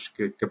sistemas novos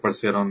que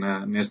apareceram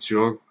neste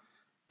jogo.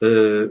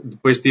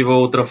 Depois tive a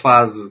outra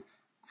fase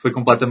que foi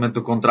completamente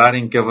o contrário,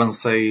 em que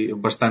avancei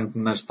bastante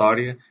na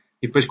história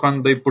e depois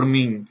quando dei por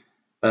mim,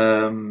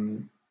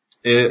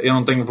 eu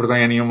não tenho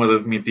vergonha nenhuma de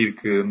admitir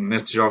que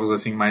nestes jogos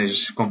assim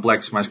mais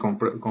complexos, mais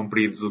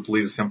compridos,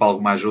 utilizo sempre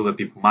alguma ajuda,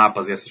 tipo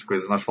mapas e essas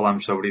coisas. Nós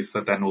falámos sobre isso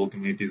até no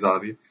último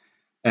episódio.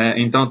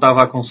 Então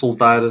estava a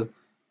consultar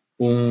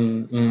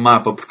um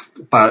mapa, porque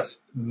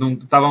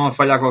estavam a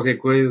falhar qualquer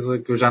coisa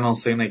que eu já não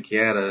sei nem que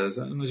era,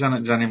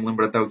 já nem me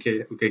lembro até o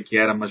que é que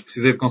era, mas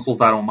precisei de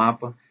consultar um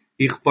mapa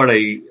e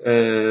reparei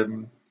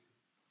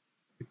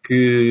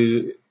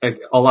que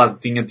ao lado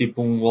tinha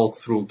tipo um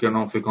walkthrough que eu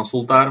não fui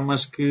consultar,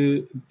 mas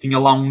que tinha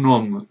lá um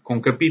nome com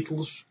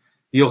capítulos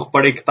e eu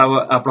reparei que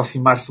estava a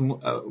aproximar-se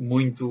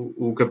muito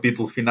o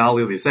capítulo final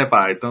e eu disse,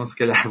 então se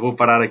calhar vou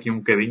parar aqui um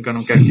bocadinho que eu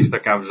não quero que isto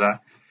acabe já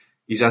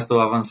e já estou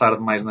a avançar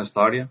demais na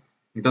história.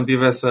 Então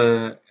tive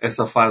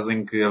essa fase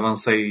em que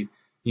avancei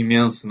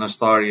imenso na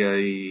história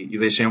e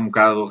deixei um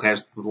bocado o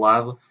resto de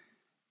lado.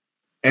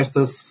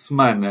 Esta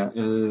semana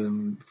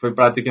foi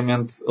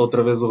praticamente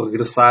outra vez o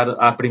regressar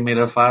à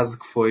primeira fase,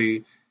 que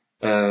foi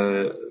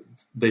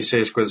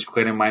deixei as coisas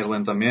correrem mais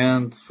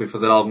lentamente, fui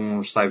fazer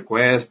alguns side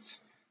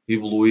quests,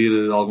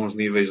 evoluir alguns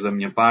níveis da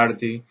minha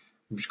party,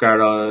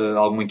 buscar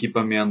algum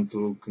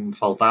equipamento que me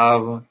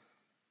faltava.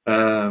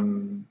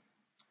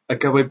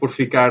 Acabei por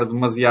ficar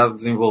demasiado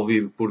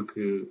desenvolvido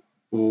porque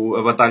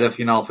a batalha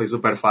final foi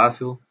super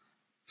fácil.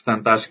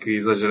 Portanto, acho que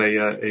exagerei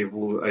a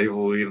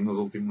evoluir nos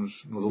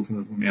últimos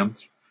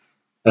momentos.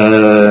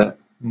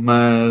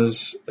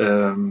 Mas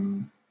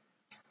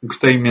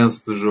gostei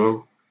imenso do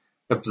jogo.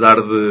 Apesar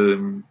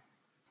de...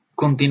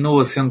 Continuo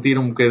a sentir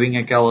um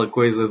bocadinho aquela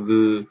coisa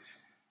de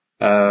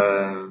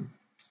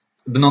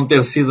não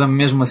ter sido a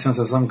mesma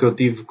sensação que eu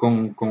tive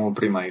com o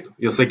primeiro.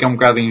 Eu sei que é um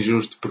bocado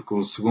injusto porque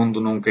o segundo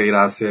nunca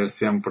irá ser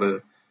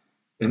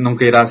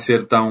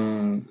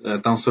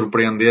tão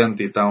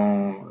surpreendente e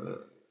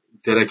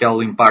ter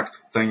aquele impacto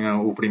que tem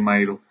o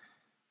primeiro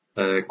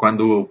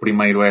quando o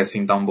primeiro é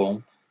assim tão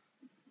bom.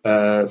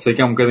 Sei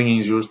que é um bocadinho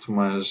injusto,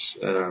 mas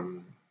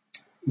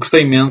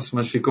gostei imenso,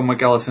 mas ficou-me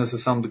aquela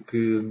sensação de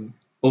que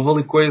houve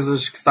ali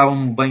coisas que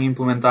estavam bem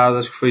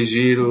implementadas, que foi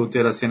giro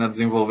ter a cena de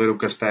desenvolver o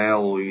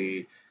castelo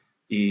e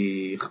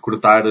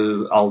recrutar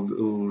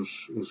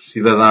os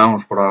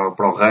cidadãos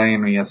para o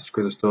reino e essas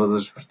coisas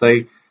todas.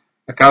 Gostei.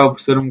 Acaba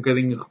por ser um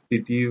bocadinho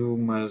repetitivo,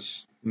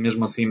 mas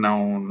mesmo assim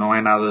não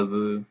é nada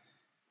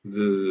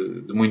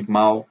de muito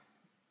mau.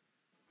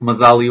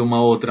 Mas há ali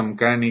uma outra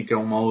mecânica,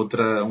 um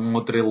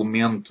outro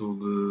elemento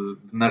de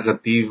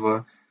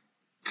narrativa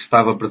que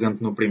estava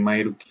presente no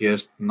primeiro que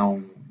este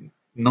não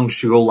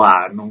chegou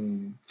lá.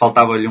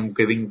 Faltava-lhe um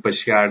bocadinho para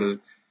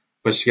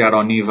chegar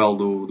ao nível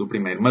do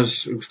primeiro.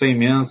 Mas gostei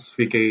imenso,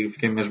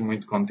 fiquei mesmo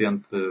muito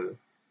contente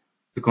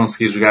de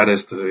conseguir jogar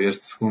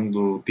este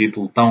segundo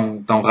título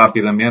tão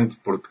rapidamente,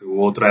 porque o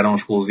outro era um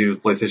exclusivo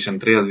de PlayStation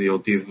 3 e eu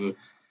tive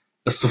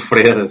a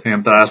sofrer,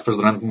 entre aspas,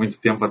 durante muito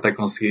tempo até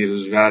conseguir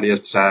jogar.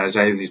 Este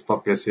já existe para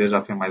o PC,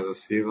 já foi mais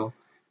acessível.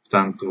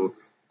 Portanto,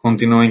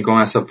 continuem com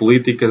essa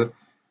política,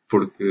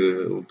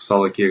 porque o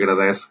pessoal aqui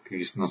agradece que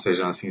isto não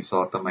sejam assim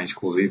só também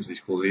exclusivos.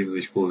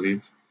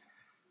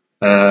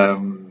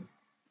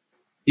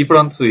 E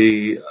pronto,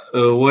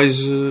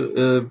 hoje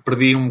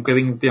perdi um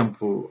bocadinho de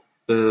tempo,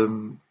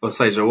 ou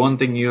seja,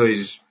 ontem e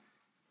hoje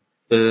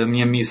a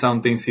minha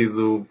missão tem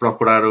sido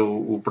procurar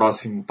o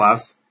próximo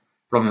passo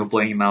para o meu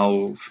Play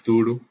Now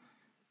futuro.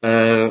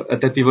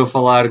 Até estive a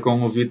falar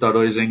com o Vitor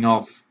hoje em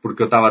off,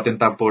 porque eu estava a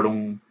tentar pôr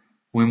um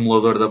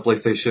emulador da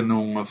PlayStation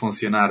 1 a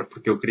funcionar,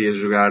 porque eu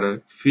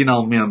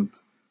finalmente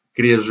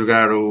queria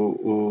jogar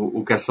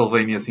o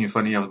Castlevania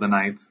Symphony of the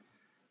Night.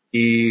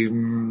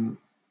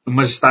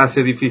 Mas está a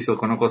ser difícil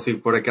quando não consigo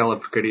pôr aquela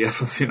porcaria a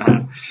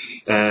funcionar.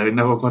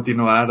 Ainda vou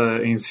continuar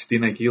a insistir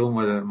naquilo,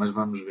 mas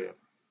vamos ver.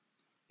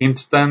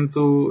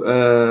 Entretanto,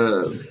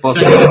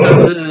 posso...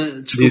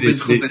 Desculpa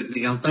interromper,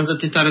 Miguel. Estás a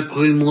tentar a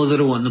correr o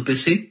emulador onde? No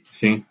PC?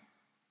 Sim.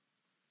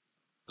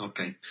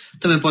 Ok.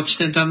 Também podes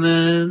tentar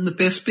na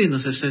PSP. Não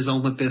sei se tens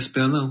alguma PSP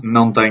ou não.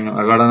 Não tenho.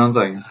 Agora não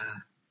tenho.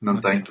 Não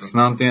okay, tenho.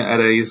 Senão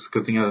era isso que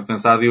eu tinha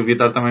pensado. E o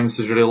Vitor também me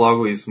sugeriu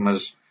logo isso,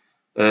 mas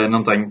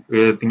não tenho.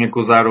 Eu tinha que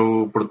usar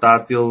o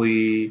portátil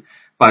e...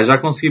 já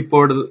consegui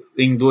pôr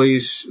em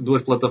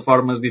duas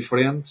plataformas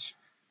diferentes.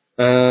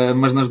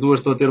 Mas nas duas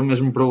estou a ter o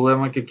mesmo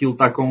problema, que aquilo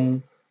está com...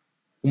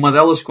 Uma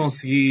delas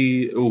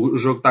consegui... O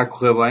jogo está a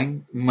correr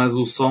bem, mas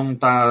o som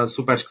está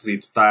super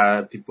esquisito.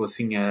 Está tipo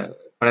assim,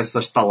 parece a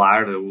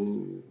estalar.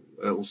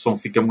 O som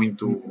fica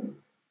muito...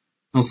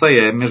 Não sei,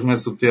 é mesmo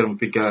esse o termo.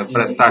 Parece que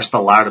está a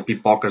estalar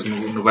pipocas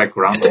no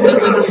background.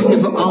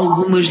 Teve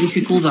algumas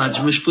dificuldades,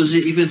 mas depois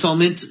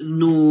eventualmente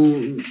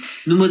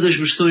numa das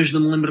versões,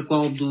 não me lembro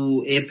qual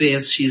do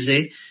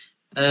EPSXE,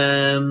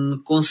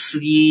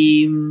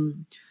 consegui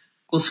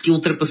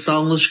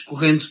ultrapassá-las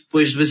correndo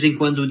depois de vez em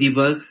quando o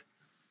debug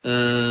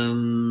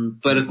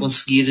para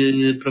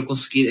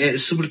conseguir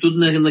sobretudo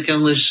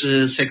naquelas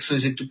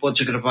secções em que tu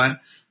podes gravar,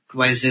 que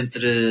vais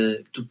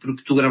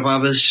porque tu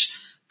gravavas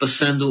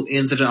passando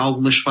entre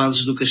algumas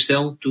fases do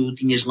castelo, tu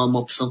tinhas lá uma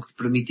opção que te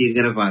permitia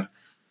gravar,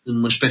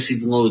 uma espécie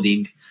de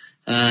loading,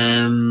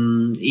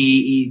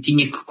 e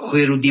tinha que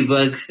correr o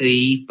debug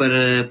aí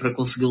para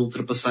conseguir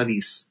ultrapassar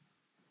isso.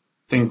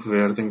 Tenho que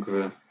ver.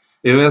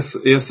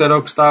 Esse era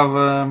o que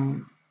estava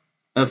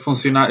a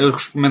funcionar. Eu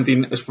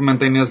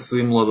experimentei nesse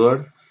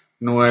emulador,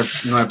 no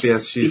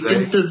EPSX. E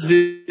tenta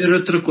ver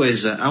outra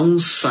coisa. Há um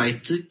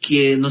site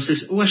que é, não sei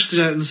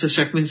se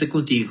já comentei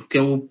contigo, que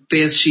é o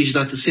PSX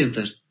Data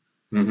Center.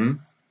 Uhum.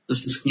 Não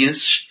sei se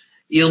conheces.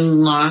 Ele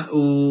lá,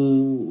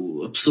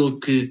 a pessoa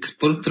que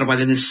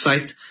trabalha nesse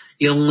site,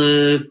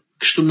 ele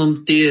costuma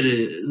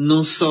meter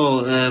não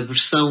só a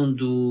versão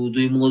do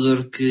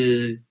emulador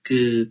que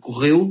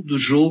correu do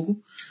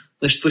jogo,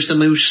 mas depois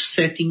também os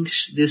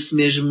settings desse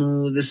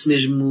mesmo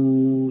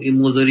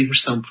emulador e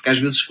versão, porque às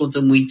vezes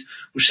conta muito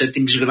os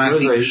settings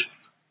gráficos,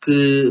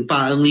 que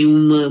ali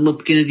uma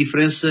pequena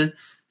diferença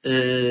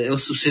é o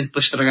suficiente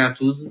para estragar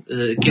tudo,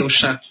 que é o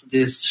chato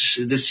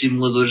desses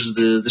emuladores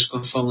das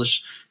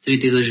consolas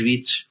 32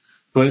 bits.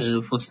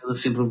 Funciona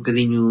sempre um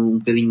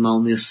bocadinho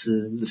mal nesse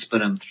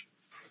parâmetro.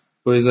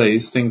 Pois é,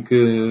 isso é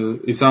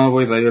uma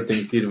boa ideia,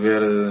 tenho que ir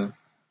ver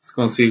se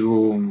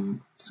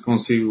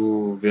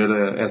consigo ver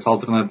essa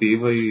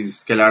alternativa e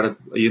se calhar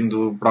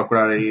indo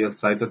procurar aí a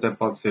site até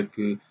pode ser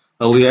que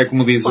ali é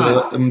como diz,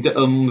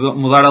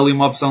 mudar ali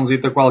uma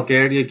opçãozita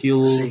qualquer e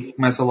aquilo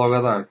começa logo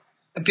a dar.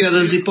 A pior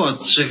das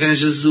hipóteses,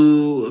 arranjas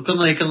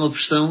como é aquela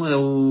versão? É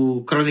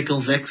o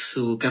Chronicles X,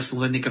 o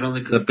Castlevania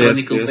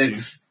Chronicles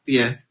X.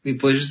 Yeah. E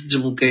depois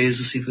desbloqueias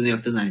o Symphony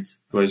of the Night.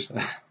 Pois.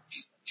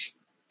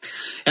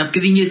 Há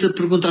bocadinho ia-te a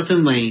perguntar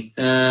também,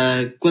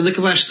 quando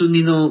acabaste o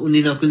Ni no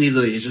Kuni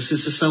 2, a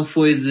sensação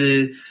foi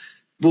de,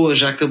 boa,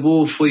 já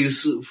acabou, foi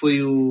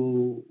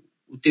o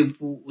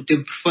tempo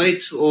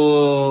perfeito,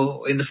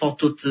 ou ainda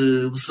faltou-te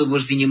um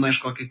saborzinho mais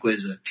qualquer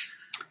coisa?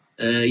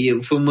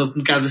 Foi um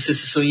bocado a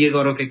sensação, e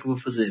agora o que é que eu vou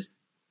fazer?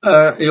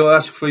 Eu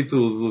acho que foi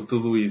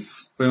tudo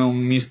isso. Foi um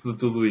misto de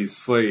tudo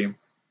isso.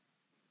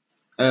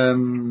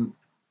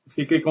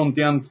 Fiquei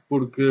contente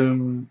porque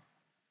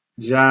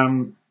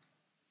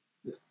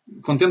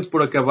contente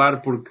por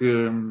acabar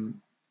porque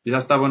já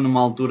estava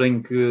numa altura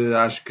em que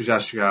acho que já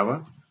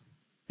chegava.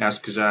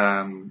 Acho que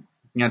já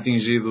tinha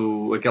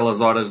atingido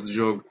aquelas horas de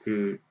jogo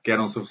que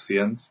eram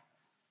suficientes.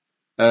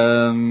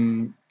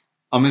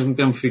 Ao mesmo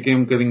tempo fiquei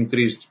um bocadinho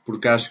triste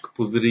porque acho que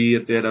poderia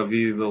ter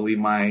havido ali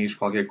mais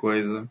qualquer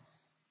coisa.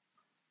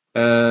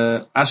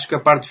 Acho que a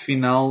parte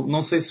final,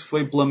 não sei se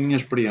foi pela minha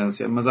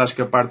experiência, mas acho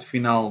que a parte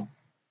final,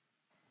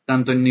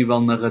 tanto a nível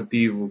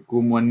narrativo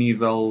como a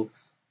nível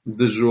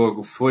de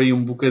jogo, foi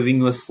um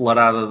bocadinho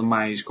acelerada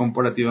demais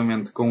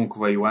comparativamente com o que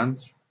veio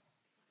antes.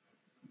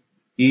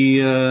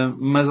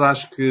 Mas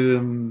acho que,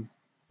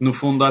 no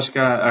fundo, acho que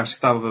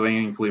estava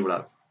bem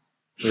equilibrado.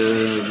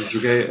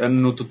 Joguei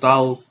no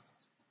total,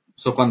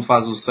 só quando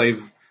faz o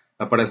save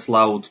aparece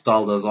lá o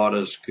total das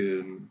horas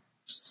que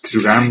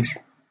jogámos,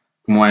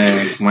 como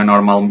é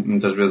normal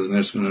muitas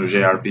vezes nos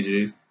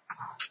JRPGs.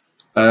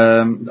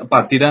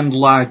 Tirando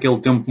lá aquele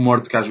tempo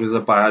morto que às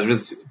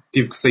vezes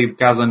tive que sair de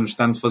casa no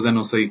instante fazer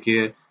não sei o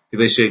quê e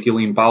deixei aquilo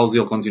em pausa e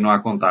ele continua a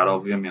contar,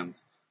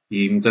 obviamente.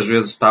 E muitas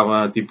vezes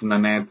estava tipo na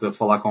net a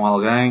falar com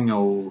alguém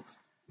ou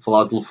a falar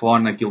ao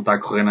telefone, aquilo está a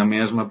correr na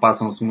mesma,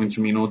 passam-se muitos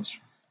minutos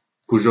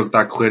que o jogo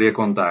está a correr e a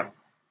contar.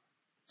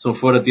 Se eu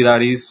for a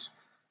tirar isso,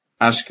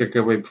 acho que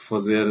acabei por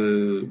fazer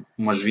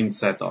umas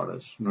 27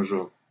 horas no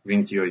jogo,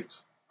 28,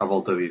 à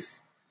volta disso.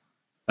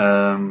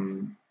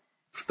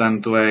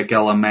 Portanto, é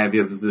aquela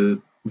média de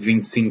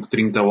 25,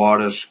 30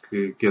 horas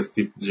que esse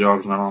tipo de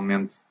jogos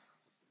normalmente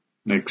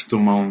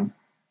costumam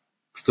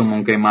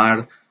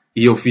queimar.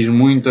 E eu fiz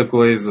muita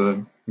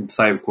coisa de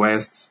side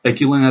quests.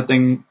 Aquilo ainda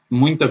tem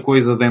muita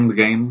coisa de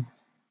endgame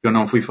que eu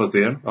não fui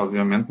fazer,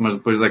 obviamente, mas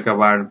depois de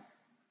acabar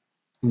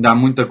ainda há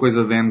muita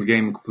coisa de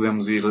endgame que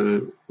podemos ir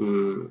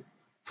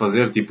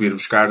fazer, tipo ir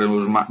buscar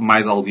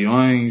mais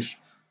aldeões,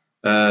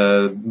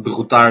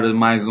 derrotar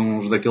mais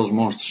uns daqueles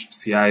monstros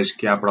especiais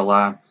que há para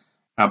lá.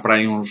 Há para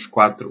aí uns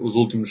 4, os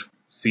últimos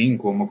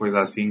 5 ou uma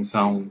coisa assim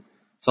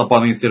só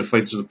podem ser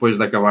feitos depois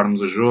de acabarmos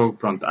o jogo.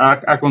 Pronto,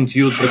 há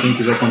conteúdo para quem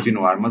quiser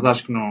continuar, mas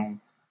acho que não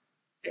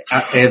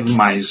é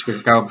demais, que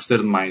acaba por ser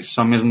demais.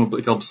 Só mesmo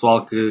aquele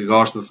pessoal que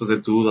gosta de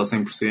fazer tudo a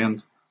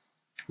 100%,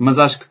 mas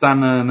acho que está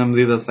na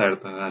medida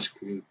certa. Acho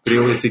que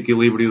criou esse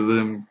equilíbrio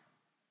de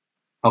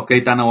ok,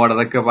 está na hora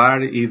de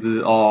acabar e de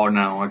oh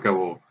não,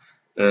 acabou.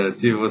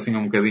 Tive assim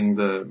um bocadinho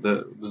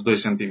dos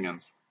dois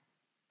sentimentos.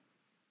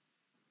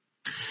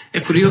 É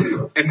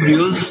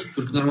curioso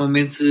porque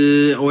normalmente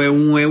ou é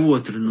um ou é o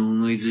outro,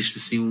 não existe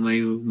assim um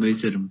meio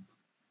termo.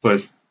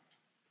 Pois.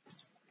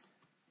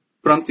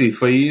 Pronto, e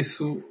foi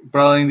isso.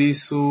 Para além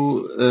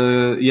disso,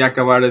 ia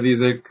acabar a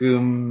dizer que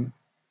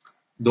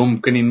dou um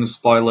pequenino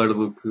spoiler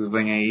do que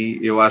vem aí.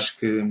 Eu acho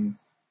que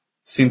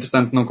se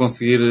entretanto não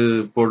conseguir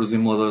pôr os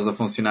emuladores a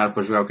funcionar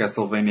para jogar o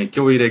Castlevania, que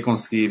eu irei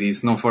conseguir, e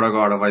se não for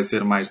agora vai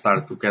ser mais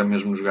tarde, que eu quero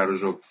mesmo jogar o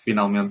jogo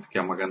finalmente, que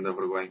é uma grande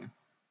vergonha.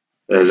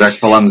 Já que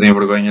falámos em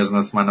vergonhas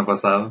na semana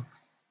passada.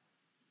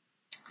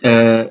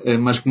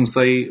 Mas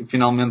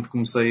finalmente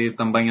comecei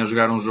também a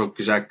jogar um jogo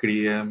que já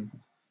queria,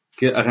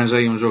 que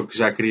arranjei um jogo que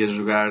já queria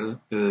jogar,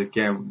 que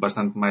é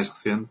bastante mais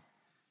recente,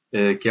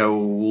 que é o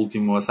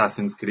último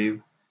Assassin's Creed.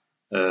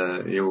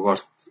 Eu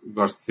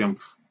gosto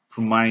sempre,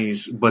 por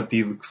mais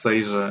batido que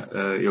seja,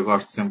 eu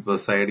gosto sempre da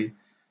série.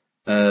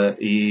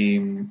 E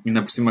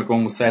ainda por cima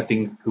com o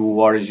setting que o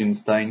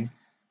Origins tem,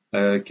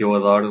 que eu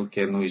adoro,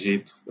 que é no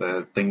Egito,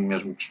 tenho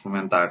mesmo que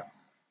experimentar.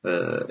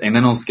 Ainda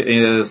não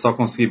só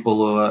consegui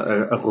pô-lo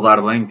a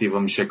rodar bem, estive a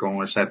mexer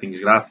com as settings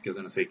gráficas,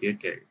 eu não sei o quê,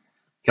 que é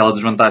aquela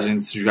desvantagem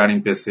de se jogar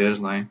em PCs,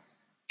 não é?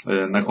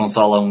 Na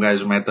consola um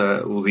gajo mete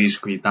o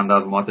disco e está a andar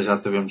de moto, já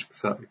sabemos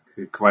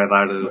que vai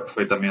dar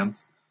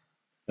perfeitamente.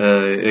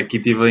 Aqui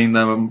estive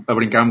ainda a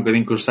brincar um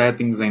bocadinho com os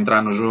settings, a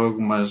entrar no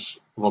jogo, mas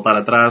voltar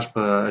atrás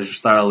para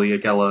ajustar ali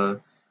aquele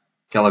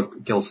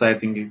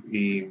setting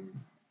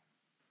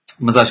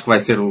mas acho que vai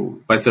ser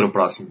o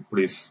próximo, por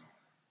isso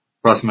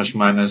próximas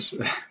semanas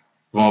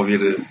vão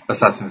ouvir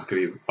Assassin's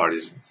Creed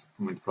Origins,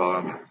 muito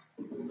provavelmente.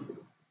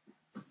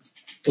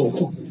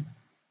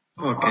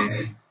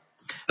 Ok.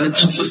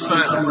 Antes de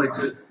passar,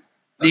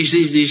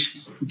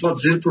 diz. Pode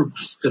dizer, porque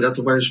se calhar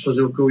tu vais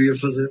fazer o que eu ia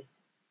fazer.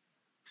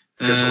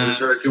 É só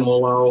deixar aqui um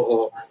olá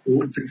o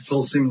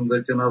Pixelzinho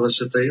da Canadá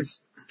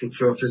chateia-se, porque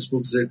foi ao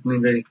Facebook dizer que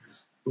ninguém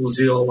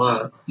dizia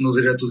olá no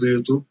direto do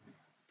YouTube.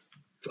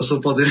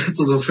 Passou para o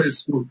direto do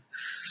Facebook,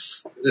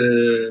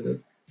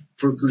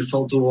 porque lhe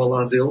faltou o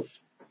olá dele.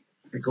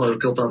 É claro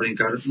que ele está a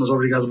brincar, mas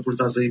obrigado por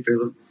estás aí,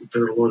 Pedro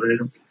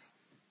Loureiro.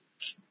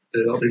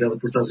 Obrigado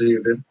por estás aí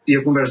a ver. E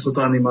a conversa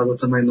está animada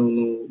também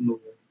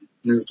no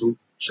YouTube,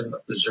 já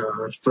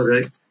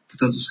reparei.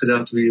 Portanto, se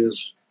calhar tu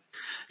ias...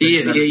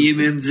 Ia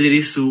mesmo dizer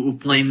isso, o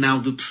Play Now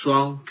do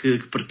pessoal que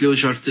partilhou,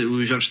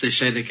 o Jorge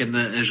Teixeira, que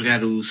anda a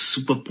jogar o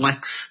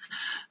Superplex.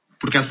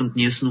 Por acaso não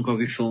conheço, nunca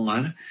ouvi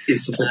falar. E o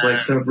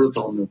Superplex é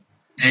brutal, meu.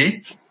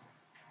 É?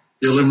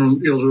 Eu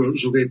lembro-me, eu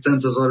joguei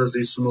tantas horas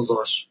isso no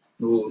DOS,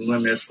 no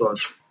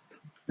MS-DOS.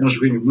 É um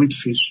joguinho muito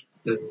fixe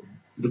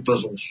de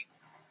puzzles.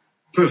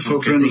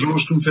 Foi um dos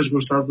jogos que me fez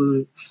gostar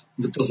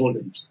de puzzle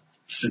games.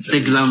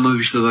 Tem que dar uma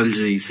vista de olhos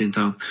a isso,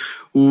 então.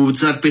 O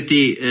Desar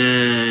PT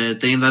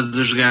tem andado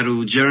a jogar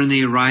o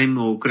Journey, Rhyme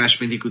ou Crash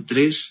Bandicoot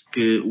 3,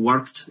 que o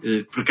Warped,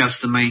 que por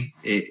acaso também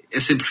é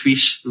sempre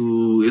fixe.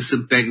 Eu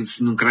sempre pego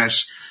num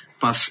Crash,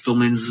 passo pelo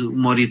menos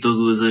 1 hora ou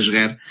 2 a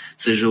jogar,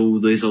 seja o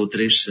 2 ou o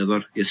 3,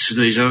 adoro esses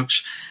 2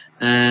 jogos.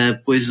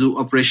 Depois o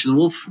Operation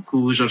Wolf, que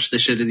o Jorge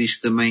Teixeira diz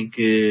também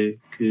que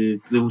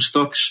deu uns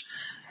toques.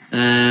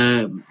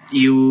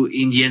 E o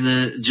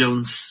Indiana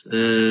Jones,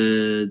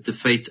 The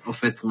Fate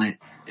of Atlantis.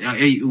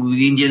 O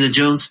Indiana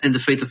Jones and the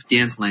Fate of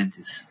the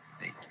Atlantis.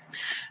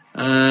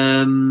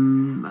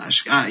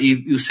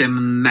 E o Sam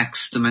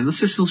Max também. Não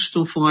sei se eles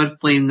estão a falar de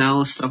Play Now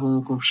ou se estavam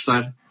a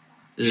conversar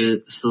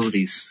sobre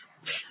isso.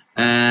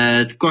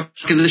 De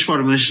qualquer das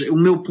formas, o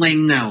meu Play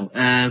Now,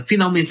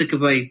 finalmente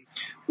acabei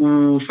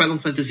o Final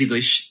Fantasy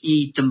 2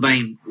 e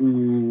também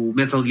o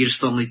Metal Gear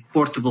Solid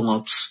Portable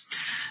Ops.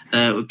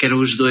 Que eram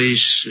os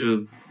dois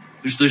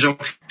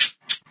jogos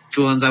que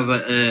eu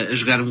andava a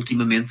jogar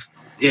ultimamente.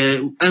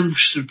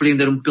 Ambos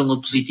surpreenderam-me pela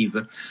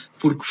positiva,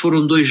 porque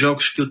foram 2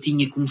 jogos que eu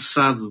tinha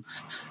começado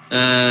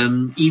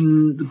e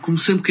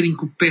comecei um bocadinho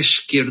com o pé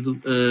esquerdo.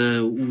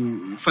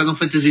 O Final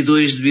Fantasy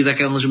 2, devido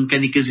àquelas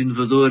mecânicas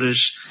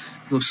inovadoras,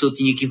 uma pessoa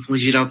tinha que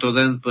infligir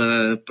autodano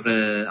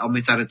para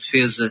aumentar a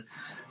defesa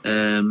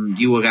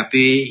e o HP,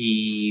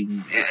 e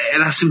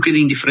era assim um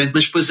bocadinho diferente,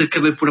 mas depois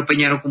acabei por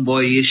apanhar o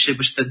comboio e achei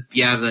bastante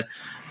piada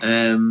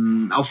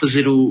ao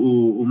fazer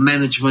o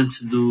management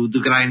do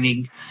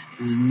grinding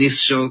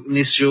nesse jogo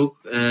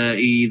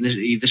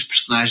e das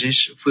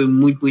personagens. Foi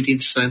muito, muito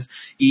interessante,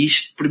 e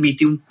isto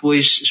permitiu-me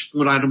depois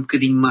explorar um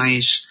bocadinho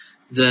mais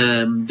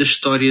da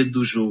história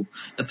do jogo.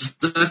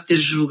 Apesar de ter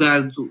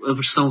jogado a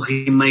versão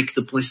remake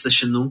da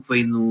PlayStation 1, que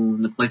veio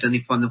na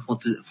coletânea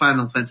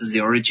Final Fantasy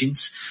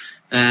Origins,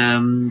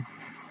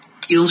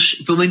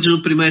 eles, pelo menos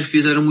no primeiro,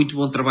 fizeram muito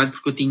bom trabalho,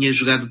 porque eu tinha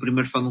jogado o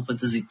primeiro Final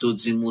Fantasy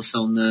todos em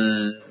emulação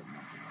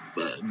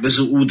mas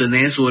o da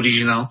NES, o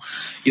original.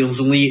 Eles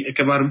ali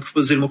acabaram por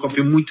fazer uma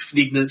cópia muito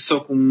digna, só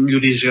com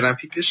melhorias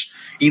gráficas,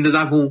 e ainda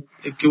davam,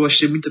 que eu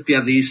achei muita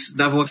piada isso,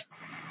 davam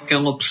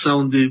aquela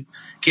opção de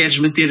queres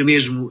manter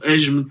mesmo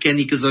as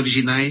mecânicas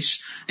originais,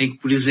 em que,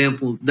 por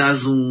exemplo,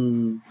 dás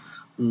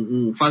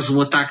faz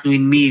um ataque no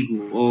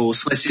inimigo, ou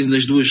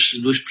selecionas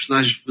duas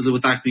personagens para fazer o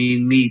ataque no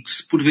inimigo.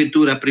 Se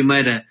porventura a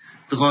primeira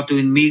derrota o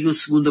inimigo, a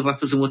segunda vai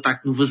fazer um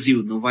ataque no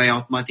vazio, não vai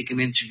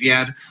automaticamente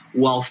desviar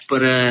o alvo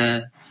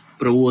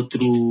para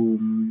outro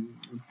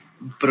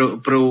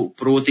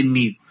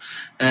inimigo.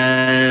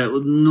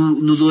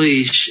 No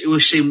 2 eu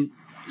achei,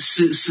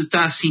 se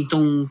está assim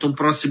tão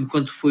próximo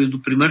quanto foi o do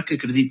primeiro, que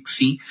acredito que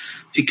sim,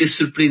 fiquei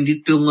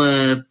surpreendido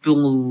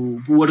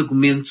pelo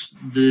argumento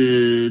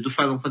do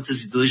Final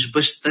Fantasy 2,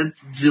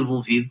 bastante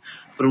desenvolvido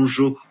para um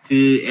jogo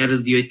que era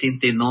de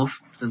 89,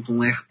 portanto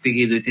um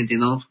RPG de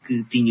 89,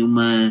 que tinha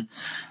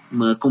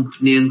uma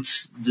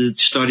componente de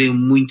história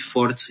muito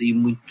forte e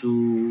muito,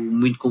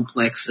 muito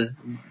complexa.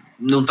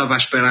 Não estava à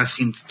espera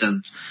assim de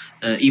tanto.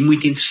 E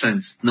muito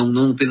interessante.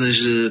 Não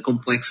apenas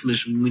complexo,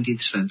 mas muito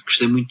interessante.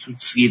 Gostei muito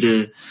de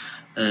seguir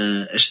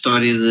a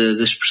história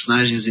das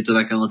personagens e toda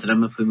aquela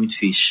trama, foi muito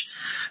fixe.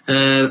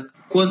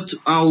 Quanto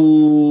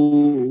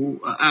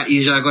e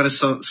já agora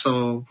só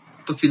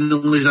para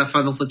finalizar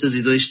Final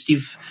Fantasy 2,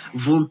 tive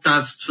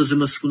vontade de fazer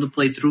uma segunda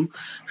playthrough.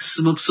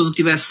 Se uma pessoa não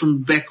tivesse um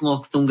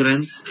backlog tão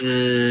grande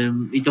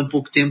e tão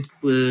pouco tempo,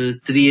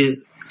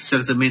 teria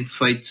certamente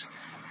feito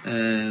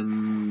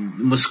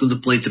uma segunda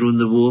playthrough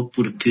na boa,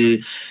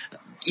 porque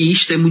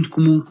isto é muito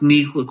comum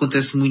comigo,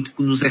 acontece muito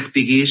nos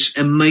RPGs.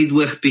 A meio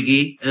do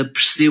RPG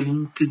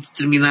percebo-me que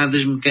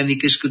determinadas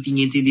mecânicas que eu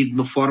tinha entendido de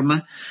uma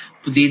forma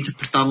podia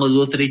interpretá-la de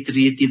outra e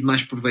teria tido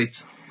mais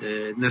proveito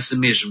nisso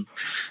mesmo.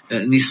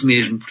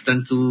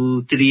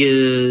 Portanto,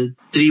 teria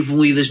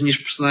evoluído as minhas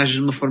personagens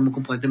de uma forma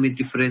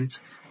completamente diferente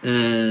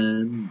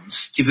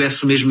se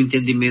tivesse o mesmo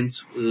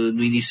entendimento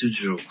no início do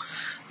jogo.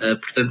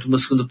 Portanto, uma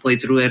segunda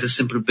playthrough era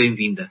sempre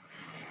bem-vinda.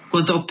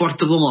 Quanto ao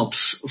Portable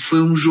Ops,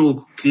 foi um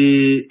jogo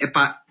que,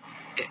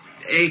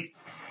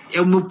 é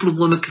o meu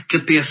problema com a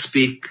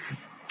PSP,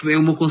 é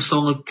uma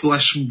consola que eu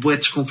acho bué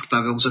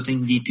desconfortável, já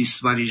tenho dito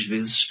isso várias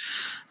vezes.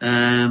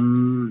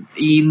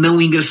 E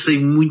não engracei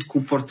muito com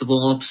o Portable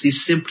Ops e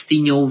sempre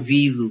tinha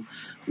ouvido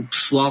o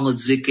pessoal a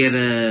dizer que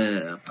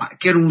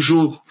era um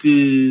jogo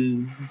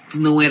que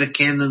não era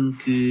canon,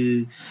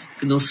 que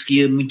não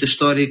seguia muita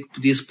história, que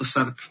podia-se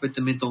passar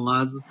perfeitamente ao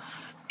lado.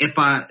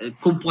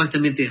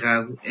 Completamente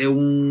errado. É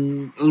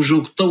um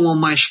jogo tão ou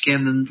mais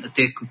canon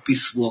até que o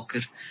Peace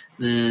Walker,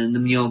 na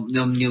minha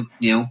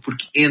opinião,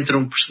 porque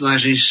entram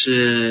personagens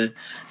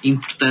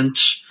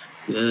importantes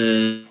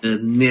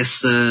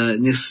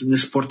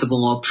nesse Portable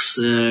Ops,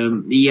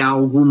 e há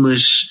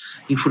algumas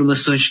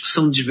informações que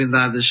são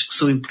desvendadas, que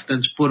são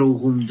importantes para o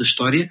rumo da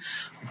história.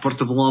 O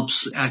Portable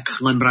Ops, há que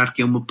relembrar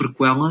que é uma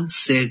prequela,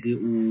 segue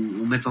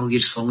o Metal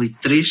Gear Solid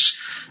 3,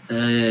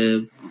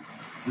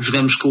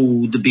 jogamos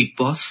com o The Big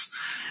Boss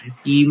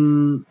e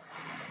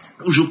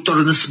o jogo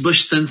torna-se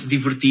bastante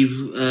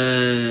divertido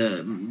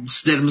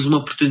se dermos uma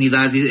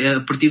oportunidade,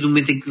 a partir do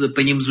momento em que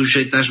apanhamos o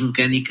jeito às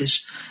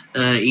mecânicas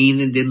e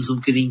entendemos um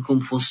bocadinho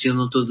como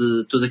funcionam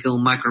todo aquele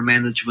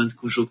micromanagement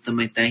que o jogo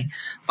também tem.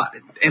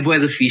 É bué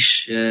da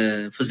fixe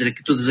fazer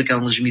aqui todas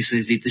aquelas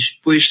missõesitas.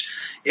 Depois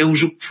é um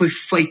jogo que foi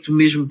feito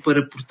mesmo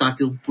para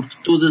portátil, porque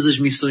todas as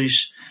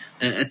missões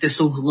até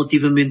são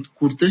relativamente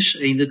curtas,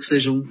 ainda que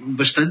sejam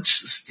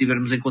bastantes, se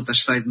tivermos em conta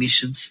as side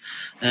missions,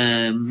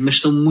 mas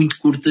são muito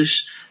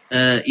curtas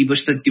e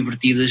bastante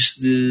divertidas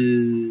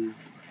de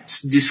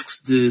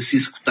se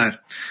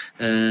executar.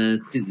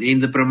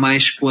 Ainda para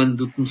mais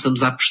quando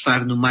começamos a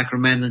apostar no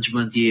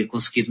micromanagement e a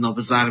conseguir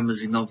novas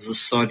armas e novos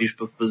acessórios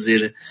para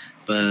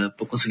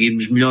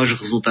conseguirmos melhores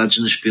resultados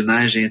na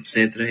espionagem,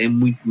 etc. É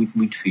muito, muito,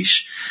 muito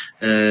fixe.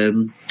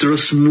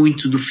 Trouxe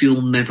muito do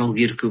filme Metal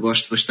Gear, que eu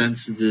gosto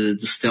bastante,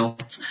 do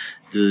stealth,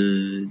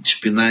 de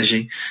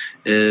espionagem,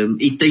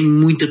 e tenho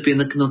muita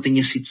pena que não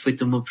tenha sido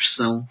feita uma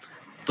versão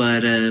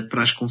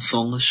para as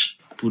consolas,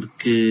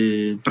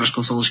 para as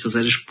consolas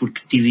caseiras,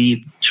 porque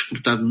teria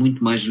desfrutado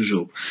muito mais do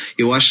jogo.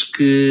 Eu acho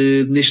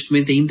que neste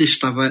momento ainda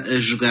estava a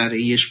jogar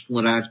e a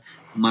explorar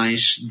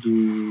mais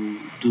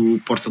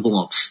do Portable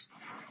Ops.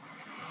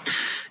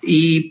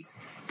 E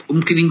um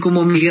bocadinho como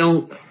o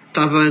Miguel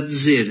estava a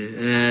dizer,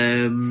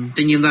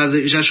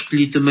 já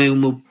escolhi também o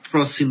meu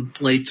próximo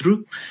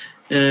playthrough,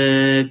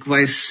 que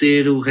vai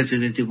ser o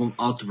Resident Evil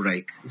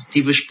Outbreak.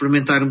 Estive a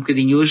experimentar um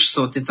bocadinho hoje,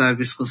 só a tentar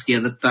ver se conseguia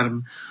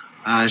adaptar-me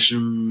às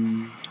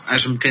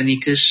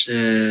mecânicas,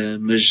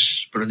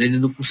 mas pronto, ainda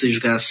não comecei a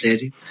jogar a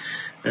sério.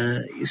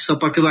 E só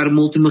para acabar,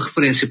 uma última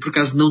referência, por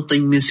acaso não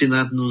tenho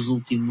mencionado nos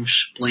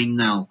últimos Playing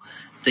Now,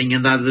 tenho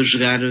andado a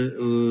jogar,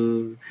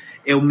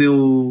 é o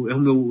meu,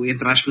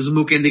 entre aspas, o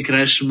meu Candy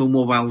Crush, o meu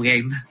mobile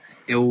game,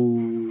 é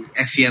o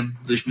FM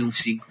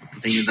 2005, que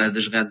tenho andado a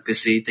jogar no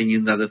PC e tenho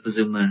andado a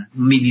fazer uma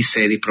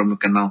minissérie para o meu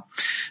canal.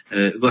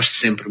 Gosto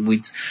sempre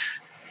muito.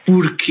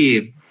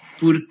 Porquê?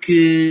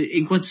 Porque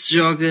enquanto se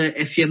joga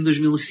FM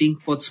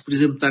 2005, pode-se, por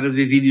exemplo, estar a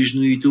ver vídeos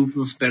no YouTube,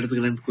 não se perde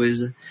grande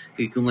coisa.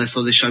 Aquilo não é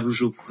só deixar o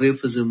jogo correr,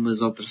 fazer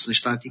umas alterações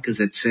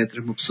táticas, etc.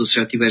 Uma pessoa, se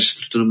já tiver a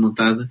estrutura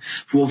montada,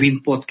 vou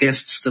ouvindo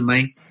podcasts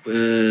também,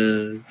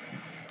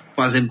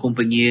 fazem-me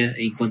companhia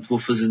enquanto vou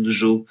fazendo o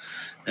jogo,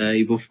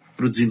 e vou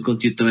produzindo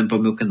conteúdo também para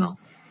o meu canal.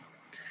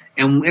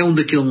 É um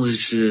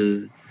daqueles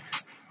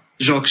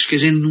jogos que a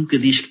gente nunca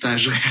diz que está a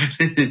jogar.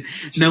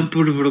 Não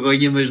por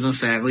vergonha, mas não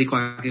sei, ali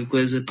qualquer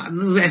coisa.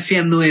 No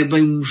FM não é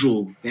bem um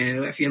jogo.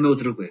 O FM é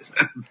outra coisa.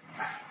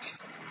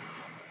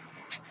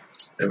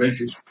 É bem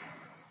fixe.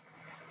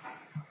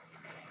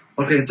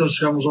 Ok, então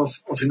chegamos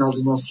ao final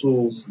do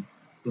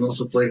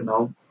nosso Play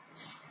Now,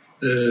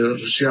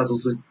 recheado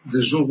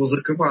de jogos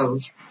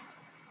acabados.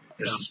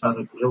 Esta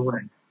semana correu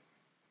bem.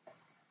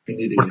 Quem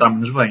diria?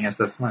 Portámos-nos bem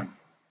esta semana.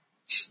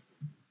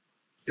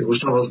 Eu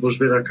gostava de vos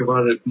ver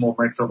acabar, como o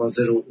Mike estava a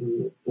dizer,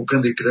 o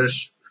Candy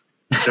Crush.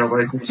 Já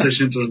vai com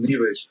 600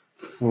 níveis.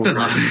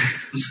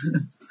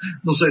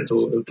 Não sei,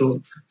 estou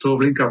a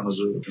brincar, mas...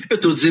 Eu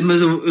estou a dizer,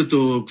 mas eu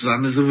estou a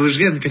gozar, mas eu vou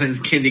jogando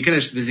Candy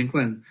Crush de vez em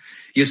quando.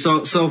 E eu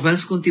só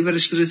avanço quando tiver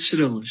as 3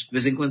 estrelas. De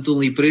vez em quando estou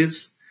ali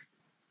preso.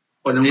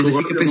 Olha, ainda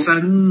fico a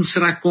pensar,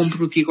 será que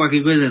compro aqui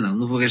qualquer coisa?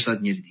 Não vou gastar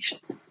dinheiro disto.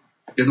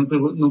 Eu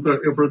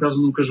por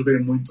acaso nunca joguei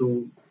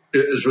muito...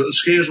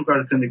 Cheguei a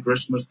jogar Candy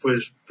Crush, mas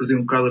depois perdi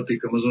um bocado a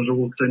pica. Mas um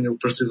jogo que tenho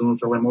parecido no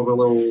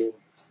telemóvel é o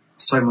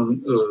Simon...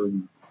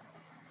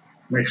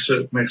 como é que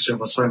se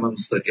chama?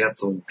 Simon's the Cat,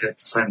 ou Cat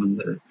Simon,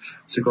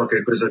 sei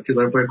qualquer coisa.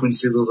 Aquilo é bem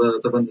conhecido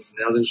da banda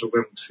desenhada e o jogo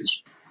é muito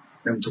fixe.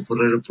 É muito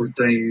porreiro porque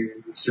tem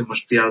assim,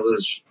 umas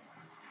piadas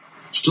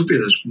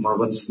estúpidas, como a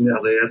banda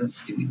desenhada era,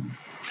 e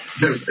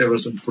é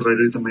bastante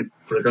porreiro e também,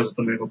 por acaso,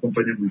 também me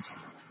acompanha muito.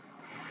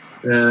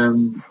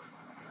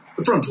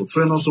 Pronto,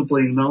 foi o nosso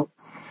Playing Now.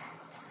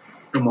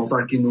 A malta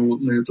aqui no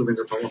YouTube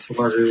ainda estava a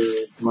falar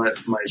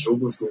de mais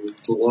jogos, do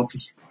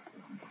Lotus.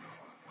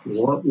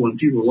 O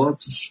antigo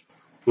Lotus.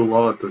 O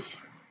Lotus.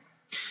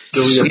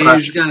 Eu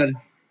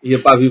ia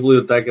para a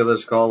biblioteca da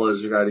escola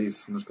jogar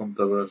isso nos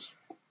computadores.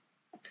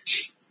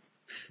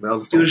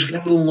 Eu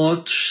jogava um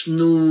Lotus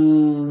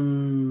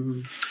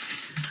no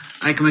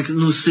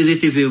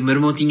CDTV. O meu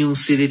irmão tinha um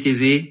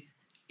CDTV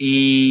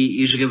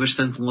e joguei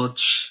bastante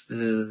Lotus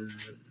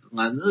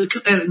lá.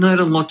 Não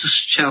era Lotus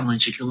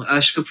Challenge, aquilo,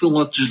 acho que foi o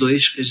Lotus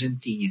 2 que a gente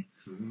tinha.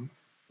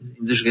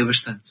 Ainda joguei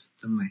bastante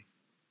também.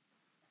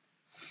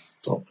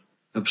 Top.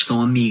 A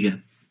versão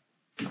amiga.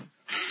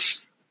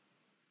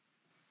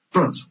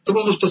 Pronto, então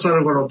vamos passar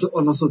agora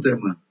ao nosso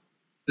tema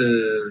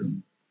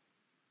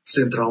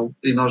central,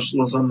 e nós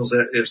lançamos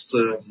este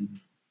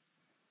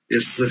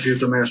desafio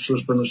também às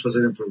pessoas para nos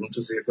fazerem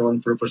perguntas, e acabaram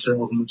por aparecer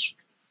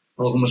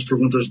algumas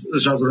perguntas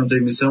já durante a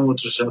emissão,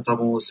 outras já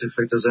estavam a ser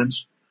feitas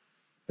antes.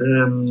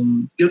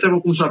 Eu até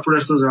vou começar por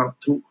esta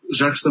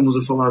já que estamos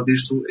a falar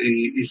disto,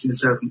 e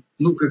sincero,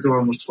 nunca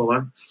acabámos de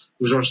falar.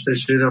 O Jorge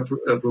Teixeira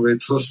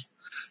aproveitou-se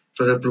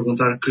para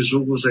perguntar que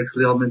jogos é que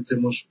realmente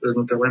temos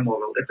no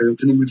telemóvel. Eu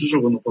tenho muito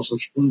jogo, eu não posso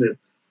responder.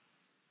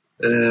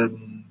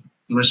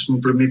 Mas se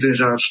me permitem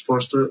já a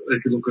resposta,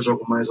 aquilo que eu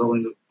jogo mais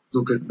além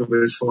do que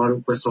acabei de falar,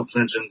 o Quest of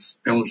Legends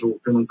é um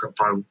jogo que eu nunca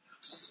pago,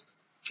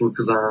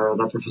 porque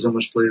dá para fazer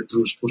umas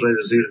playthroughs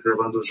porreiras e ir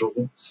gravando o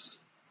jogo.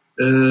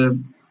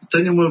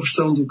 Tenho uma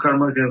versão do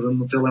Carmageddon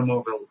no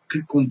telemóvel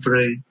que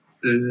comprei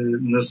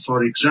na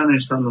Store e que já nem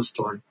está na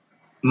Store.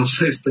 Não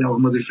sei se tem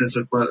alguma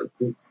diferença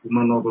com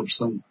uma nova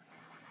versão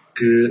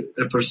que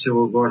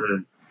apareceu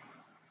agora.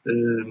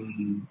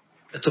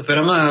 Então,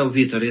 pera lá,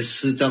 Vitor,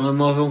 esse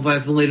telemóvel vai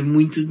valer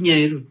muito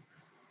dinheiro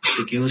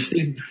daqui a uns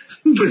tempos.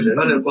 Pois é,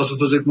 olha, posso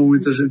fazer como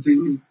muita gente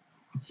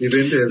e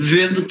vender.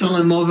 Vendo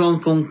telemóvel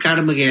com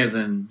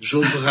Carmageddon,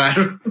 jogo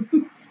raro.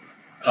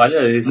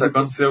 Olha, isso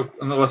aconteceu.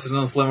 Vocês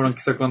não se lembram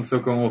que isso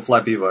aconteceu com o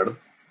Flappy Bird?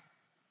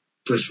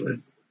 Pois foi.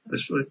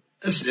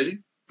 A sério?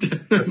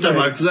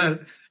 Estava a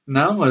acusar.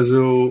 Não, mas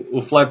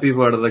o Flappy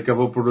Bird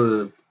acabou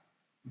por...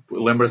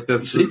 Lembras-te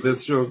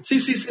desse jogo? Sim,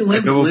 lembro.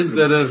 Acabou por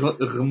ser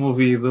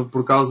removido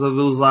por causa de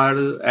usar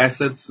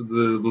assets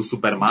do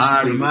Super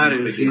Mario. Super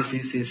Mario,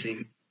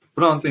 sim.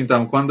 Pronto,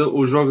 então, quando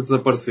o jogo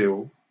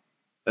desapareceu,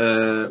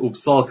 o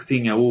pessoal que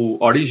tinha o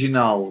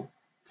original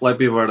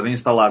Flappy Bird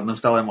instalado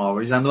nos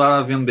telemóveis já andava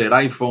a vender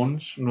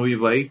iPhones no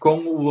eBay com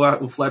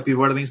o Flappy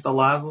Bird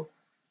instalado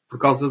por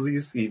causa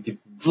disso. E,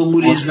 tipo,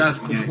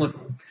 valorizado como...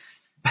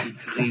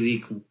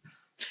 Ridículo.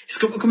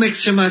 Isso, como é que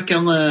se chama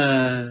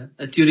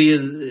a teoria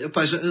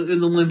eu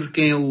não me lembro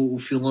quem é o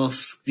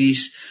filósofo que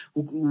diz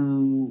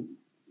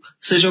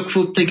seja o que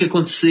for que tem que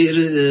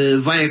acontecer,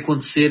 vai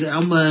acontecer. Há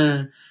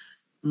uma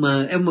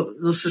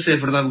não sei se é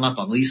verdade lá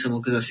para isso, é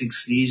uma coisa assim que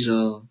se diz,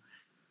 ou...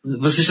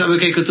 Vocês sabem o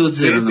que é que eu estou a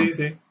dizer, ou não?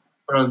 Sim.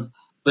 Pronto.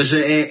 Mas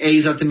é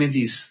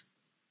exatamente isso.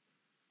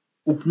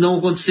 O que não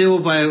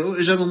aconteceu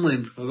eu já não me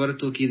lembro, agora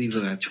estou aqui a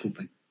divagar,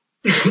 desculpem.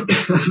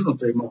 Não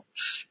tem mal.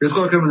 Eu, de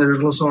qualquer maneira, em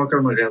relação ao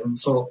Carmageddon,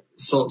 só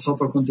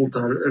para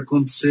completar,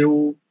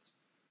 aconteceu,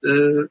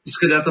 se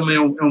calhar também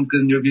é um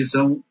bocadinho a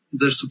visão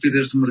da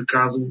estupidez de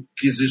mercado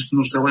que existe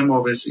nos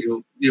telemóveis. E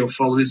eu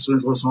falo isso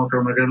em relação ao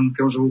Carmageddon,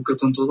 que é um jogo que eu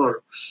tanto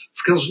adoro.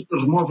 Porque eles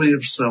removem a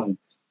versão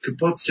que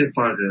pode ser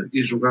paga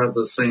e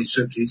jogada sem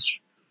chatices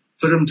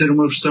para meter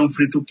uma versão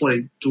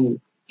free-to-play. Tu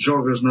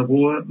jogas na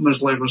boa, mas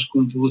levas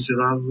com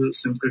publicidade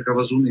sempre que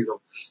acabas um nível.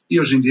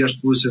 E hoje em dia as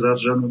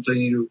publicidades já não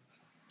têm...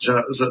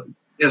 Já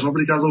és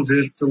obrigado a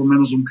ver pelo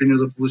menos um bocadinho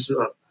da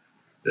publicidade.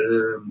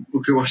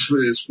 O que eu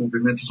acho esses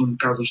movimentos um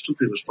bocado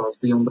estúpidos.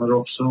 Deviam dar a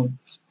opção,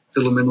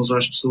 pelo menos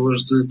às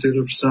pessoas, de ter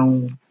a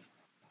versão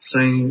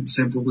sem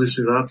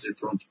publicidades e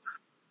pronto.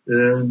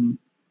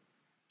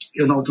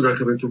 Eu na altura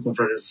acabei por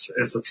comprar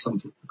essa versão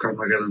porque o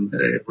Carmageddon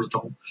é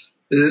brutal.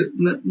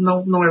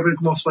 Não é bem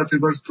como o Flappy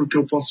Bird, porque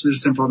eu posso ir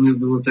sempre à minha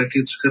biblioteca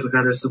e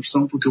descarregar essa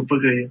versão porque eu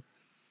paguei.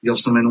 E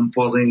eles também não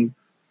podem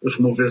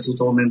remover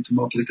totalmente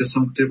uma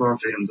aplicação que teve à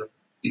venda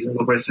e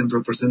ela vai sempre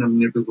aparecer na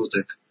minha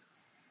biblioteca.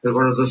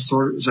 Agora da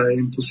Store já é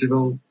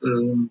impossível,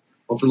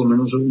 ou pelo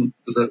menos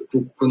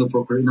quando eu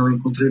procurei não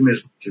encontrei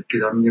mesmo. Tive que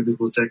ir à minha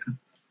biblioteca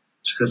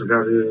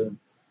descarregar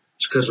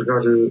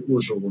o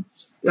jogo.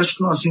 Eu acho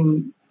que não há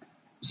assim,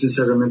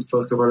 sinceramente,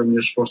 para acabar a minha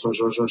resposta ao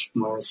Jorge, acho que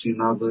não há assim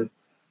nada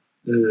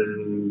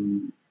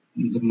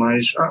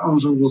demais. Há um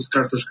jogo de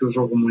cartas que eu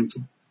jogo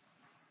muito,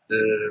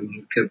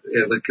 que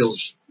é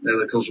daqueles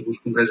jogos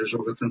que um gajo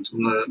joga tanto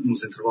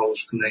nos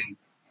intervalos que nem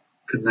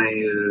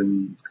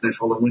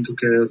fala muito,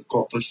 que é de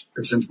copas.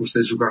 Eu sempre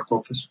gostei de jogar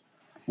copas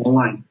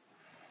online,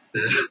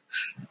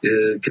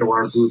 que é o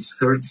Arthur's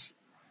Hearts,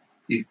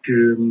 e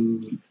que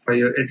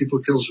é tipo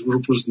aqueles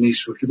grupos de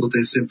nicho. Aquilo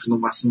tem sempre no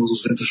máximo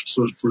 200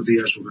 pessoas por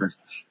dia a jogar,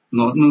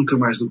 nunca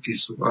mais do que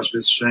isso, às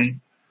vezes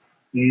 100.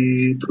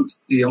 E pronto,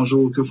 e é um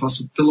jogo que eu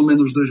faço pelo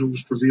menos 2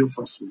 jogos por dia, eu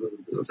faço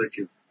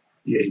daquilo,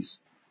 e é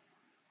isso.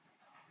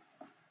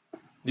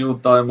 E o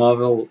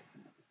telemóvel,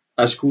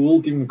 acho que o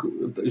último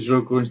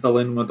jogo que eu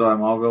instalei no meu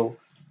telemóvel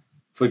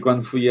foi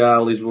quando fui à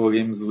Lisboa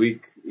Games Week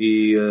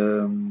e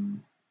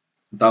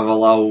estava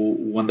lá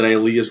o André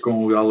Elias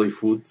com o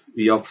Hollyfoot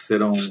e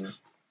ofereceram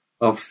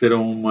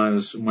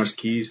umas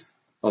keys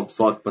ao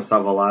pessoal que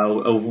passava lá.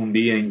 Houve um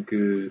dia em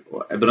que,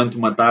 durante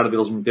uma tarde,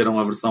 eles meteram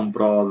a versão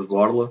Pro de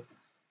Borla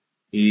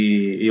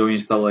e eu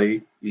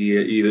instalei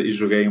e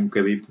joguei um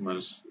bocadito,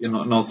 mas eu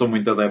não sou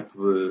muito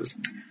adepto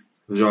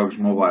de jogos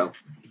mobile,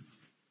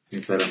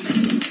 sinceramente.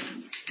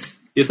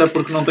 E até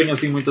porque não tenho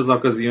assim muitas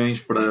ocasiões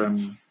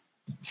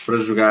para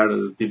jogar,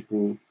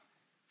 tipo,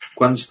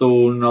 quando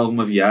estou em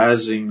alguma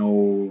viagem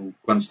ou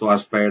quando estou à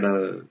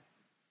espera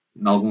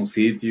em algum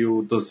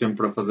sítio, estou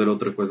sempre a fazer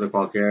outra coisa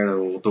qualquer,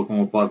 ou estou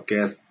com o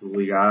podcast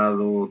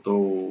ligado,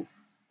 ou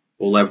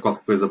levo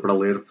qualquer coisa para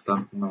ler,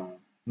 portanto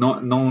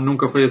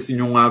nunca foi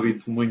assim um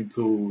hábito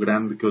muito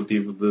grande que eu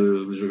tive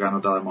de jogar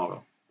no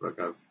telemóvel, por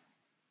acaso.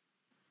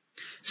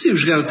 Sim,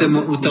 jogar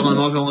o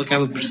telemóvel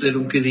acaba por ser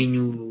um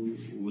bocadinho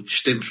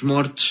dos tempos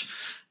mortos.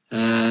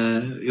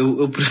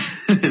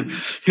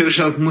 Eu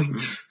jogo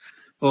muito,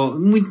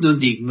 muito não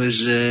digo, mas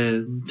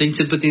tenho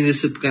sempre a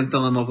tendência a pegar no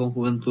telemóvel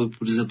quando estou,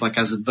 por exemplo, à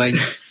casa de banho,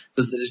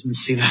 fazer as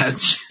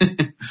necessidades.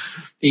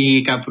 E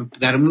acabo por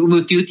pegar. O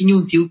meu tio tinha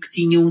um tio que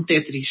tinha um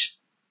Tetris.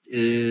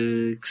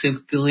 Que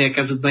sempre que ele ia à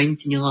casa de banho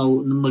tinha lá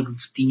numa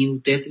gavetinha o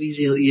Tetris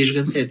e ele ia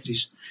jogando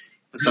Tetris.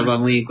 Eu estava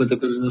ali enquanto a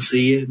coisa não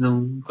saía,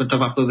 quando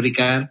estava a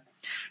fabricar,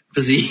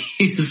 fazia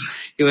isso.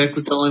 Eu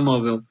com o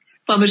telemóvel.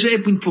 Pá, mas é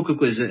muito pouca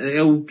coisa.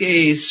 É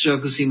esses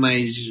jogos assim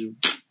mais de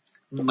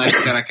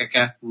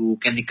caracacá, o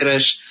Candy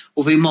Crush.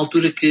 Houve uma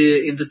altura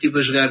que ainda estive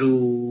a jogar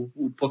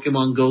o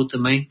Pokémon Go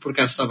também, por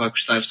acaso estava a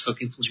gostar, só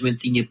que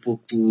infelizmente tinha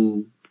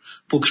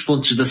poucos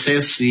pontos de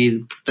acesso e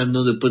portanto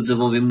não deu para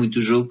desenvolver muito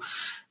o jogo.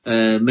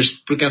 Mas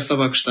por acaso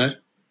estava a gostar.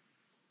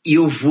 E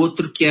houve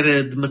outro que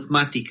era de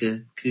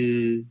matemática,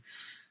 que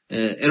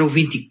era o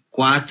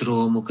 24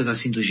 ou uma coisa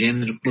assim do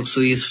género, que uma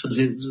pessoa ia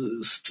fazendo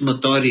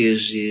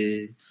somatórias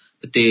e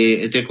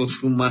até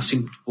conseguir um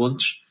máximo de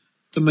pontos.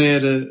 Também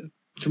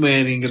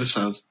era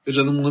engraçado. Eu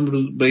já não me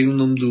lembro bem o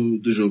nome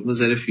do jogo,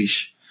 mas era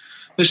fixe.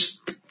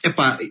 Mas,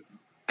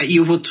 e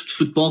eu vou de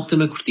futebol que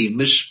também curti,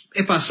 mas,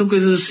 são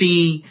coisas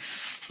assim,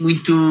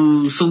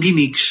 são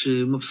gimmicks.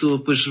 Uma pessoa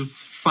depois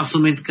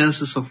facilmente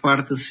cansa-se ou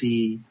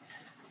farta-se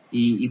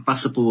e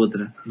passa para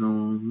outra.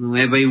 Não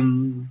é bem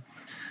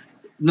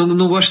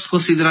não gosto de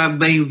considerar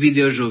bem o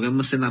videojogo, é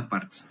uma cena à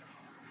parte.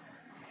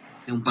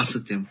 É um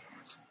passatempo.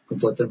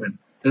 Completamente.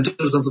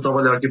 Entretanto, eu estava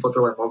a olhar aqui para o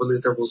telemóvel e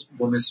até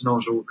vou mencionar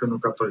um jogo que eu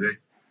nunca apaguei.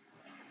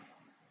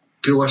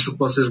 Que eu acho que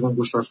vocês vão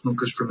gostar se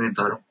nunca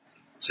experimentaram.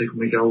 Sei que o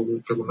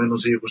Miguel, pelo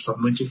menos, ia gostar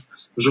muito.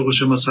 O jogo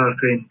chama-se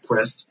Arcane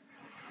Quest.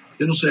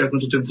 Eu não sei há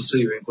quanto tempo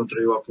saiu,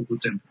 encontrei-o há pouco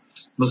tempo.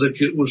 Mas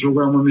aqui, o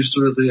jogo é uma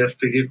mistura de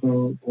RPG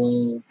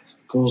com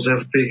os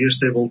RPGs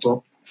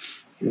tabletop.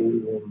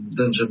 O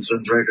Dungeons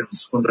and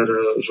Dragons, quando era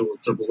jogo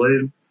de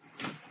tabuleiro.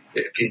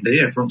 Que ainda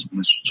é, pronto,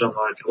 mas já não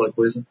há aquela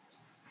coisa.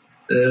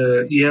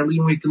 E é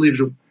ali um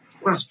equilíbrio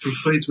quase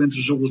perfeito entre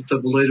o jogo de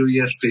tabuleiro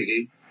e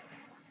RPG.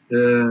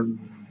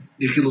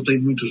 E aquilo tem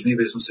muitos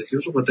níveis, não sei o que.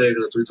 O jogo até é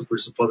gratuito, por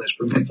isso podem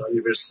experimentar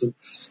e ver se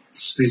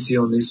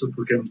viciam nisso,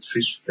 porque é muito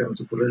fixe, é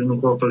muito porreiro. Eu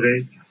nunca o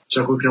apaguei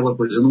já com aquela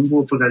coisa. Eu não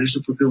vou apagar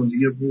isto porque um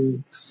dia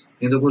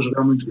ainda vou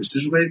jogar muito isto.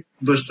 Eu joguei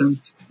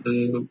bastante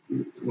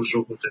o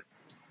jogo até.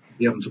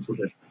 E é muito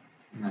porreiro.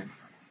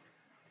 Nice.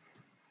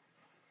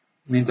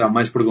 Então,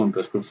 mais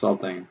perguntas que o pessoal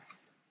tem.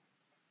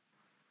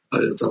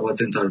 Eu estava a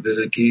tentar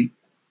ver aqui.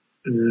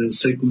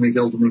 Sei que o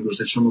Miguel Domingos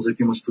deixou-nos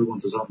aqui umas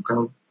perguntas há um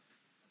bocado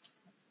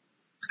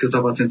que eu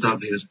estava a tentar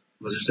ver,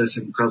 mas isto é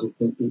assim um bocado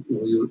com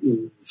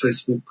o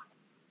Facebook.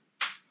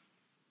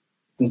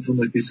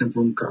 Confundo aqui sempre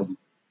um bocado.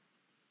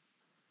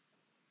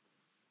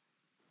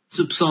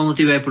 Se o pessoal não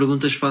tiver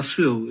perguntas,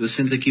 faço eu. Eu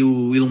sento aqui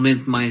o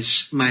elemento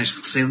mais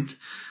recente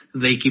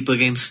da equipa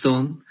Games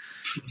Tome.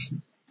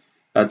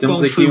 Temos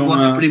Qual aqui foi o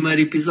vosso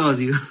primeiro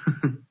episódio?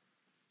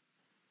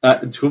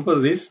 Desculpa,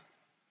 diz?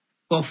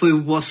 Qual foi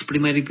o vosso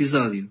primeiro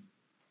episódio?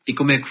 E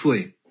como é que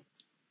foi?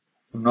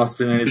 O nosso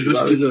primeiro Os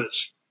episódio?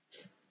 bastidores.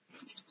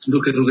 Do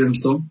que é do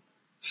Games Tome?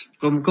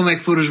 Como é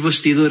que foram os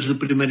bastidores do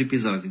primeiro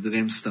episódio do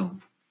Games Tome?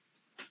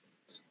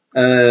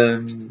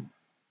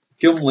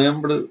 Que eu me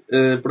lembro,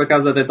 por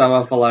acaso até estava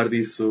a falar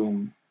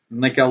disso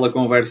naquela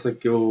conversa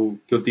que eu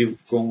tive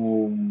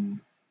com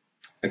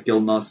aquele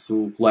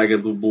nosso colega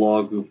do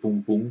blog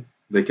Pum Pum,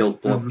 daquele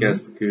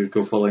podcast que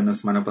eu falei na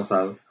semana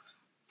passada.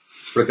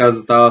 Por acaso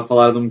estava a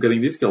falar de um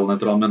bocadinho disso, que ele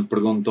naturalmente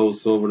perguntou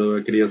sobre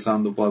a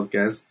criação do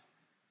podcast.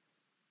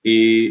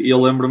 E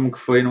eu lembro-me que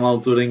foi numa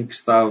altura em que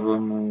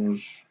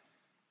estávamos,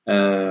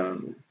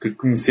 que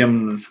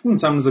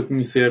começámos a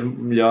conhecer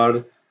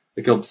melhor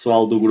aquele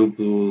pessoal do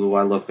grupo do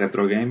I Love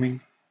Retro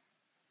Gaming.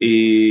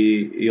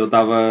 E eu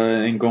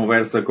estava em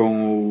conversa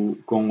com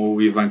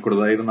o Ivan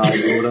Cordeiro na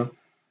altura.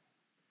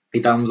 E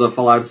estávamos a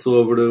falar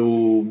sobre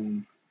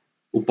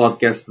o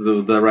podcast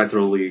da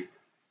Retro League.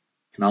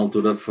 Que na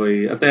altura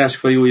acho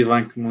que foi o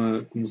Ivan que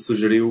me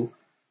sugeriu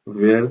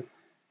ver.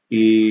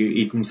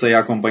 E comecei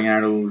a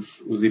acompanhar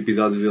os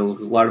episódios dele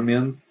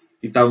regularmente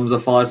e estávamos a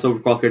falar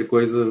sobre qualquer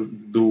coisa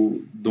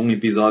de um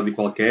episódio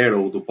qualquer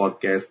ou do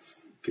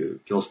podcast que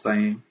eles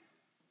têm.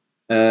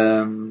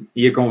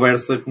 E a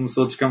conversa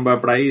começou a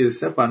descambar para aí e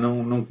disse,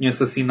 não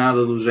conheço assim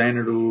nada do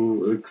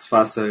género que se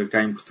faça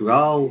cá em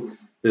Portugal,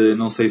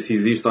 não sei se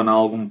existe ou não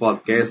algum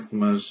podcast,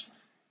 mas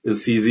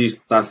se existe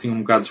está assim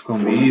um bocado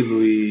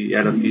escondido e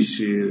era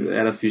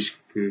fixe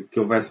que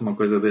houvesse uma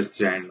coisa deste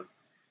género.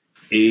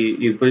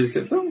 E depois disse,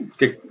 então, o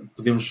que é que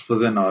podíamos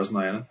fazer nós,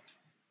 não era?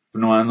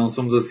 Não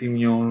somos assim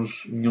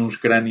nenhuns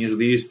crânios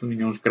disto,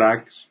 nenhuns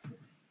craques,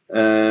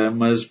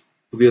 mas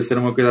podia ser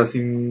uma coisa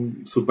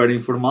assim super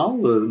informal,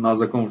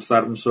 nós a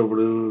conversarmos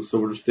sobre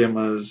os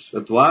temas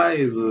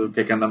atuais, o que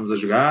é que andamos a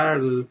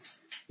jogar,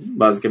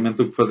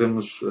 basicamente o que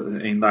fazemos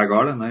ainda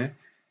agora, não é?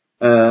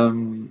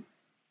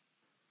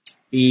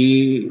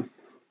 E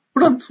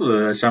pronto,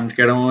 achámos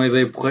que era uma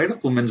ideia porreira,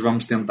 pelo menos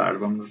vamos tentar,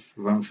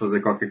 vamos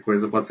fazer qualquer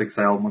coisa, pode ser que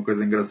saia alguma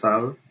coisa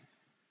engraçada.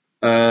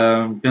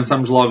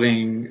 Pensámos logo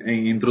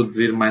em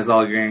introduzir mais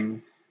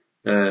alguém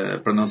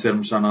para não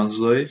sermos só nós os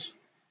dois.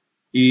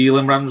 E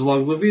lembrámos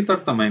logo do Vítor,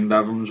 também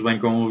dávamos bem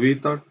com o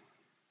Vítor.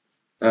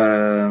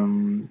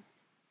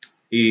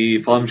 E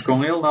falámos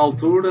com ele na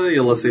altura,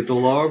 ele aceitou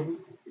logo.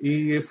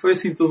 E foi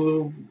assim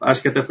tudo,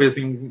 acho que até foi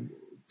assim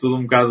tudo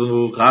um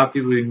bocado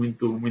rápido e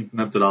muito, muito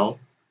natural.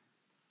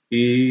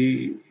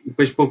 E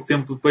depois, pouco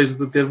tempo depois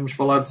de termos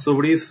falado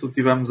sobre isso,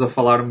 tivemos a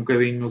falar um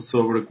bocadinho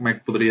sobre como é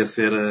que poderia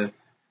ser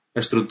a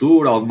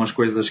estrutura, algumas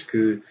coisas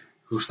que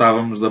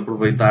gostávamos de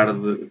aproveitar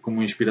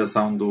como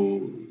inspiração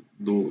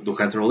do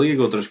Retro League,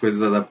 outras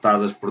coisas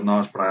adaptadas por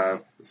nós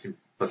para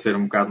ser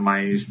um bocado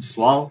mais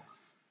pessoal.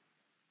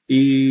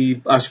 E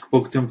acho que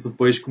pouco tempo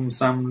depois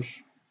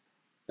começámos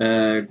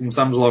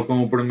logo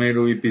com o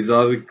primeiro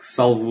episódio, que,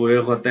 salvo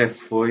erro, até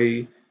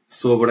foi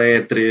sobre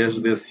a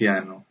E3 desse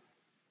ano.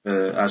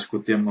 Acho que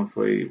o tema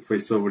foi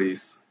sobre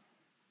isso.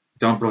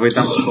 Então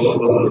aproveitámos...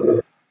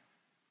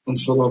 Quando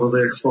se falava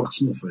da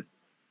Xbox, não foi?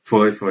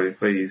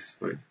 Foi isso.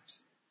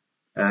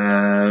 E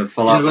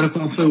agora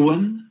qual foi o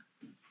ano?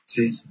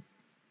 Sim.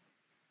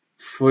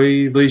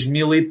 Foi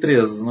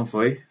 2013, não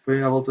foi?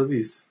 Foi à volta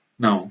disso.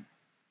 Não.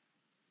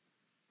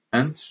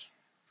 Antes?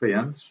 Foi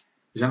antes?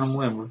 Já não me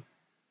lembro.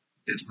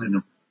 Eu também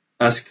não.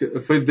 Acho que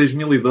foi de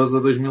 2012 a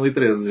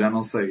 2013, já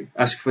não sei.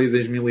 Acho que foi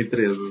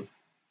 2013.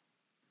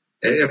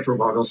 É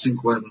provável,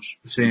 5 anos.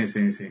 Sim.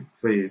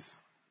 Foi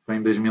isso. Foi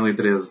em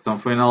 2013. Então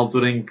foi na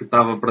altura em que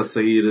estava para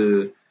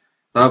sair...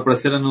 Estava para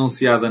ser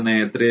anunciada na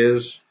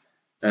E3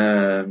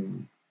 a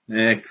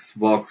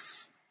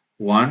Xbox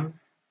One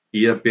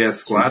e a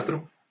PS4.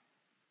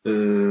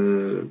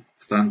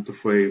 Portanto,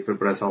 foi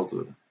por essa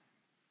altura.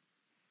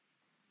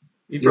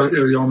 E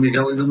eu e o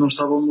Miguel ainda não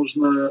estávamos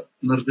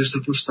na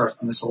revista por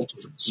Start nessa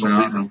altura.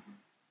 Não.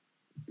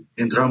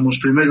 Entramos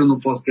primeiro no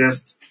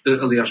podcast.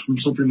 Aliás,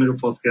 começou primeiro o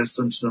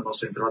podcast antes da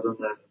nossa entrada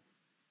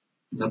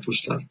na por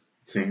Start.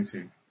 Sim.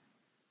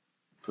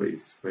 Foi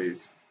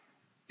isso.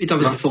 E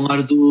estavas a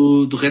falar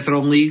do Retro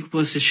League,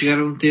 vocês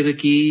chegaram a ter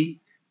aqui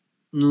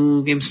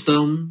no Games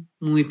Tome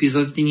um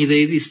episódio que tinha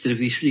ideia disso, ter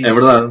visto isso.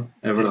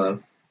 É verdade.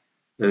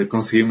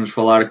 Conseguimos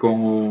falar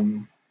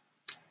com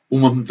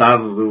uma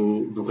metade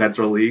do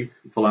Retro League,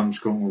 falámos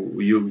com o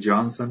Hugh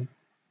Johnson.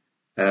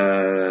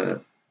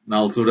 Na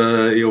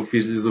altura eu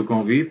fiz-lhes o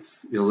convite,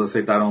 eles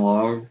aceitaram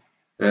logo,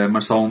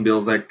 mas só um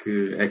deles é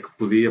que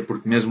podia,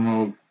 porque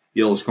mesmo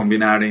eles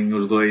combinarem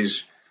os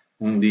dois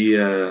um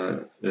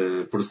dia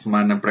por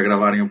semana para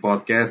gravarem um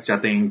podcast, já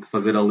têm que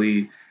fazer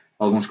ali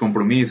alguns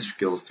compromissos,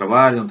 que eles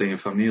trabalham, têm a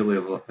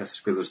família, essas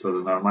coisas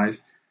todas normais.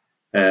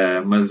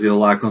 Mas ele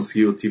lá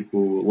conseguiu,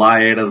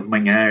 lá era de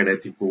manhã, era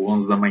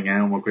 11 da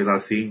manhã, uma coisa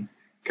assim.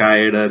 Cá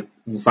era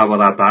um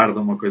sábado à tarde,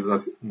 uma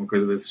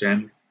coisa desse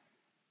género.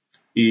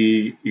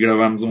 E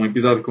gravámos um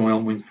episódio com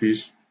ele muito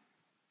fixe.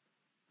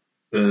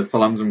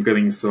 Falámos um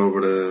bocadinho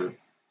sobre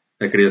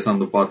a criação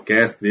do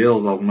podcast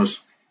deles,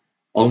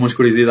 algumas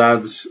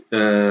curiosidades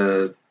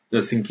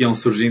assim que iam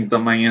surgindo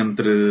também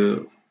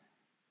entre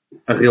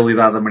a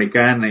realidade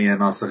americana e a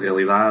nossa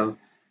realidade.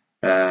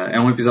 É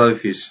um episódio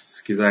fixe.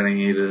 Se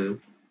quiserem ir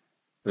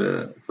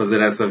fazer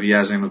essa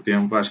viagem no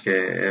tempo, acho que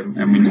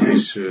é muito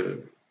fixe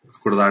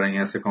recordarem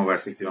essa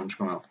conversa que tivemos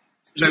com ele.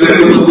 Já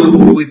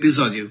agora o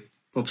episódio,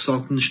 para o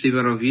pessoal que nos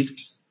estiver a ouvir.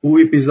 O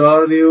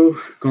episódio,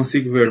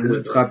 consigo ver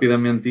muito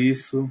rapidamente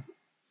isso,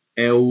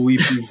 é o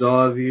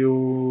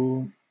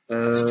episódio...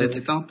 70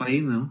 e tal, para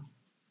aí, não?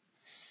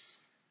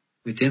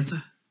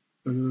 80?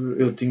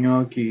 Eu tinha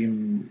aqui,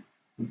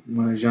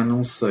 mas já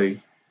não sei.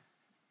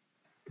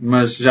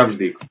 Mas já vos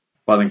digo.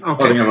 Podem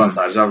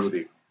avançar, já vos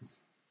digo.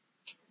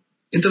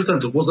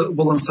 Entretanto,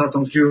 vou lançar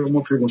então aqui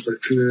uma pergunta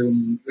que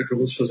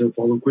acabou de fazer o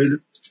Paulo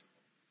Coelho.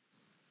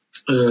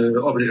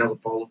 Obrigado,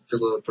 Paulo,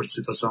 pela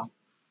participação.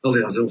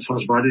 Aliás, ele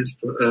faz várias.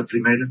 A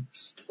primeira,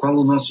 qual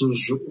o nosso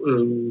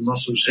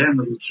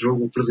género de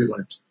jogo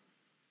predileto?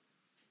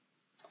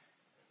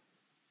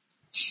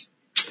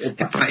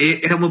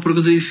 É uma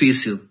pergunta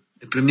difícil.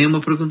 Para mim é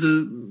uma pergunta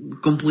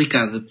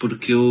complicada,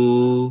 porque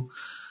eu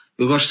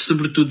gosto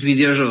sobretudo de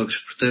videojogos,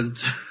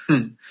 portanto,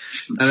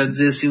 estar a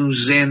dizer assim um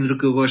género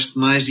que eu gosto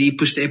mais, e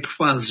depois é por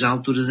fases. Há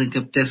alturas em que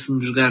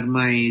apetece-me jogar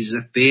mais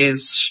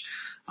FPS,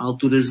 há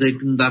alturas em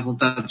que me dá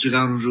vontade de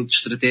jogar um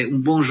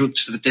bom jogo de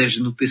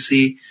estratégia no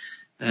PC.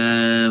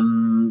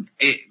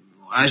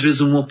 Às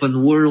vezes um open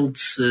world.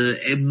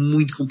 É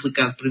muito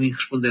complicado para mim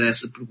responder a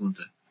essa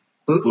pergunta.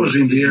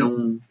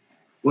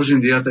 Hoje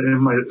em dia até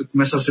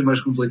começa a ser mais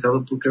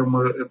complicado porque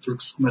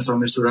se começa a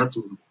misturar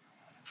tudo.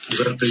 Os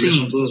RPGs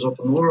são todos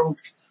open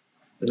world.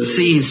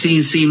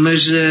 Sim,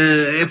 mas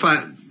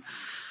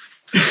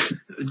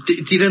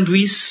Tirando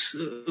isso,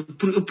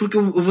 porque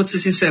eu vou-te ser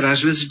sincero,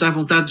 às vezes dá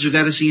vontade de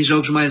jogar assim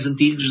jogos mais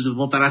antigos, de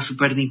voltar à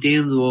Super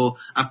Nintendo, ou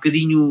há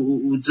bocadinho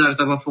o Desar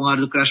estava a falar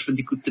do Crash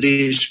Bandicoot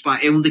 3, pá,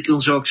 é um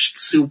daqueles jogos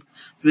que de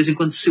vez em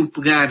quando se eu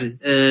pegar,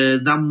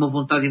 dá-me uma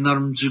vontade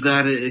enorme de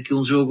jogar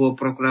aquele jogo ou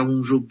procurar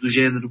um jogo do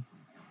género,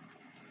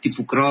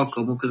 tipo Croc,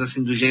 ou uma coisa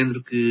assim do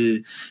género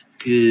que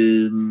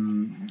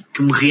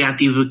me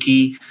reativa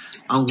aqui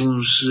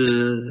algumas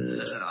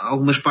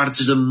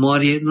partes da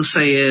memória. Não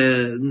sei,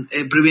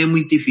 para mim é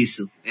muito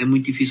difícil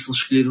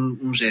escolher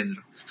um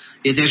género.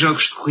 E até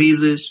jogos de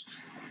corridas,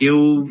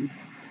 eu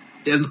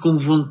ando com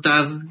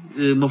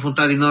uma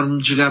vontade enorme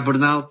de jogar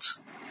Burnout.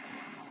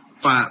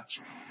 Pá,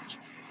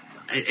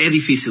 é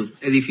difícil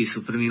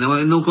para mim,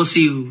 não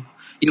consigo.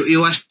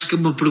 Eu acho que é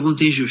uma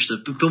pergunta injusta.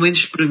 Pelo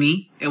menos para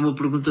mim é uma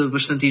pergunta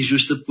bastante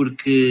injusta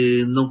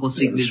porque não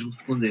consigo mesmo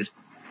responder.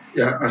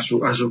 Acho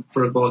que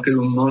para qualquer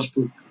um de nós,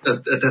 porque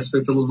até se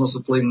vê pelo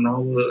nosso Play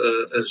Now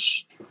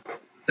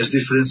as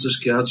diferenças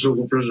que há de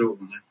jogo para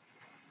jogo, né?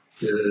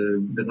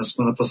 Na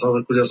semana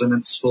passada,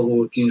 curiosamente, se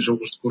falou aqui em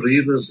jogos de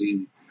corridas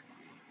e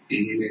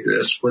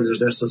as escolhas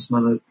desta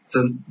semana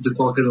de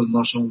qualquer um de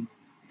nós são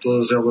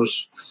todas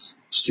elas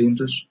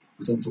distintas.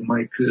 Portanto, o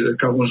Mike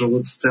acaba um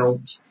jogo de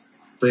stealth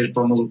para ir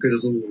para a maluqueira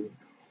do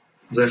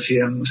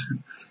FM.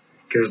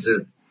 Quer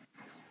dizer,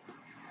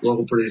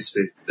 logo por aí se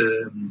vê.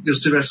 Eu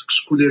se tivesse que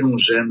escolher um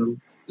género,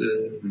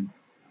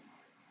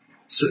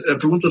 a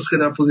pergunta se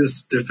calhar podia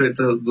ter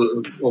feita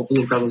ou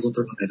colocada de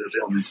outra maneira,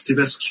 realmente. Se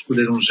tivesse que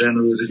escolher um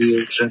género, eu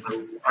diria o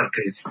género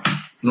arcade.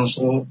 Não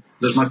só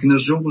das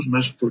máquinas de jogos,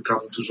 mas porque há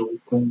muito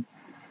jogo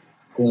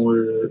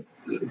com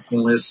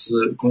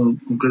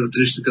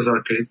características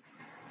arcade.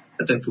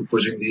 Até porque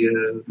hoje em dia,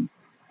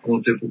 com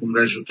o tempo que um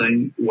gajo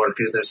tem, o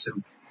arcade é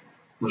sempre,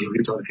 um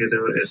joguito arcade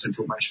é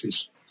sempre o mais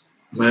fixe.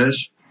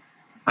 Mas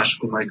acho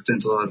que o Mike tem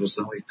toda a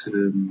razão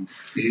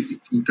e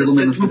pelo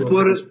menos...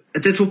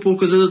 Até te vou pôr a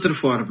coisa de outra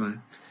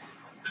forma.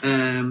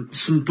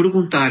 Se me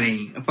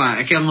perguntarem,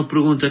 aquela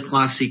pergunta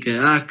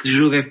clássica, que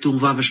jogo é que tu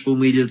levavas para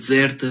uma ilha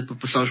deserta para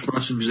passar os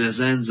próximos 10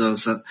 anos?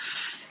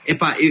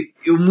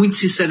 Eu muito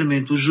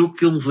sinceramente, o jogo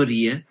que eu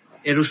levaria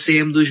era o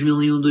CM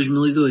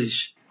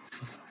 2001-2002.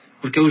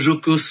 Porque é o jogo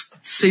que eu,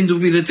 sem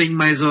dúvida, tenho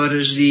mais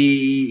horas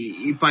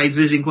e de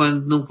vez em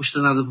quando não custa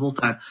nada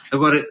voltar.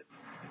 Agora,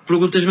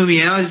 perguntas-me a mim,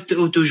 é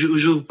o teu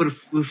jogo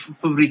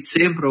favorito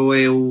sempre? Ou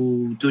é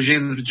o teu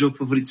género de jogo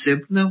favorito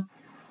sempre? Não.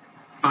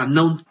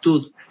 Não de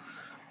todo.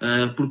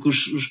 Porque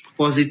os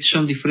propósitos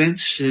são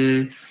diferentes.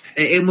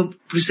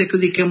 Por isso é que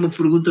eu digo que é uma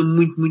pergunta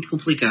muito, muito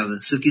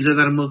complicada. Se eu quiser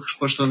dar uma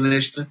resposta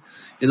honesta,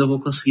 eu não vou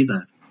conseguir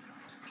dar.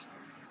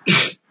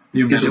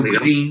 E o mesmo, um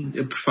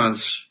bocadinho por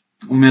fases.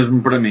 O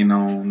mesmo para mim,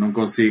 não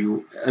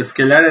consigo. Se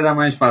calhar era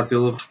mais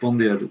fácil eu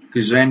responder que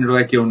género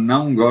é que eu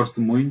não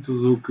gosto muito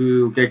do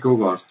que o que é que eu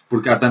gosto.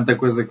 Porque há tanta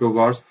coisa que eu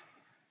gosto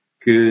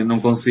que não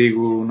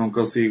consigo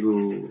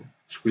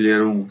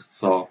escolher um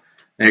só.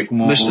 É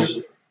como...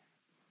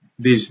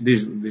 Diz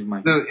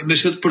mais. Não,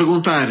 mas se eu te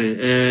perguntar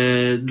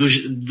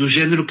do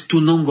género que tu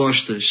não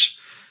gostas,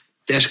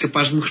 és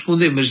capaz de me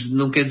responder, mas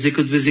não quer dizer que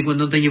eu de vez em quando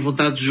não tenha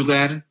vontade de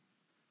jogar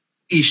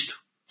isto.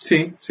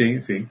 Sim.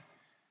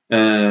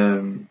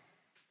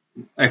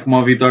 É como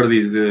o Vitor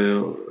diz,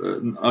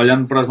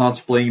 olhando para os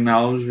nossos Play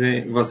Nows,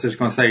 vocês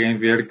conseguem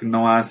ver que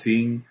não há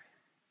assim...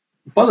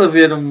 Pode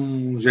haver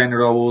um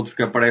género ou outro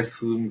que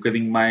aparece um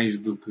bocadinho mais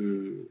do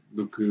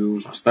que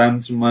os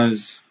restantes,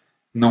 mas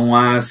não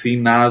há assim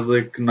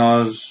nada que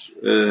nós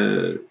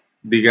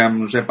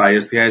digamos,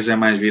 este gajo é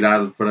mais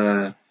virado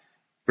para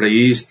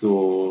isto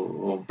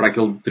ou para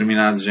aquele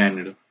determinado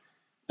género.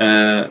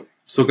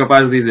 Sou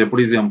capaz de dizer, por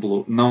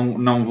exemplo,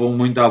 não vou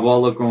muito à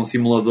bola com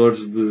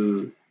simuladores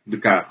de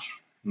carros.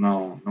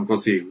 Não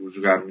consigo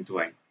jogar muito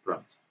bem.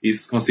 Pronto.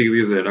 Isso consigo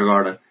dizer.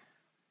 Agora,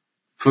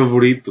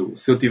 favorito,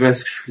 se eu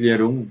tivesse que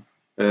escolher um,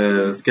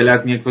 se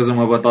calhar tinha que fazer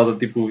uma batota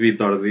tipo o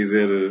Vitor,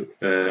 dizer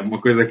uma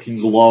coisa que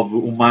englobe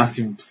o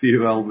máximo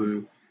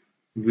possível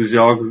de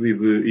jogos e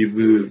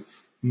de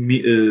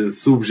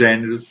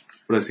subgéneros,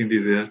 por assim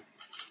dizer.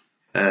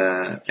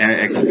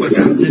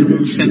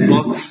 Um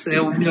sandbox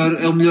é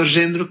o melhor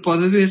género que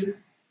pode haver.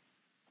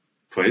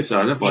 Pois,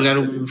 olha, pode jogar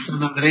um San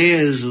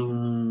Andreas,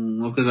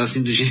 uma coisa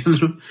assim do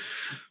género.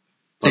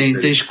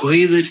 Tens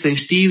corridas,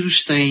 tens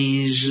tiros,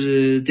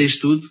 tens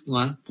tudo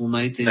lá pelo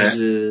meio, tens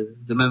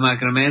também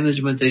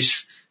micromanagement,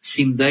 tens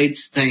sim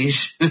date,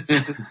 tens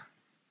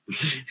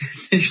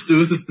tens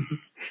tudo.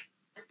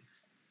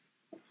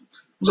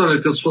 Mas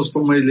olha, que se fosse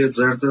para uma ilha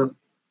deserta,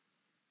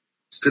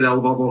 se calhar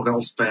levava o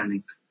Gals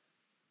Panic,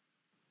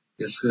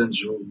 esse grande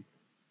jogo.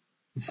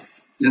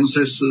 Eu não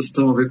sei se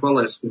estão a ver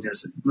qual é, se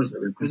conhecem, mas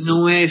devem conhecer.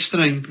 Não é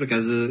estranho, por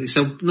acaso.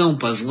 Isso não é um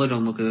puzzle, era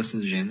uma coisa assim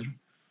do género.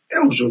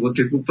 É um jogo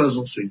tipo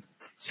puzzle, sim.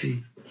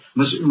 Sim.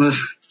 Mas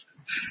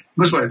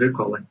vai ver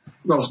qual é.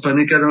 O Gals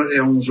Panic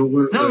é um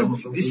jogo... Não,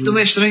 isso não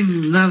é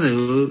estranho, nada.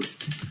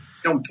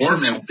 É um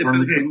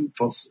porn game.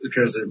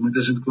 Quer dizer,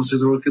 muita gente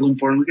considerou aquilo um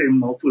porn game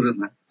na altura,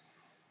 não é?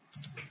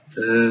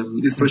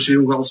 E depois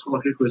saiu o Gals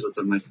qualquer coisa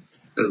também.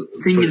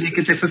 Sim, eu digo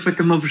que até foi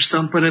feita uma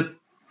versão para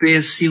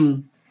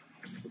PS1.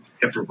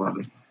 É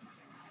provável.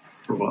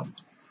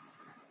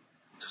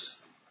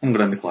 Um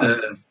grande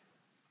clássico.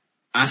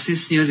 Sim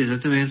senhor,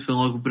 exatamente. Foi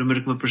logo o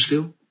primeiro que me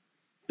apareceu.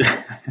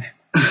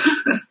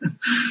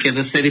 Que é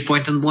da série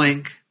Point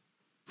Blank.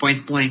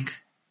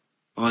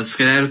 Ou se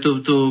calhar eu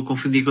estou a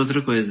confundir com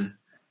outra coisa.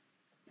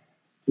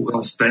 O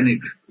Ghost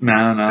Panic?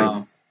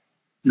 Não.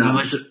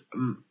 Mas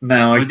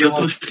Não, aquilo...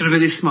 estou a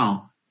escrever isso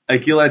mal.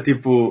 Aquilo é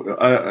tipo,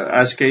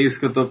 acho que é isso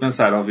que eu estou a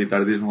pensar,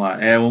 Vitor, diz-me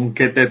lá. É um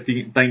que até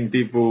tem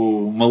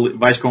tipo,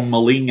 vais com uma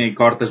linha e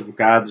cortas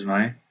bocados, não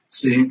é?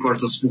 Sim,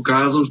 corta-se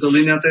bocados da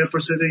linha até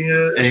aparecerem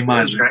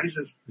as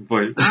gajas.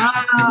 Pois.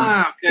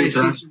 Ok,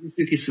 sim, o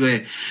que isso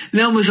é.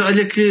 Não, mas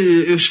olha que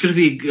eu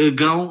escrevi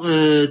Gal,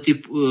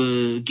 tipo,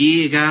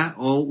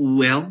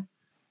 G-H-O-U-L,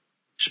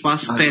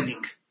 espaço Panic,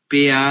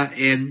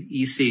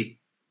 P-A-N-I-C.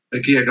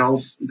 Aqui é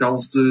Gals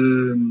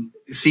de...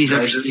 Sim, já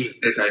percebi.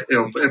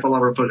 É a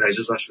palavra para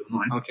gajas, acho,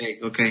 não é?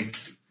 Ok.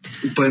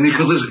 O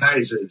pânico das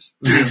gajas.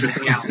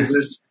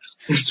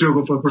 Este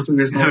jogo para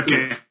português não.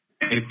 Ok,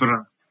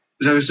 pronto.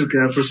 Já viste o que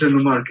é aparecer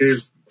no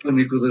marquês?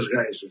 Pânico das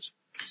gajas.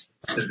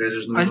 As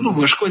gajas não... Olha, uma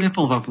boa escolha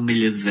para levar para uma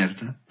ilha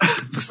deserta.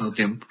 Passar o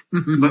tempo.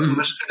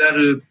 Mas se calhar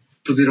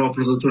pedir ao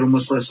produtor uma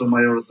seleção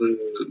maior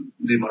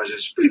de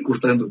imagens. Para ir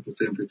cortando com o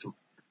tempo e tudo.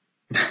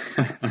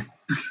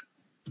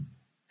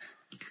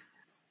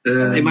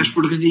 Tem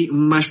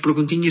mais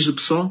perguntinhas do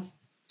pessoal?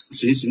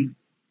 Sim.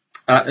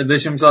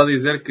 Deixa-me só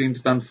dizer que,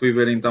 entretanto, fui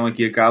ver então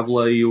aqui a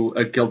cábula e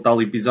aquele tal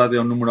episódio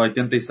é o número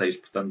 86,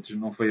 portanto,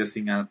 não foi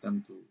assim há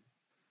tanto...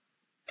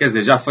 Quer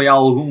dizer, já foi há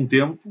algum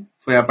tempo,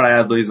 foi à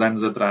praia há 2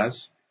 anos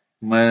atrás,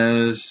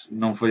 mas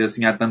não foi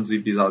assim há tantos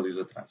episódios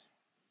atrás.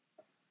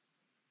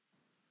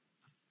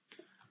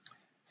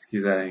 Se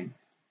quiserem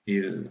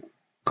ir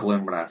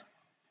relembrar.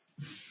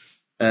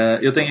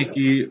 Eu tenho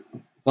aqui...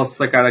 Posso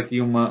sacar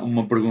aqui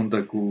uma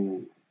pergunta que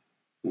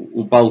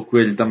o Paulo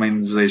Coelho também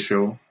nos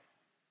deixou.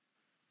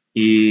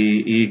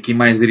 E aqui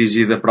mais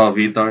dirigida para o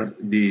Vítor.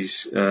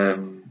 Diz...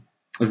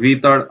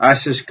 Vítor,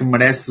 achas que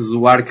mereces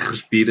o ar que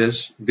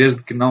respiras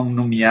desde que não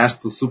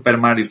nomeaste o Super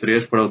Mario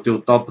 3 para o teu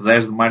top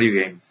 10 de Mario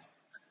Games?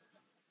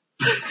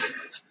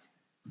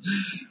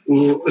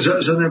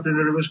 Já não é a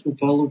primeira vez que o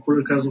Paulo,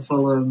 por acaso,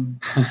 fala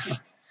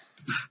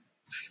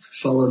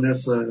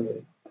nessa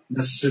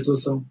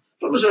situação.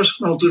 Mas acho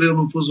que na altura eu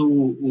não pus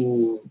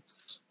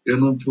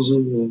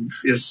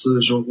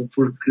esse jogo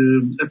porque,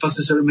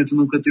 sinceramente,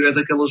 nunca tive, é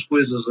daquelas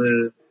coisas,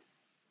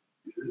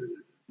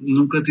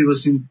 nunca tive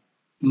assim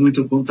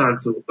muito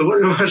contacto. Agora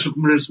eu acho que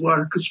mereço o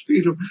ar que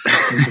respiro.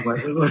 Muito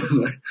mais agora,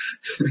 não é?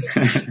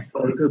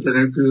 Claro que eu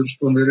tenho que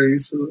responder a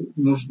isso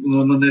de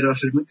uma maneira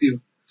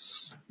afirmativa.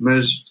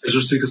 Mas a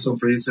justificação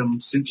para isso é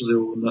muito simples.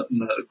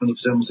 Quando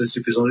fizemos esse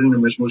episódio, ainda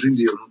mesmo hoje em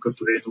dia, eu nunca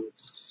peguei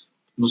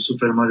no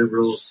Super Mario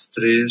Bros.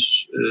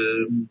 3.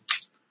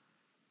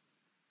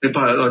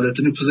 Olha,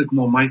 tenho que fazer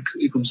como o Mike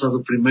e começar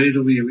do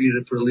primeiro e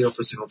ir por ali ao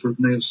para cima,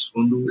 porque nem o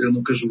segundo, eu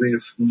nunca joguei a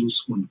fundo o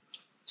segundo.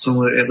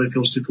 É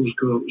daqueles títulos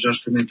que eu já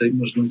experimentei,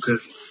 mas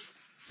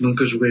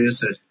nunca joguei a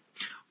sério.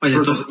 Olha,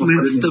 então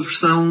recomendo-te a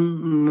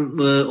versão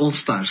All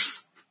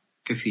Stars,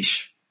 que é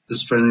fixe. Da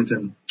Super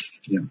Nintendo.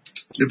 Yeah.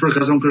 E por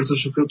acaso é um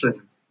cartucho que eu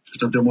tenho.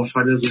 Portanto é uma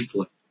falha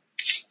dupla.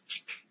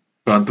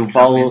 Pronto,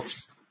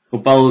 o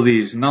Paulo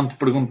diz, não te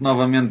pergunto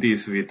novamente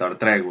isso, Vítor,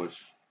 tréguas.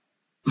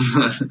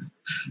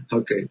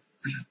 Ok.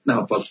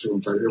 Não, pode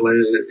perguntar.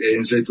 Ele é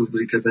em jeito de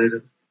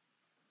brincadeira.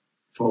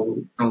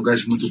 Paulo é um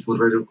gajo muito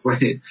porreiro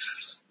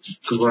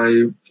que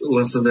vai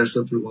lançando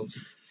esta pergunta.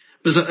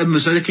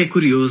 Mas olha que é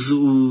curioso,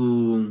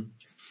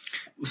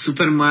 o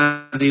Super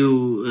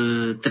Mario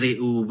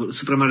o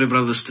Super Mario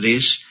Bros.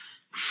 3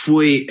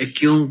 foi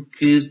aquele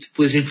que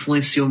depois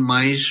influenciou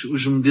mais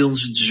os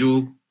modelos de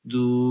jogo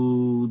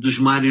dos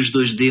Marios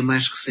 2D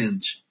mais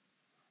recentes.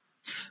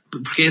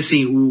 Porque é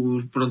assim,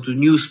 o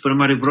New Super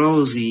Mario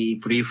Bros. E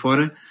por aí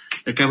fora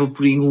acaba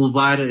por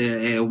englobar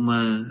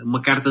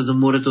uma carta de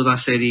amor a toda a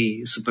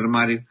série Super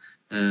Mario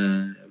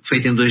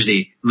feita em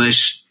 2D.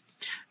 Mas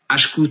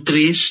acho que o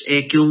 3 é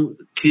aquele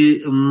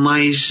que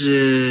mais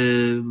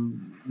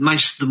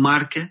se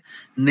demarca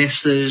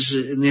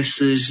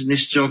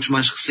nestes jogos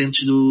mais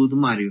recentes do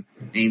Mario,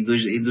 em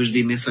duas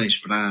dimensões,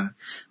 para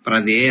a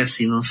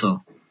DS e não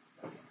só.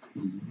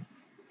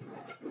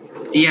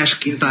 E acho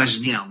que está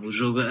genial o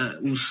jogo,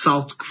 o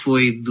salto que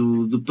foi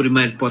do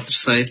primeiro para o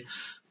terceiro,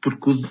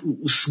 porque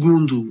o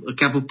segundo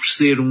acaba por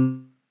ser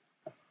uma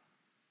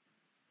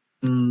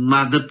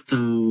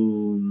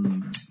adaptação,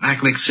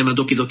 como é que se chama?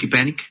 Doki Doki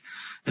Panic.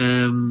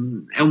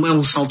 É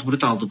um salto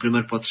brutal do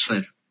primeiro para o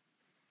terceiro.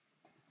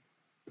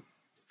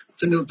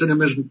 Tenho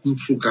mesmo que me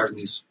focar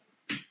nisso.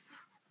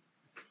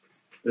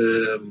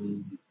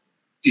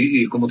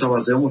 E como eu estava a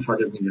dizer, é uma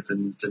falha minha.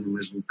 Tenho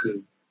mesmo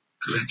que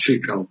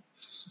retificá-lo.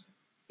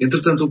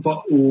 Entretanto,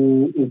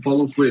 o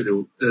Paulo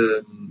Coelho,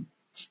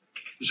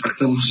 já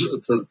que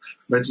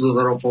vai tudo a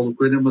dar ao Paulo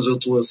Coelho, mas eu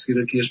estou a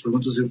seguir aqui as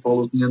perguntas e o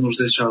Paulo tinha-nos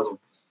deixado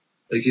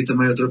aqui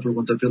também outra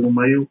pergunta pelo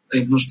meio,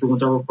 em que nos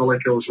perguntava qual é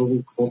que é o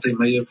jogo que volta e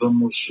meia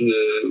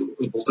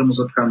voltamos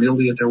a pegar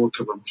nele e até o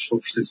acabamos, se for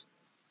preciso.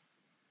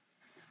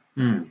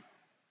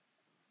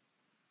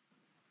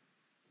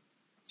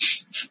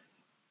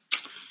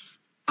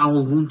 Há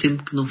algum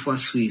tempo que não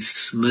faço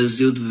isso, mas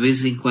eu de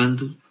vez em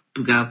quando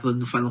pegava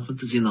no Final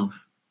Fantasy IX.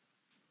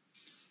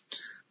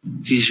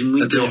 Fiz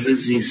muitas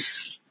vezes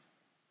isso.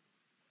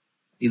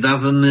 E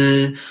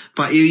dava-me...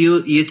 Pá,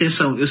 e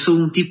atenção, eu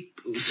sou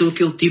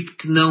aquele tipo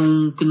que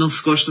não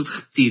se gosta de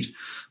repetir.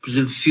 Por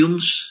exemplo,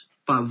 filmes,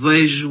 pá,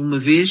 vejo uma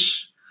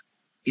vez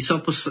e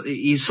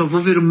só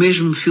vou ver o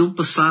mesmo filme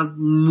passado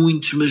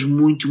muitos, mas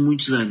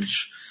muitos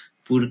anos.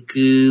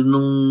 Porque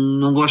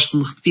não gosto de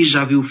me repetir,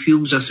 já vi o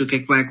filme, já sei o que é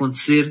que vai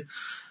acontecer.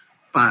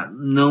 Pá,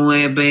 não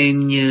é bem a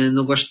minha...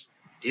 Não gosto,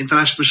 entre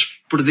aspas,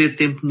 perder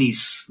tempo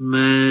nisso.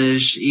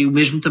 Mas... E o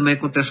mesmo também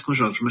acontece com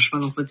jogos. Mas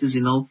Final Fantasy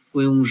IX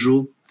foi um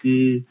jogo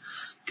que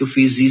eu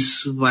fiz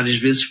isso várias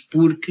vezes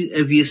porque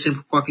havia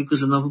sempre qualquer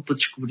coisa nova para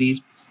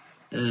descobrir.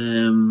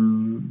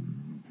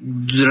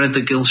 Durante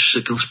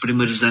aqueles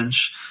primeiros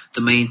anos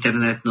também a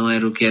internet não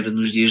era o que era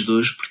nos dias de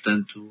hoje,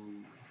 portanto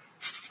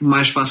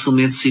mais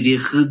facilmente se iria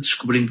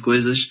redescobrindo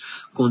coisas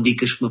com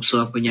dicas que uma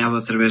pessoa apanhava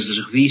através das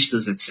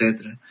revistas,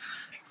 etc.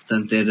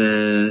 Portanto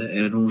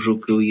era um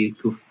jogo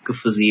que eu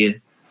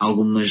fazia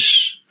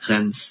algumas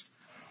runs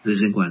de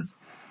vez em quando.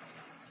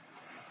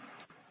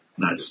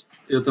 Nice.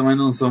 Eu também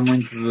não sou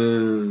muito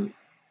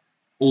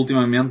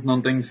ultimamente não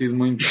tenho sido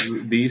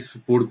muito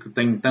disso porque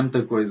tenho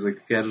tanta coisa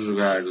que quero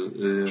jogar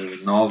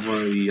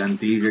nova e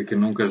antiga que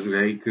nunca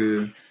joguei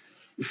que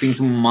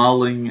sinto-me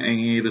mal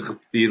em ir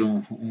repetir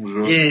um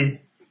jogo.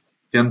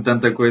 Tendo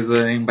tanta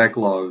coisa em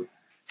backlog.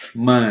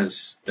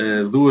 Mas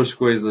duas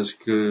coisas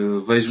que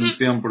vejo-me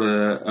sempre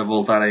a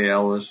voltar a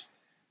elas.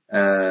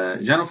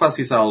 Já não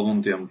faço isso há algum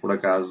tempo, por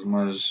acaso,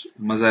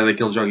 mas é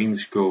daqueles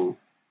joguinhos que eu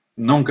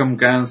nunca me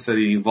cansa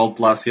e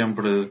volto lá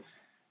sempre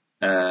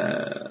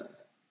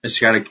a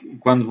chegar aqui.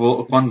 Quando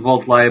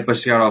volto lá é para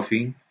chegar ao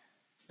fim.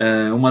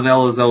 Uma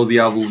delas é o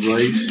Diablo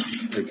 2,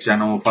 que já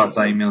não o faço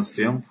há imenso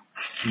tempo,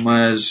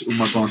 mas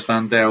uma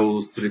constante é o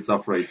Streets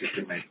of Rage, o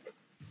primeiro.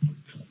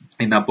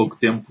 Ainda há pouco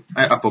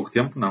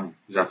tempo não,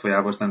 já foi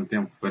há bastante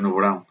tempo, foi no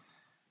verão.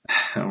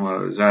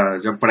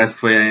 Já parece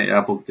que foi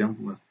há pouco tempo,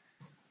 mas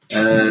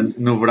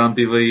no verão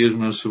tive aí os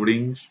meus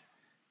sobrinhos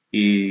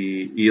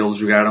e eles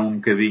jogaram um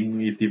bocadinho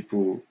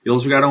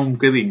eles jogaram um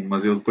bocadinho,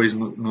 mas eu depois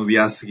no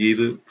dia a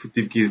seguir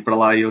tive que ir para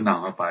lá e eu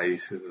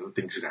isso eu vou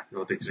ter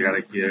que jogar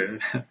aqui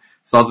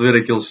só de ver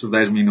aqueles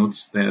 10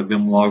 minutos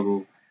deu-me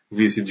logo o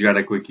vício de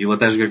jogar com aquilo,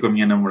 até joguei com a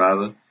minha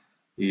namorada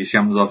e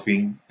chegámos ao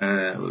fim,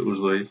 os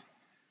dois.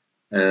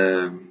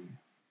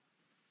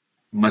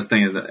 Mas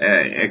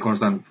é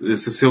constante.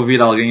 Se eu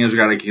vir alguém a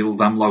jogar aquilo,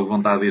 dá-me logo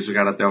vontade de ir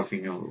jogar até ao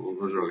fim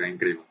o jogo, é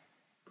incrível.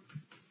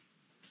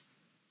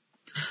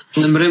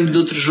 Lembrei-me de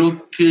outro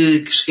jogo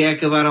que cheguei a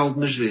acabar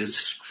algumas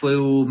vezes, que foi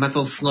o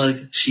Metal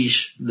Slug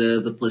X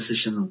da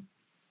PlayStation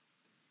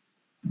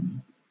 1.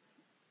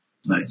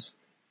 Nice.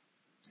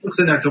 Eu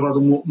tenho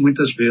acabado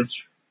muitas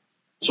vezes.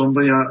 Só me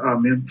vem à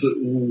mente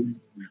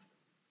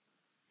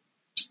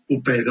o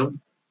Peggle,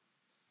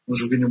 um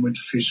joguinho muito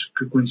fixe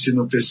que conheci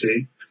no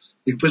PC.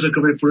 E depois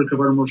acabei por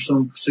acabar uma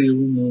versão que saiu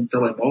num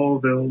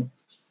telemóvel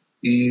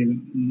e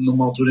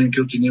numa altura em que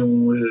eu tinha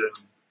um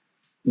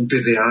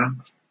PDA,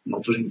 na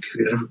altura em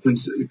que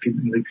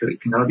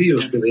ainda havia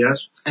os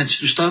PDAs. Antes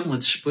dos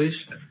tablets,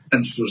 depois?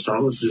 Antes dos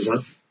tablets,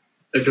 exato.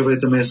 Acabei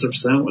também essa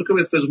versão.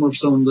 Acabei depois uma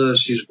versão da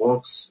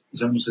Xbox,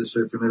 já não sei se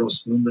foi a primeira ou a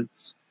segunda.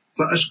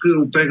 Acho que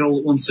o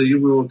Peggle onde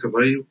saiu eu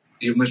acabei,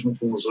 e o mesmo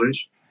com os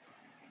dois.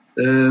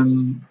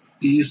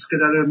 E se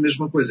calhar é a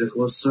mesma coisa em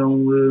relação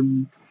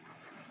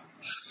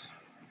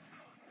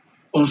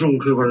a um jogo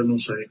que agora não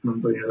sei, que não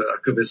me vem à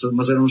cabeça,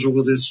 mas era um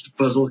jogo desses de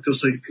puzzle que eu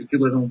sei que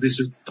aquilo era um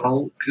vício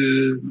tal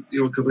que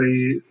eu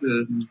acabei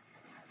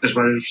as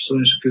várias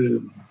versões que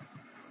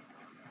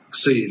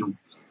saíram.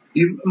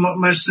 E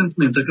mais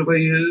recentemente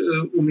acabei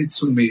o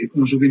Mitsumi,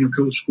 um joguinho que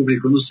eu descobri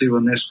quando saiu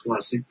a NES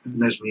Classic,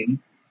 NES Mini,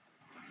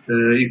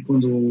 e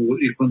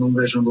quando um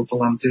gajo andou para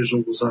lá meter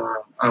jogos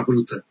à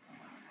bruta.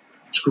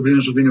 Descobri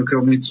um joguinho que é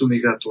o Mitsumi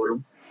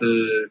Gatoro,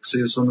 que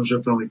saiu só no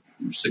Japão e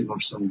saiu uma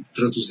versão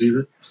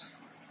traduzida.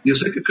 E eu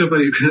sei que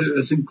acabei,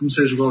 assim que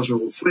comecei a jogar o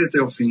jogo, foi até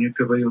ao fim,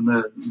 acabei-o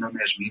na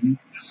NES Mini.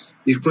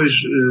 E depois,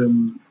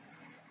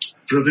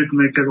 para ver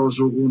como é que era o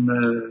jogo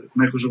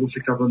como é que o jogo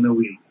ficava na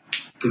Wii.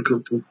 Porque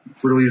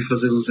por eu ir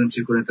fazer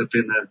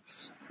 240p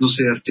no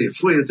CRT,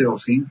 foi até ao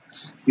fim.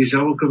 E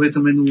já o acabei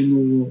também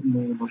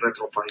no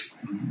RetroPie,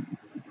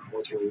 no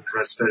outro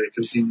Raspberry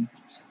que eu tinha.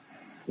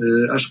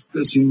 Acho que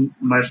assim,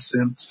 mais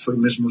recente, foi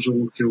mesmo o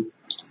jogo que eu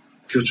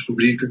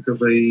descobri, que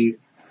acabei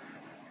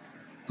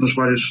nos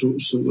vários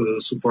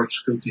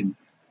suportes que eu tinha.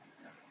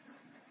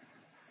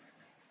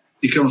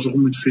 E que é um jogo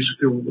muito fixe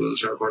que eu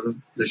já agora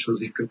deixo a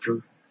dica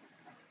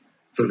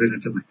para verem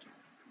também.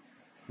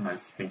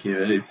 Nice, tem que ir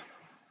ver isso.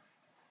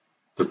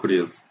 Estou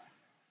curioso.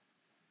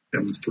 É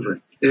muito por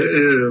aí.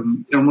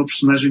 É uma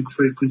personagem que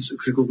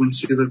ficou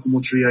conhecida como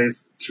o Three-Eyed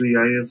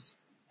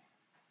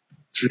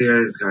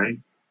Guy,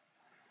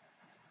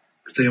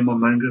 que tem uma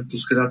manga, tu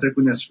se calhar até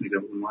conheces,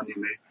 Miguel, um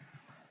anime.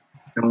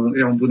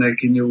 É um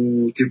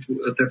bonequinho,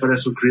 tipo, até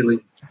parece o Krillin,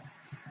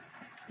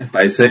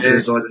 Epá, isso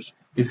 3 horas.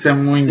 Isso é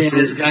muito...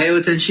 This guy é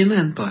o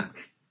Tenshinhan, pá.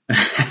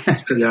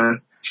 Se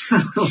calhar.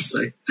 Não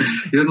sei.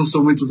 Eu não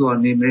sou muito do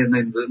anime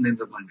nem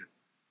da manga.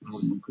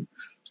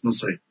 Não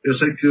sei. Eu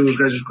sei que os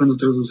gajos, quando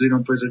traduziram,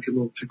 depois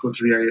aquilo ficou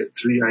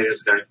Three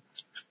Eyes Guy.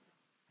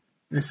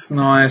 Isso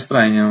não é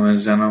estranho,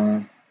 mas já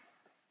não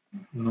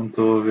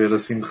estou a ver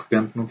assim de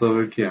repente, não estou a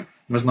ver o que é.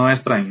 Mas não é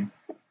estranho.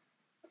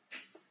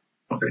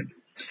 Ok.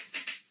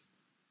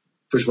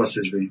 Depois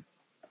vocês veem.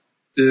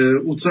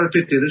 O Tsar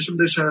PT,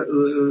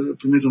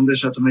 permitam-me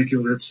deixar também aqui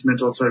um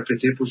agradecimento ao Tsar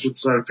PT, porque o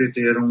Tsar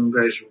PT era um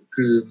gajo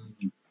que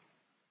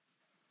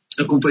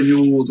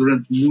acompanhou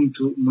durante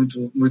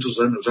muitos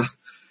anos.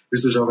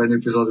 Isto já vai no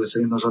episódio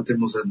assim, nós já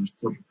temos anos,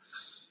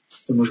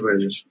 estamos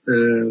velhos.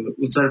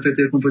 O Tsar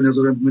PT acompanhou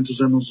durante muitos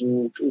anos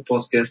o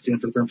podcast e,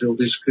 entretanto, ele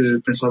disse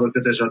que pensava que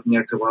até já tinha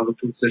acabado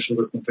porque deixou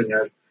de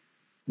acompanhar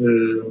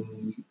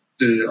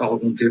há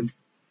algum tempo.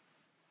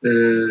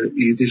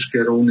 E diz que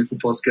era o único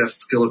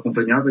podcast que ele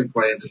acompanhava e que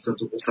vai,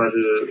 entretanto, voltar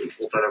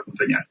a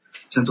acompanhar.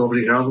 Portanto,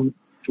 obrigado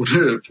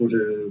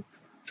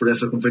por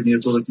essa companhia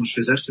toda que nos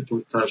fizeste e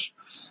por estar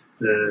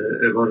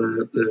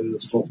agora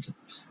de volta.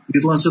 E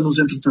lança-nos,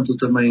 entretanto,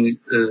 também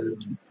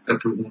a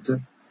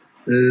pergunta: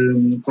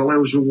 qual é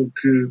o jogo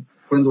que,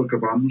 quando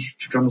acabamos,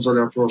 ficamos a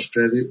olhar para os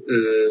créditos,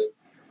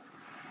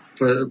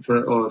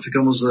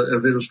 ficamos a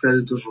ver os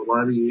créditos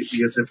rolar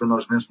e a ser para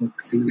nós mesmos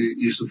que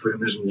isto foi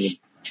mesmo bom?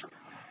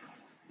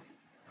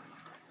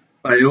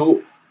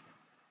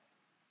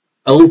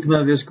 A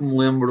última vez que me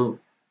lembro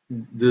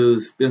de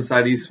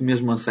pensar isso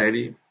mesmo a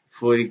sério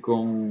foi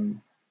com...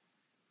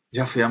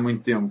 Já foi há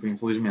muito tempo,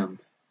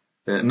 infelizmente.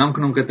 Não que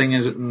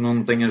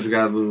não tenha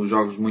jogado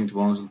jogos muito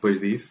bons depois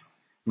disso,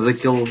 mas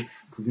aquele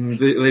que me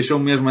deixou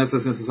mesmo essa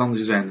sensação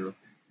de género.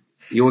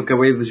 E eu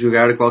acabei de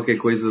jogar qualquer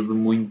coisa de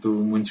muito,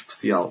 muito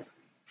especial.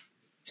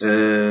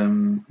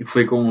 E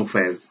foi com o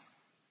Fez.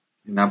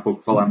 Ainda há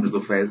pouco falámos do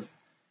Fez.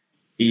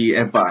 E,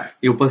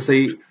 eu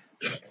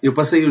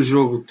passei o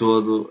jogo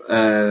todo,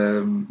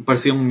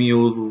 parecia um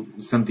miúdo,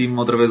 senti-me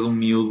outra vez um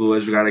miúdo a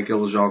jogar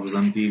aqueles jogos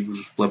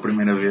antigos pela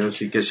primeira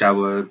vez e que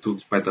achava tudo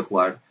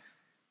espetacular.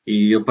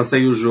 E eu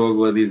passei o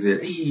jogo a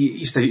dizer,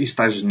 isto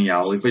está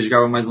genial, e depois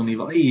jogava mais um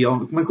nível,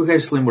 como é que o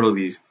gajo se lembrou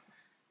disto?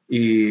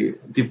 E,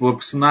 tipo, a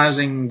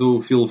personagem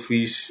do Phil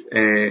Fish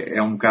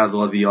é um bocado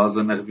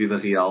odiosa na vida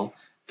real,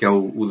 que é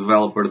o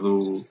developer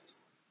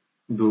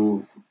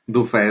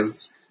do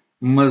Fez.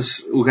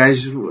 Mas o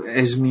gajo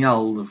é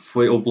genial,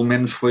 ou pelo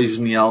menos foi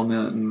genial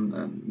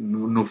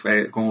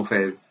com o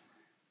Fez.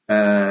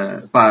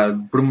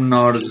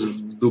 Pormenores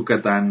do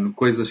Catan,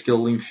 coisas que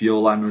ele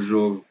enfiou lá no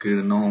jogo que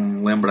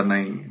não lembra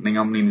nem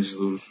ao Menino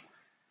Jesus.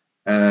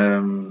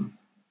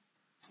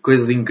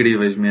 Coisas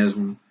incríveis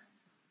mesmo.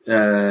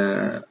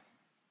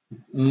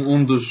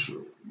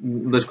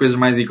 Das coisas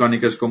mais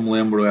icónicas que eu me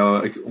lembro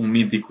é um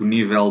mítico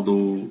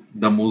nível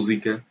da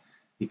música,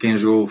 e quem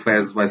jogou o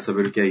Fez vai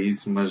saber o que é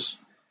isso, mas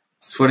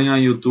se forem ao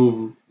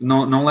YouTube,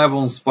 não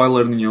levam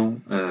spoiler nenhum,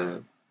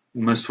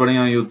 mas se forem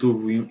ao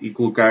YouTube e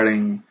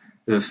colocarem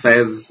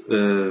Fez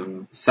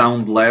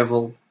Sound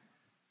Level,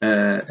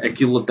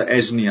 aquilo é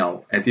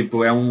genial. É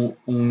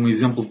um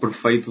exemplo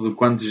perfeito de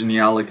quanto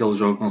genial aquele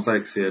jogo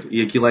consegue ser.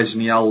 E aquilo é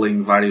genial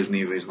em vários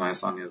níveis, não é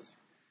só nesse.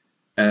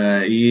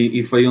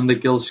 E foi um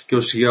daqueles que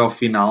eu cheguei ao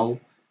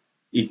final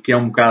e que é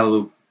um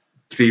bocado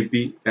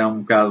trippy, é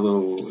um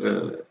bocado...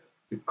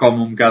 come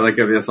um bocado a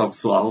cabeça ao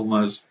pessoal,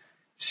 mas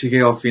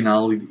cheguei ao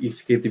final e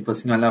fiquei tipo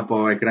assim a olhar para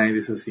o ecrã e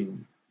disse assim,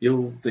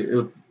 eu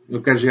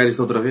quero jogar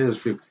isto outra vez,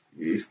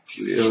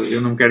 eu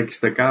não quero que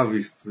isto acabe,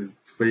 isto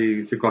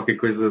foi qualquer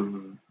coisa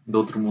de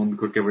outro mundo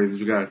que eu acabei de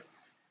jogar.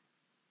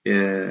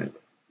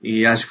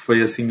 E acho que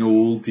foi assim o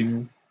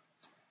último,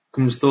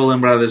 que me estou a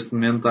lembrar deste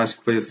momento, acho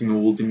que foi assim o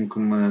último que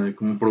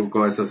me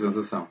provocou essa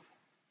sensação.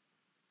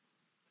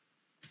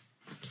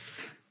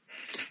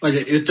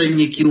 Olha, eu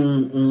tenho aqui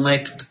um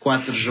leque de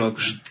 4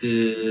 jogos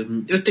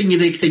que eu tenho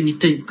ideia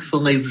que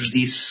falei-vos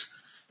disso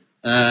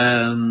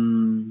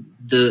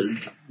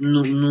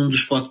num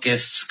dos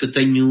podcasts, que eu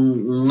tenho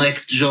um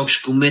leque de jogos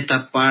que eu meto à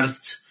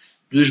parte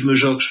dos meus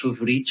jogos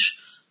favoritos.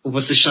 Como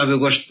vocês sabem, eu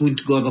gosto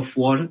muito de God of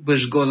War,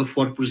 mas God of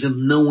War, por exemplo,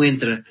 não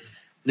entra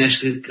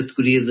nesta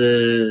categoria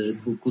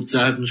que o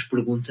Tsar nos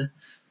pergunta.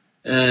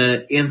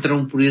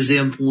 Entram, por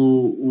exemplo,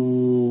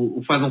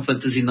 o Final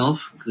Fantasy IX,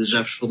 que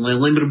já vos falei.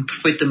 Lembro-me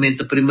perfeitamente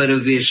da primeira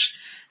vez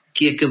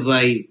que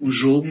acabei o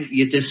jogo,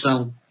 e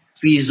atenção,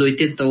 fiz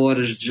 80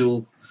 horas de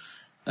jogo,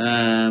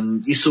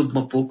 e soube-me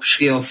a pouco,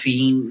 cheguei ao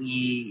fim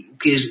e o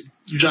que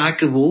já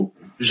acabou,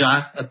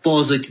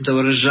 após 80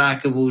 horas já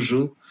acabou o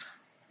jogo.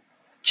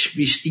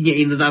 Isto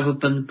ainda dava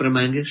pano para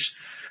mangas.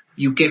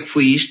 E o que é que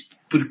foi isto?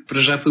 Porque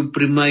para já foi o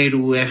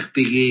primeiro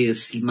RPG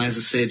assim mais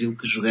a sério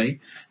que joguei.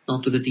 Na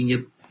altura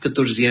tinha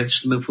 14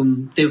 anos, também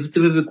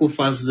teve a ver com a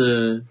fase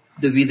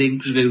da vida em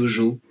que joguei o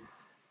jogo.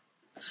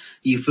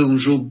 E foi um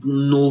jogo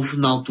novo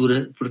na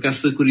altura. Por acaso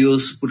foi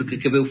curioso, porque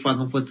acabei o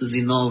Final Fantasy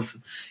IX,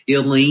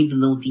 ele ainda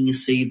não tinha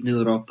saído na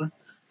Europa.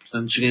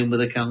 Portanto, joguei uma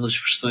daquelas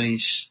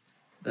versões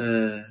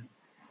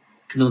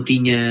que não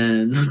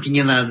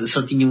tinha nada,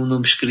 só tinha um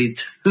nome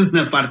escrito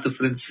na parte da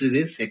frente do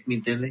CD, se é que me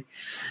entendem.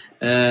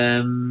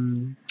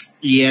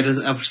 E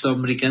era a versão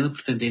americana,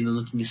 portanto ainda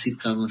não tinha sido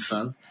cá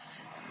lançado.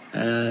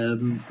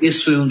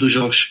 Esse foi um dos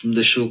jogos que me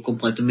deixou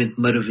completamente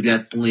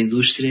maravilhado pela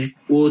indústria.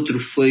 Outro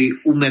foi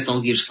o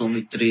Metal Gear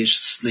Solid 3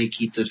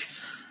 Snake Eater.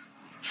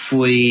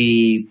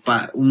 Foi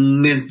um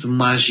momento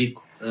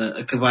mágico,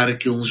 acabar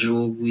aquele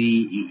jogo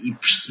e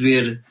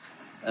perceber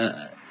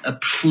a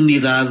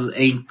profundidade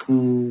em que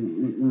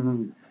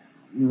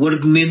o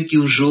argumento de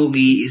um jogo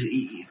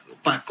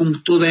como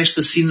toda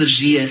esta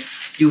sinergia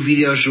de um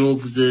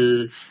videojogo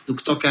do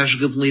que toca à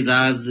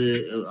jogabilidade,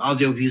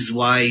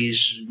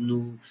 audiovisuais,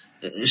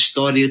 a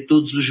história,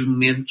 todos os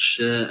momentos,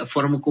 a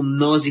forma como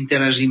nós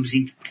interagimos e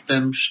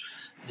interpretamos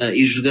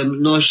e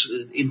jogamos, nós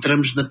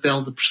entramos na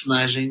pele da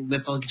personagem. O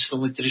Metal Gear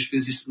Solid 3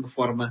 fez isso de uma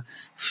forma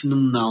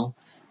fenomenal.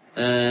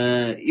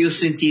 Eu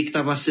sentia que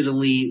estava a ser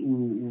ali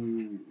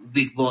o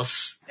Big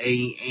Boss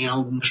em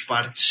algumas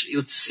partes.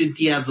 Eu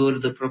sentia a dor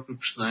da própria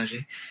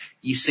personagem.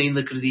 Isso é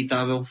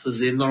inacreditável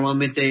fazer.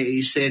 Normalmente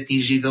isso é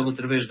atingível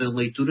através da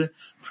leitura,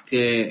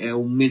 porque é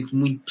um momento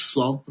muito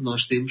pessoal que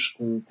nós temos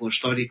com a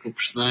história, com a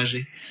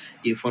personagem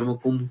e a forma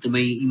como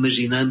também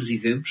imaginamos e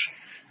vemos.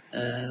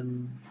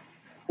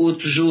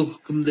 Outro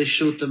jogo que me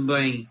deixou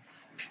também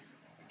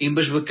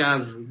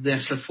embasbacado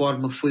dessa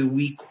forma foi o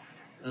Ico,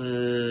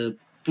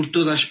 por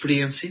toda a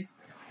experiência.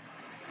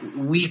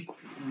 O Ico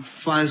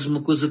faz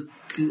uma coisa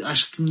que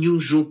acho que nenhum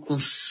jogo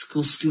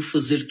conseguiu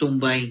fazer tão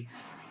bem,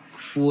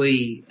 que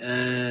foi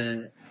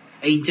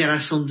a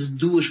interação de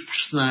duas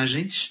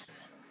personagens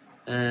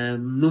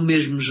no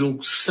mesmo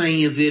jogo,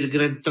 sem haver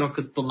grande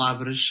troca de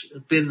palavras,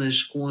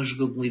 apenas com a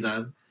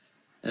jogabilidade.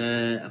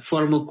 A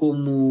forma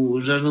como,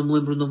 já não me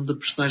lembro o nome da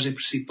personagem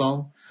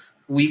principal,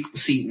 o Ico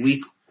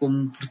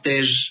como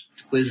protege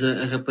depois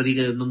a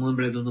rapariga, não me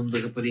lembro do nome da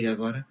rapariga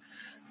agora,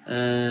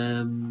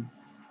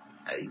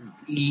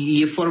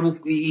 e a forma,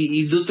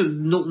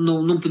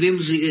 não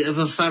podemos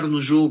avançar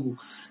no jogo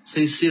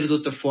sem ser de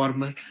outra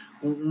forma.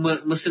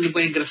 Uma cena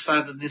bem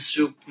engraçada nesse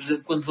jogo, por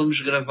exemplo, quando vamos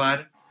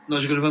gravar,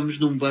 nós gravamos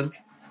num banco,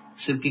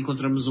 sempre que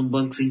encontramos um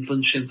bancozinho para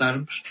nos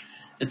sentarmos,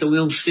 então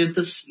ele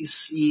senta-se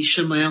e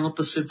chama ela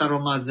para sentar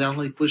ao lado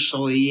dela, e depois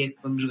só aí é que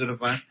vamos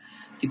gravar.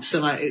 Tipo, sei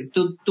lá,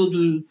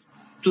 todo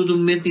o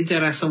momento de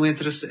interação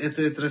entre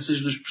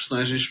essas duas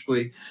personagens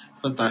foi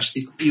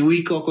fantástico. E o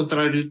Ico, ao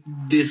contrário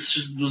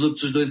dos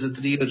outros dois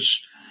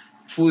anteriores,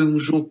 foi um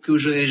jogo que eu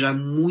joguei já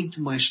muito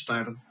mais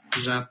tarde,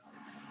 já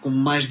com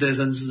mais de 10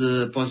 anos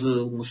após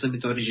o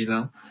lançamento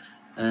original.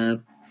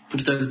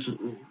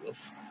 Portanto,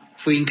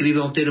 foi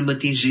incrível ter-me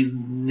atingido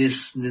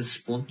nesse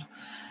ponto.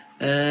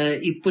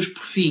 E depois,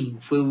 por fim,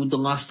 foi o The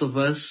Last of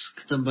Us,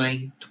 que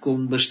também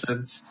tocou-me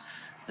bastante,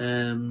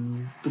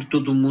 por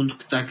todo o mundo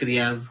que está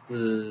criado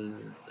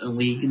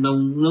ali.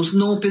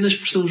 Não apenas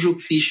por ser um jogo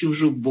fixe, um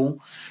jogo bom,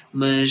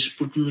 mas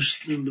porque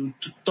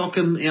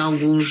toca-me em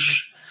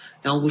alguns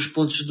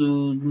pontos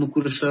do meu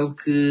coração,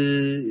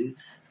 que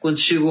quando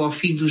chego ao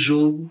fim do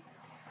jogo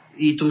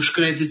e estão os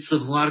créditos a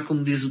rolar,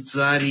 como diz o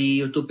Tesar, e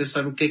eu estou a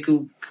pensar que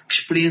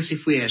experiência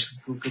foi esta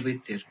que eu acabei de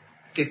ter?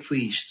 O que é que foi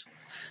isto?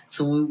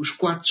 São os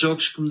 4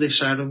 jogos que me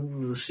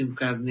deixaram assim um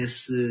bocado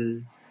nesse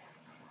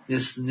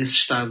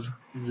estado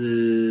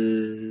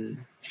de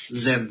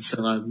zen, sei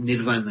lá, de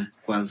nirvana,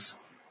 quase.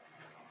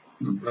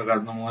 Por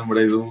acaso não me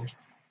lembrei do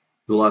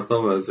Last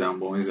of Us, é um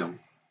bom exemplo.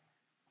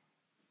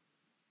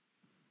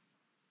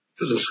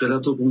 Pois eu, se calhar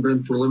estou com um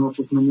grande problema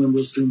porque não me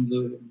lembro assim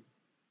de...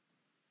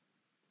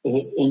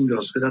 Ou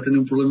melhor, se calhar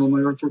tenho um problema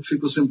maior porque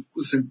fico sempre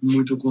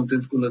muito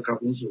contente quando acaba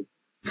um jogo.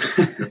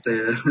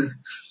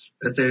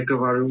 Até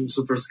acabar o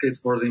Super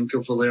Skateboarding que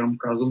eu falei há um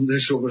bocado, me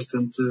deixou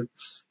bastante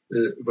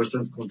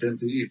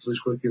contente e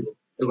feliz com aquilo.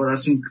 Agora,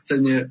 assim que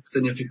tenha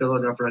ficado a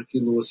olhar para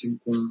aquilo assim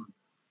com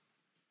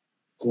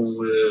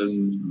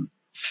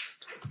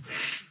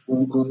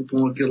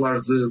aquele ar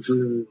de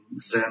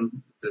zen,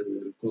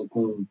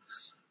 com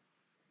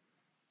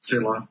sei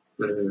lá,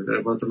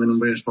 agora também não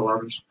bem as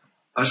palavras.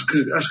 Acho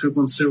que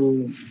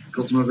aconteceu, que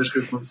a última vez que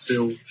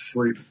aconteceu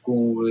foi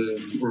com o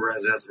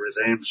Red Dead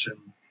Redemption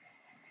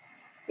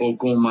ou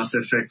com o Mass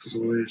Effect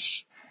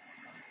 2,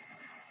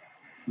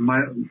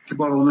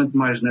 provavelmente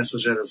mais nessa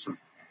geração.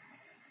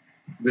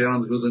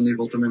 Beyond Good and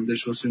Evil também me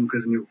deixou assim um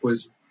bocadinho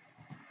coisa.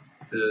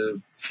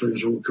 Foi um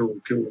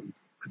jogo que eu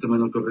também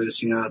não acabei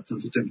assim há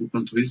tanto tempo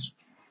quanto isso,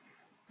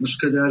 mas se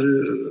calhar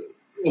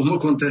ou me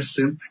acontece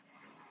sempre,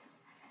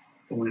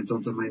 ou então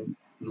também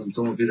não me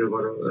estão a vir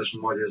agora as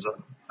memórias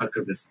à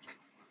cabeça.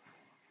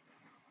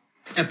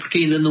 É porque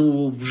ainda não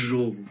houve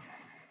jogo.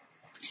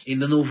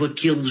 Ainda não houve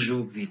aquele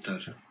jogo,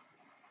 Vitor.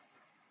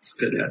 Se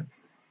calhar.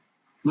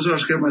 Mas eu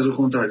acho que é mais o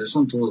contrário,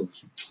 são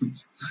todos.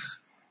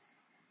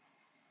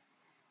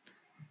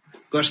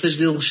 Gostas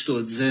deles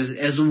todos?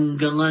 És um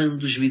galã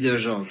dos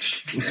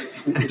videojogos.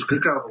 Os que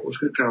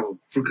acabam.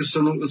 Porque se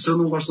eu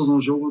não gosto de um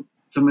jogo,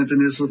 também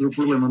tenho esse outro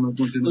problema, não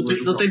continuo a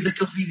jogar. Não tens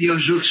aquele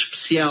videojogo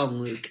especial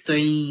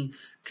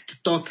que que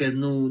te toca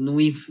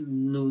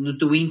no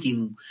teu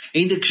íntimo.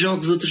 Ainda que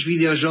jogues outros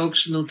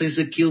videojogos, não tens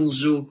aquele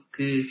jogo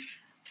que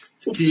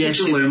lhe é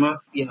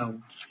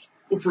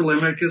o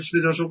problema é que esses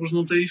videojogos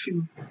não têm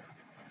fim.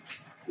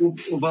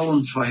 O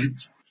Balance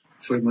Fight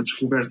foi uma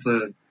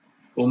descoberta,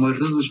 ou uma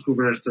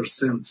redescoberta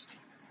recente,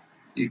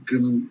 e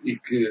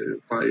que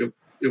pá,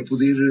 eu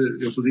podia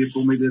ir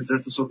para uma ilha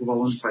deserta só com o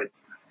Balance Fight.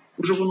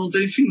 O jogo não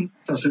tem fim.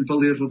 Está sempre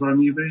ali a rodar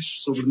níveis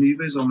sobre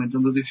níveis,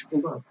 aumentando a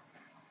dificuldade.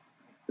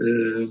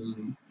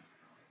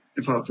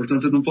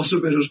 Portanto, eu não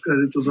posso ver os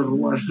créditos a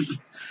rolar.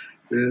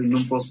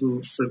 Não posso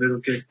saber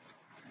o que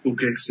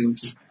é que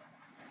sinto.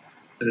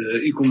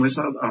 E como esse,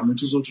 há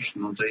muitos outros que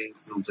não têm.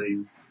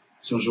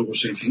 São jogos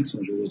sem fim,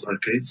 são jogos de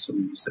arcade,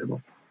 não sei lá.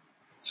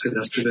 Se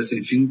calhar se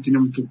tivessem fim,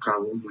 tinham-me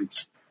tocado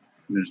muito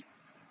mesmo.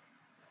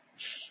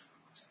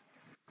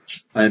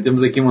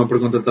 Temos aqui uma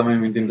pergunta também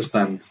muito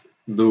interessante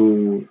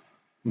do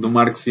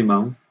Marco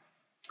Simão.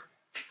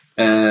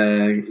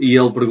 E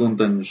ele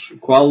pergunta-nos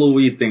qual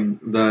o item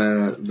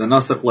da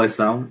nossa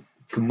coleção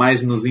que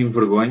mais nos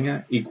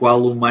envergonha e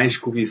qual o mais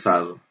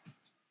cobiçado.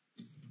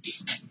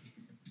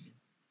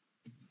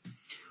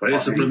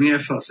 Essa para mim é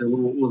fácil.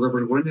 O da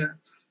vergonha,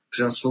 que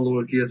já se falou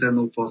aqui até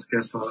no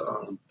podcast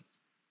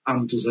há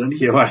muitos anos.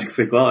 Que eu acho que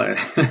sei qual é.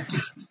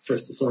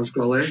 Pois tu sabes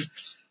qual é.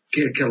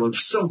 Que é aquela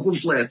versão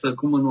completa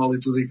com manual e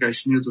tudo e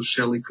caixinha do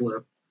Shelly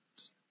Club,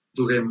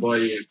 do Game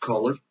Boy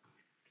Color.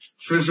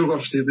 Foi um jogo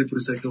oferecido e por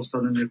isso é que ele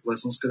está na minha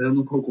coleção. Se calhar eu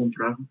nunca o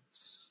comprava.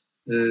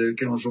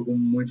 Que é um jogo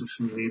muito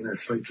feminino, é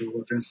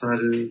feito a pensar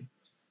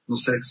no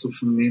sexo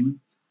feminino.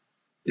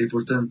 E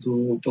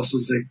portanto posso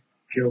dizer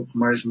que é o que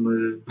mais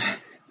me...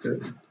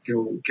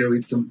 que é o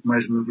item que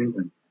mais me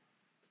envergonha.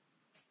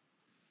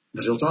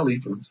 Mas ele está ali,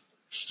 pronto.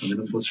 Também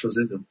não podes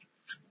fazer dele.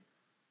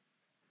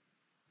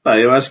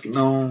 Eu acho que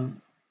não...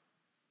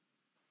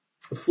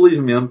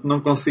 Felizmente não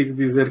consigo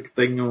dizer que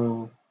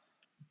tenho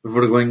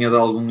vergonha de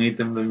algum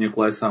item da minha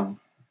coleção.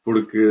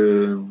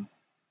 Porque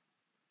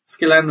se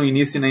calhar no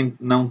início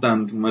não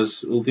tanto,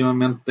 mas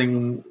ultimamente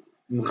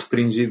tenho-me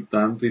restringido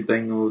tanto e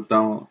tenho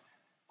tão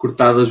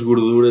cortado as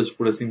gorduras,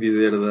 por assim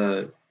dizer,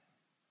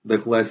 da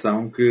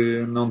coleção,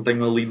 que não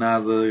tenho ali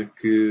nada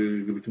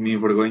que me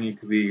envergonhe e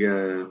que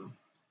diga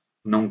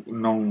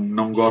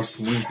não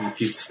gosto muito de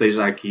que isto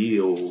esteja aqui,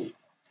 ou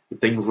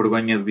tenho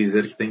vergonha de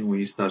dizer que tenho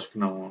isto. Acho que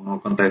não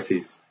acontece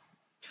isso.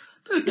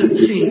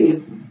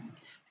 Sim,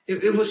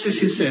 eu vou ser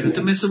sincero, eu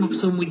também sou uma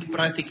pessoa muito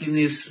prática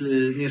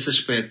nesse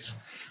aspecto.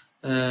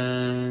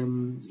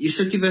 E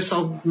se eu tivesse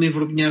algo que me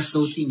envergonhasse,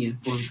 não o tinha,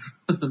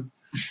 ponto.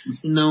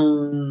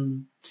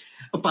 Não...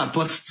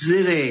 posso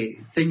dizer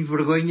tenho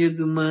vergonha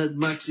de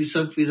uma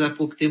aquisição que fiz há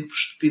pouco tempo por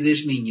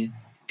estupidez minha,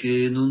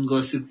 que num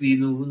negócio que vi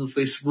no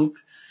Facebook,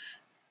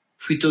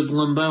 fui todo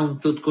lambão,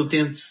 todo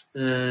contente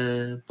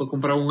para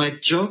comprar um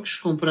leque de jogos,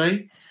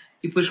 comprei,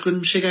 e depois quando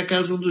me chega a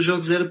casa um dos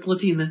jogos era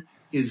platina.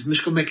 Eu disse,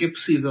 mas como é que é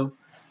possível?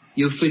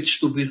 E eu feito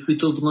estúpido, fui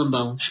todo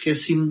lambão,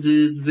 esqueci-me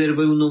de ver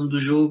bem o nome do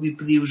jogo e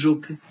pedi o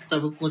jogo que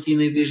estava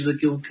platina em vez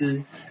daquilo que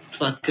de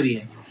facto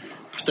queria.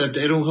 Portanto,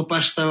 era um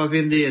rapaz que estava a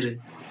vender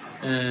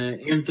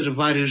entre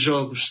vários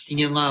jogos,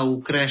 tinha lá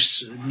o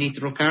Crash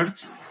Nitro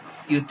Kart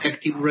e o Tag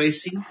Team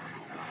Racing.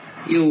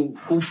 Eu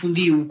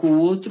confundi-o com o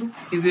outro,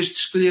 em vez de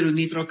escolher o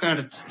Nitro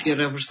Kart, que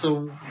era a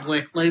versão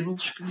Black Label,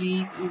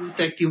 escolhi o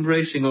Tag Team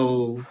Racing,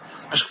 ou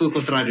acho que foi o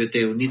contrário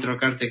até, o Nitro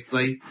Kart é que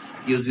veio,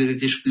 e eu deveria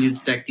ter escolhido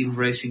o Tag Team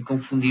Racing,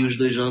 confundi os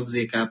dois jogos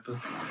e a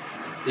capa,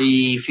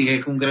 e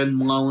fiquei com um grande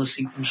melão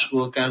assim que me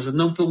chegou a casa,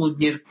 não pelo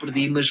dinheiro que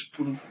perdi, mas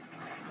por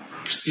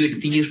perceber que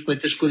tinha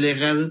feito a escolha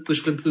errada. Depois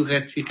quando fui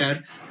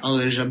retificar,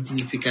 eu já me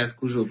tinha ficado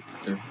com o jogo,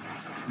 portanto,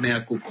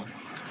 meia culpa.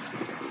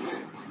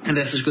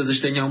 Dessas coisas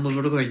tenho alguma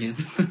vergonha.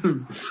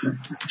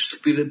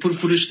 por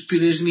pura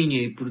estupidez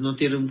minha e por não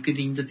ter um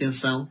bocadinho de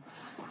atenção,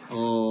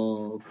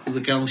 ou por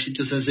aquelas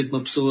situações em que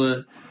uma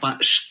pessoa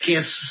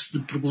esquece-se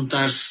de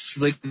perguntar se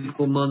vem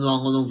com o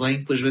manual ou não vem,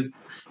 depois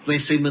vem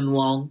sem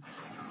manual,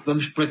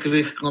 vamos para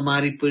querer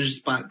reclamar e depois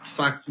de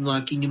facto não há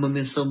aqui nenhuma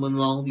menção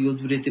manual e eu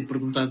deveria ter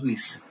perguntado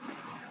isso.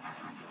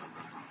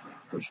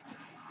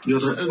 E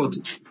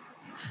outro.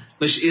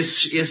 Mas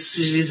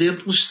esses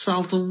exemplos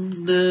saltam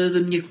da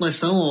minha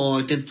coleção, ou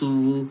eu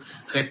tento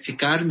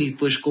retificar-me e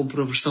depois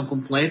compro a versão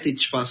completa e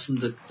desfaço-me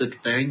da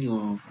que tenho.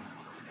 Ou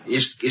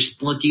este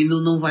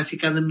platino não vai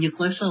ficar na minha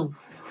coleção,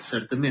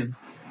 certamente.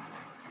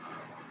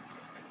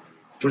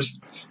 Pois.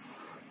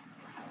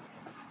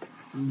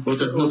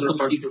 Outra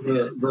parte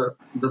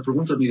da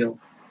pergunta, Miguel.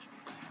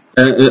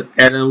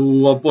 Era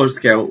o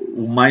oposto, que é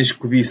o mais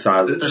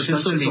cobiçado. Estás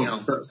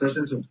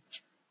atenção.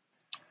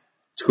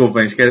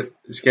 Desculpem,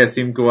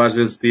 esqueci-me que eu às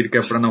vezes tiro, que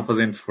é para não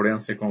fazer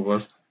interferência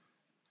convosco.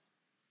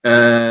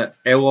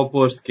 É o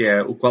oposto, que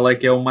é qual é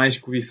que é o mais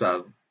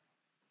cobiçado.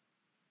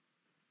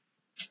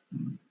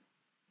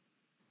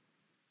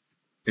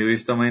 Eu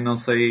isso também não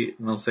sei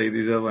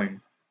dizer bem.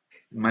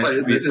 Mais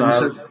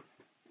cobiçado.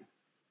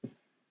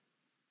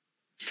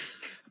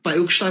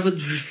 Eu gostava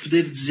de vos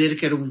poder dizer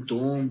que era um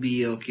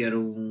Tomb ou que era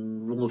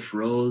um Roll of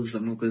Rose,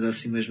 alguma coisa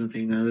assim, mas não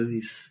tenho nada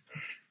disso.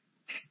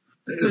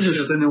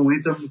 Eu tenho um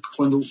item que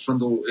quando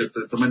eu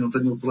também não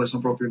tenho a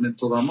coleção propriamente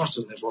toda à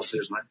amostra, nem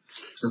vocês, não é?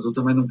 Portanto,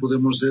 também não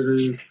podemos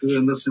dizer que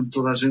anda sempre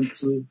toda a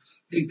gente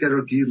e quero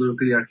aquilo, eu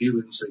queria aquilo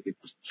e não sei o quê.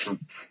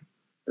 Pronto.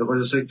 Agora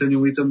eu sei que tenho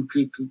um item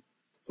que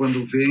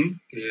quando vem,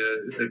 que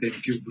é a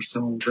GameCube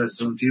versão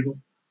Resident Evil,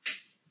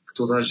 que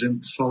toda a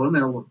gente fala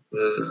nela.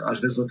 Às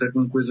vezes até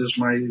com coisas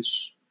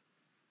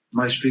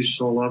mais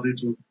fixes ao lado e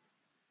tudo.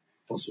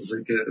 Posso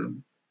dizer que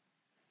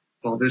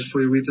talvez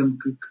foi o item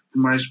que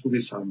mais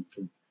cobiçaram,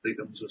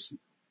 digamos assim.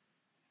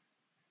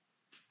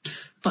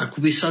 Pá,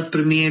 cobiçado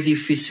para mim é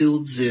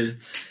difícil dizer.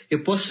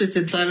 Eu posso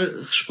tentar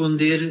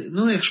responder,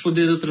 não é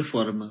responder de outra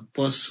forma.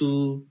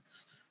 Posso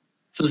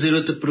fazer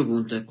outra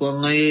pergunta.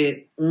 Qual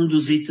é um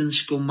dos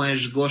itens que eu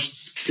mais gosto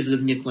de ter da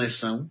minha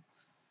coleção?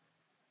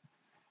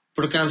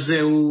 Por acaso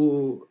é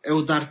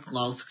o Dark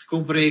Cloud, que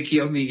comprei aqui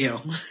ao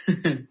Miguel.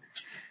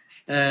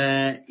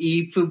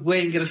 E foi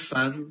bem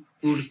engraçado,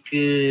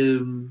 porque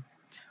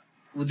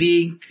o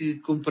dia em que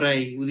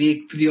comprei, o dia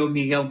que pedi ao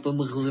Miguel para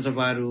me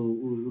reservar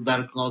o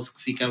Dark Cloud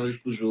que ficava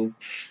com o jogo.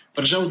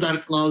 Para já o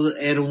Dark Cloud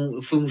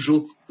foi um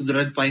jogo que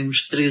durante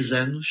uns 3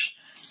 anos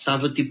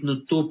estava tipo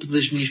no topo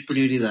das minhas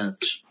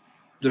prioridades.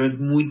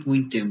 Durante muito,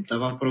 muito tempo.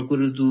 Estava à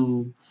procura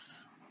do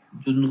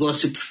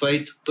negócio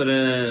perfeito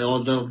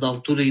ou da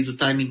altura e do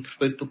timing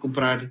perfeito para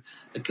comprar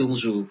aquele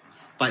jogo.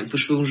 Pá, e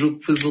depois foi um jogo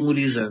que foi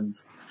valorizando.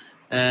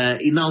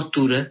 E na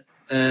altura,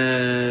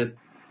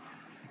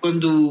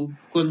 quando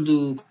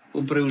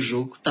comprei o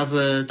jogo,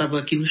 estava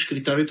aqui no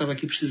escritório, estava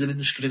aqui precisamente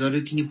no escritório,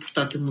 eu tinha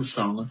portátil na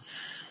sala.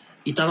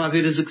 E estava a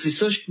ver as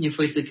aquisições que tinha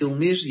feito aquele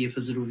mês, ia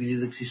fazer o vídeo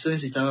de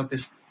aquisições e estava a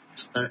pensar,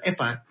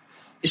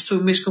 este foi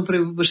o mês que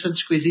comprei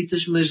bastantes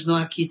coisitas, mas não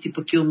há aqui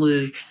tipo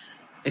aquele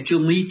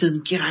item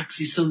que era a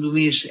aquisição do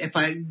mês.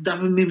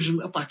 Dava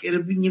mesmo,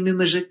 vinha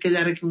mesmo a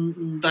calhar aqui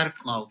um Dark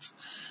Cloud.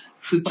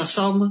 Fui para a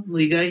Salma,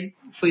 liguei,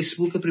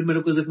 Facebook, a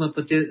primeira coisa que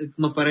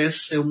me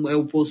aparece é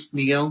o post de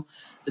Miguel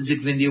a dizer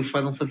que vendia o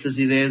Final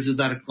Fantasy X e o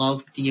Dark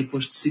Cloud, que tinha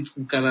sido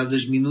colocado há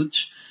 2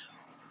 minutos.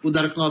 O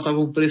Dark Cloud estava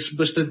a um preço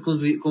bastante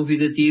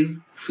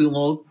convidativo, fui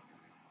logo.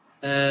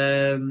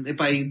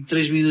 E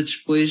 3 minutos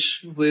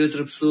depois veio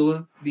outra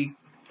pessoa,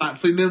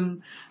 foi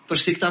mesmo,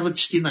 parecia que estava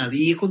destinado.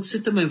 E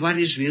aconteceu também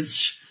várias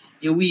vezes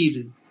eu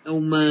ir a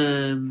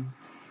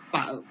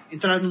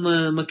entrar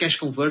numa Cash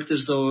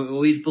Converters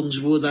ou ir para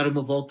Lisboa dar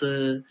uma volta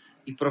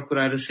e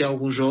procurar assim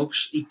alguns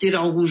jogos e ter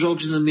alguns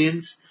jogos na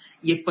mente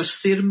e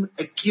aparecer-me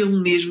aquele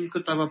mesmo que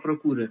eu estava à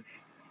procura.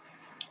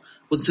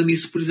 Aconteceu-me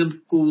isso, por exemplo,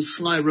 com o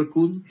Sly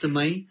Raccoon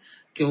também,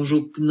 que é um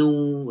jogo que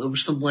a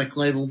versão Black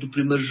Label do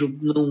primeiro jogo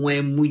não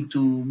é muito,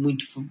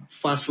 muito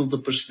fácil de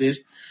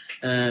aparecer,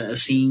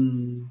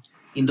 assim,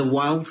 in the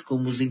wild,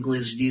 como os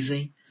ingleses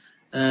dizem.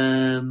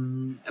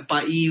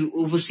 E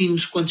houve assim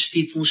uns quantos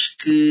títulos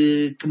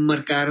que me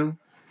marcaram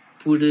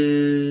por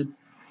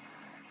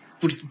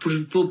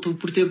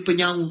ter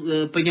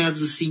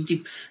apanhados assim,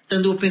 tipo,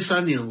 estando a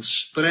pensar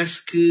neles.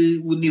 Parece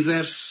que o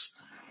universo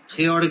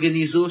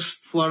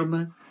reorganizou-se de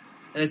forma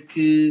a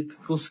que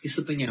conseguisse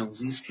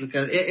apanhá-los. Isso por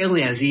acaso,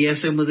 aliás, e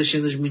essa é uma das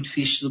cenas muito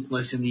fixes do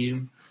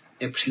colecionismo,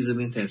 é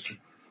precisamente essa.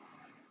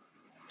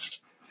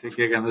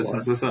 Fica a grande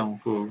sensação,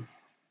 fogo.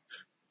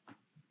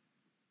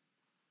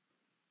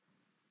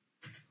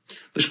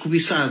 Mas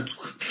cobiçado,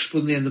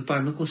 respondendo,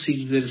 não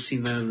consigo ver assim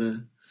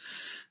nada.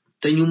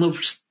 Tenho uma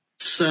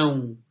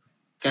versão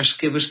que acho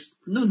que é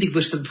não digo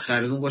bastante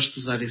raro, eu não gosto de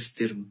usar esse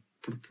termo,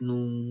 porque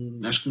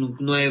acho que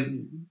não é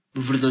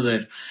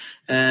verdadeiro.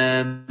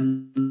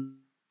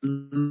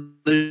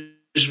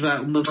 Mas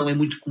uma versão é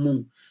muito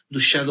comum do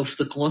Shadow of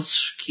the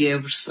Colossus, que é a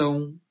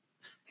versão,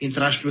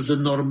 entre aspas, a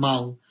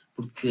normal,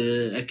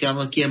 porque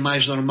aquela que é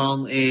mais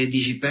normal é a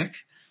Digipack,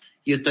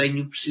 e eu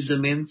tenho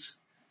precisamente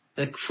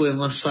a que foi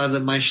lançada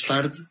mais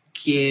tarde,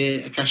 que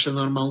é a caixa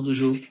normal do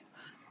jogo,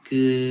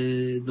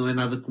 que não é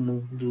nada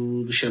comum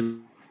do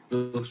Shadow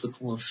of the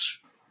Colossus.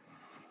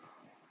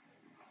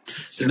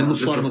 Da mesma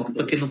forma que,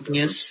 para quem não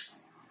conhece,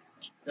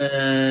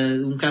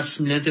 um caso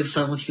semelhante é o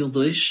Silent Hill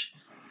 2,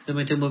 que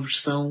também tem uma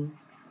versão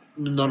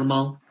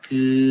normal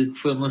que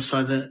foi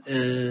lançada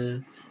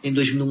em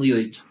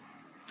 2008.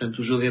 Portanto,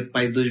 o jogo é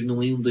de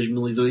 2001,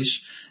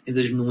 2002. Em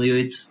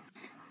 2008,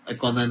 a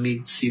Konami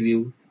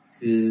decidiu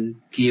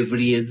que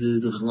haveria de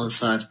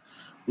relançar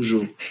o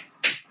jogo.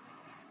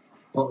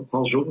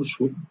 Qual jogo?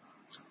 Desculpa.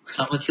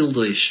 Silent Hill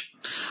 2.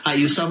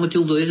 E o Silent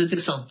Hill 2,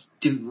 atenção,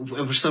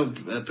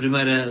 o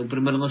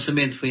primeiro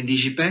lançamento foi em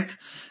Digipack,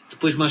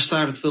 depois mais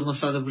tarde foi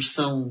lançada a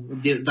versão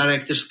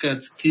Director's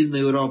Cut, que na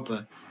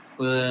Europa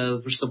foi a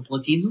versão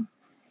Platino,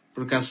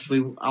 por acaso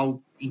foi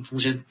algo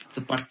inteligente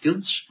da parte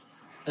deles,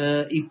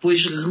 e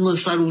depois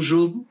relançaram o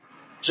jogo,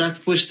 já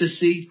depois de ter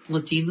saído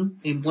Platino,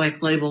 em Black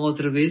Label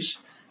outra vez,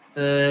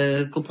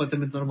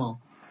 completamente normal.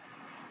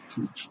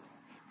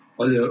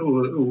 Olha,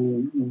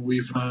 o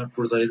Ivan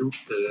Cordeiro,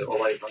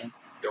 olá Ivan,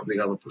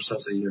 obrigado por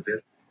estares aí a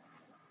ver.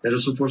 Era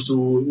suposto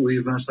o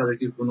Ivan estar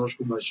aqui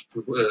connosco, mas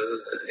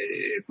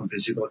é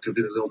compreensível que a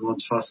vida dele não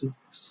ande fácil.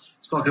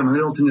 De qualquer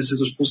maneira, ele tinha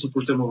sido expulso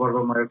por ter uma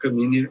barba maior que a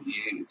minha,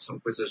 e são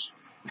coisas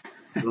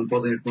que não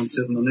podem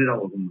acontecer de maneira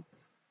alguma.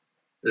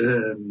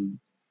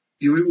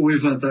 E o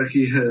Ivan está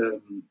aqui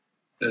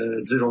a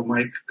dizer ao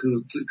Mike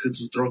que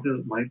tu troca,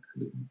 Mike,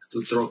 que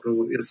tu troca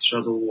esse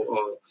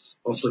Shadow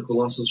of the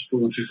Colossus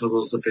por um FIFA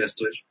 12 da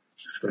PS2.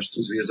 Acho que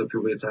tu devias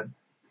aproveitar.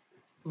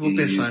 Vou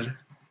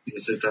pensar. E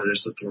aceitar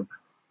esta troca.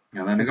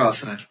 É um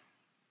negócio. Pensar.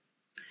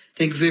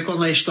 Tem que ver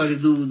qual é a história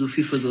do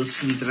FIFA 12,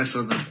 se me interessa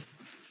ou não.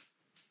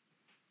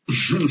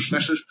 Quais são os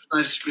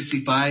personagens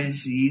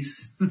principais e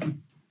isso.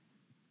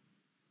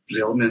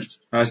 Realmente.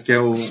 Acho que é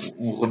o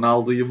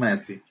Ronaldo e o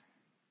Messi.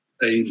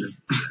 Ainda.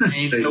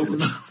 Ainda.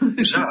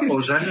 Já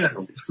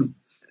eram.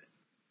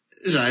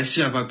 Isso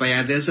já vai para aí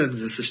há 10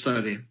 anos, essa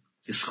história.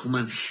 Esse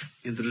romance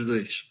entre os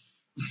dois.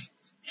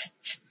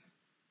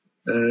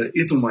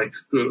 E tu, Mike?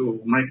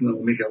 O Mike não,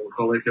 o Miguel,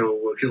 qual é que é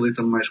aquele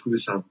item mais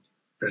cobiçado?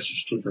 Peças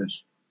que tu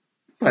tens?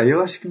 Pá,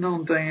 eu acho que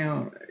não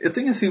tenho... Eu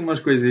tenho assim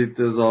umas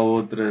coisitas ou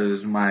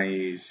outras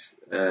mais...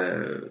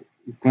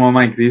 como a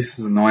Mike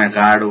disse, não é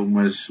raro,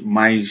 mas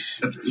mais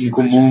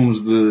incomuns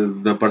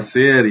de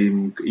aparecer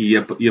e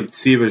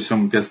apetecíveis. Se eu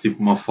metesse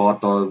tipo uma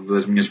foto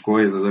das minhas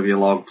coisas, havia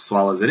logo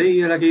pessoal a dizer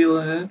ei, era aquilo,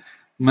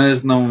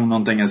 mas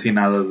não tenho assim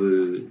nada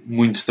de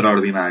muito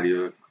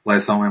extraordinário. A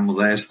coleção é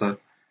modesta.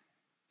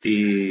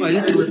 E...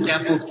 Olha, tu até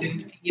há pouco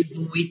tempo tinhas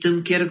um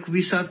item que era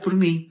cobiçado por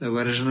mim.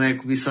 Agora já não é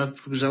cobiçado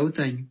porque já o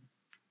tenho.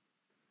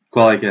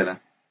 Qual é que era?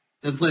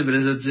 Não te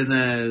lembras a dizer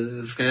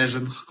se calhar já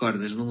não te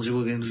recordas, no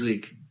Lisboa Games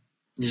Week?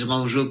 Tinhas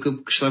lá um jogo que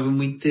eu gostava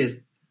muito de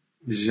ter.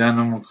 Já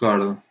não me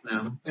recordo.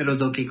 Não, era o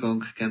Donkey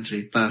Kong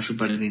Country para a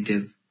Super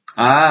Nintendo.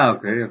 Ah,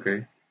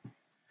 ok.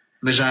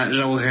 Mas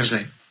já o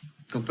arranjei.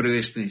 Comprei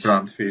este mês.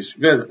 Pronto, fixe.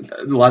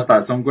 Lá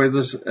está, são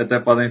coisas até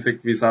podem ser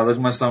cobiçadas,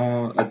 mas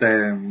são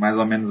até mais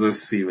ou menos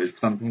acessíveis.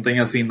 Portanto, não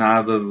tenho assim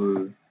nada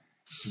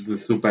de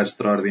super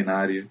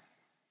extraordinário.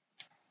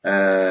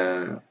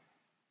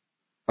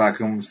 Pá,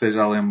 que eu me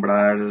esteja a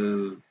lembrar,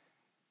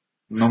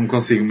 não me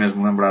consigo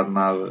mesmo lembrar de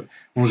nada.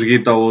 Um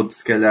joguito ou outro,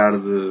 se calhar,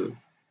 de...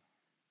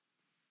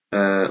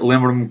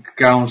 lembro-me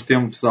que há uns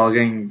tempos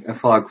alguém a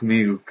falar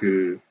comigo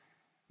que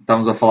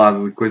estávamos a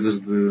falar de coisas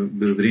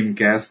de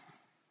Dreamcast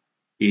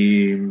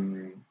e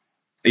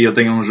eu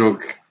tenho um jogo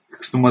que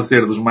costuma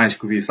ser dos mais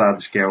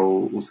cobiçados, que é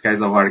o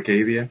Skies of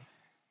Arcadia,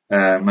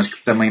 mas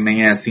que também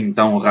nem é assim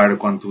tão raro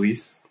quanto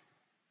isso.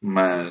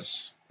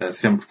 Mas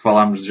sempre que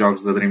falamos de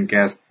jogos da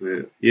Dreamcast,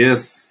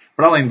 esse,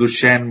 para além do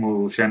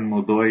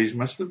Shenmue 2,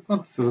 mas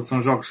pronto,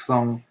 são jogos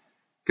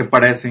que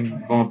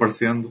vão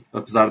aparecendo,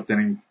 apesar de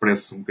terem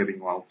preços um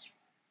bocadinho altos.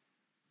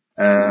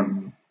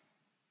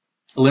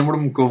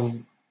 Lembro-me que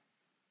houve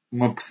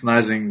uma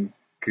personagem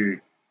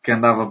que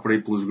andava por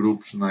aí pelos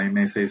grupos,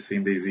 nem sei se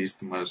ainda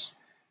existe, mas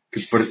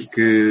que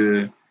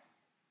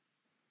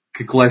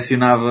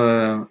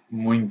colecionava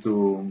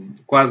muito,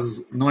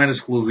 quase, não era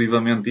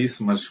exclusivamente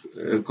isso, mas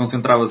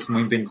concentrava-se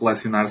muito em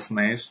colecionar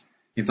SNES.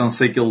 Então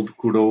sei que ele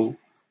decorou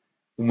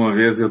uma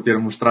vez eu ter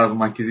mostrado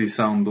uma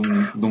aquisição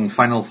de um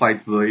Final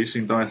Fight 2,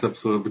 então essa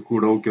pessoa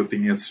decorou que eu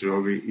tinha esse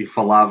jogo e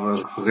falava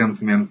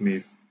recorrentemente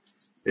nisso.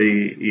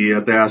 E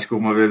até acho que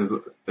uma vez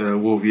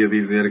o ouvia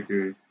dizer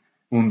que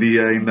um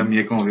dia ainda me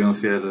ia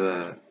convencer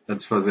a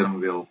desfazer-me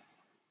dele.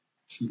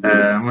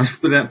 Mas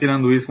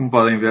tirando isso, como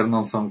podem ver,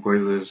 não são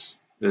coisas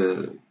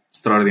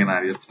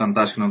extraordinárias. Portanto,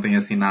 acho que não tem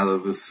assim nada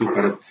de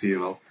super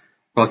apetecível.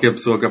 Qualquer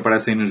pessoa que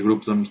aparece aí nos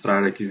grupos a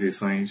mostrar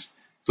aquisições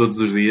todos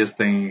os dias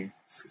tem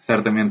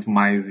certamente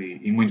mais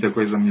e muita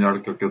coisa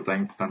melhor que o que eu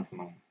tenho. Portanto,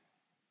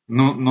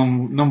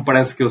 não me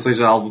parece que eu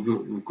seja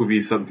alvo de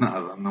cobiça de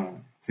nada.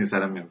 Não,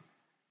 sinceramente.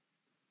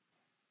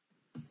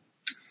 O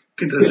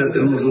que interessa é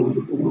termos o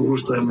que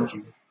gostamos.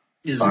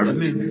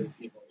 Exatamente.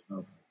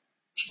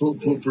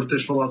 Por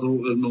teres falado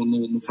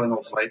no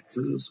Final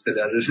Fight, se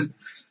calhar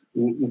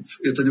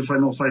eu tenho o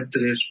Final Fight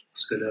 3,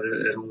 se calhar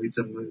era um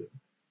item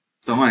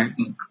Também.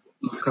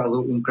 um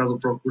bocado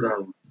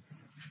procurado.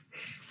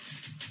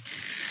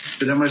 Se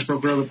calhar mais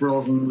procurado por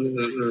algum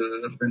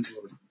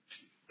aventura.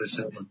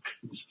 Percebe?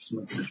 Como se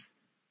costuma dizer.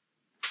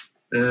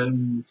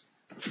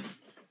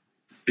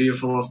 Eu ia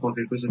falar de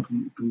qualquer coisa que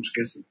me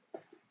esqueci.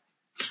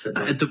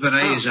 Então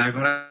peraí, já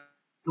agora...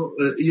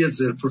 Ia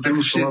dizer, por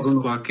termos falado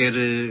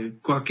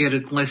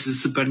qualquer coleção de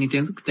Super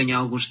Nintendo que tenha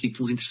alguns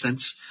títulos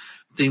interessantes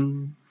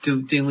tem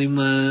ali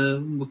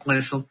uma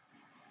coleção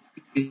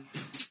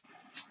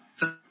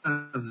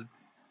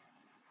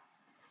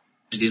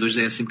os dias de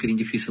hoje é assim um bocadinho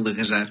difícil de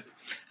arranjar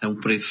a um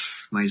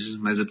preço mais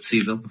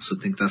apetecível. A pessoa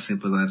tem que estar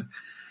sempre a dar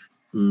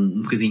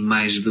um bocadinho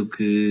mais do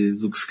que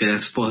se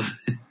calhar se pode.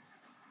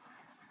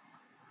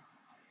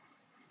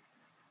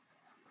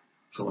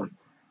 Claro.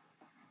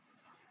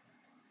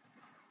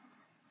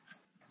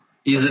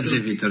 Ias a dizer,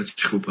 Vítor,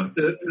 desculpa.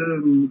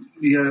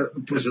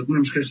 Pois, eu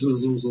tinha-me esquecido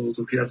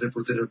do que ia dizer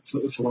por ter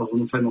falado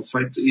no Final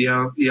Fight e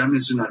a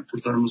mencionar, por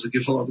estarmos aqui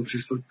a falar do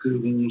FIFA, que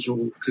um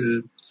jogo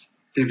que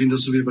tem vindo a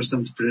subir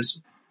bastante de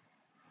preço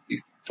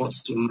e pode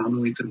se tornar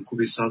um item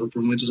cobiçado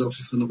por muitos é o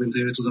FIFA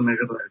 98 da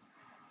Mega Drive.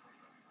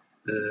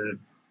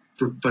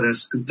 Porque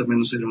parece que também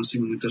não seriam assim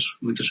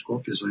muitas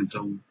cópias, ou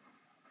então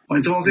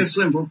alguém se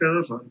lembrou que era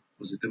raro,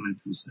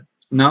 basicamente, não sei.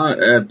 Não,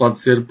 pode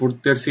ser por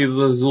ter sido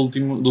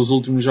dos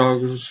últimos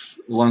jogos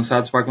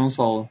lançados para a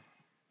consola.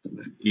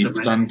 E, Também.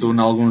 portanto, em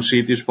alguns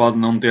sítios pode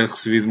não ter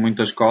recebido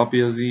muitas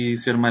cópias e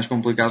ser mais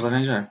complicado de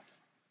arranjar.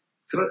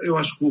 Eu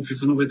acho que o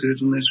FIFA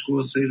 98 nem chegou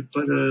a sair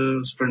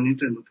para Super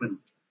Nintendo, foi não?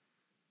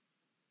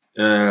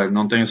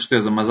 Não tenho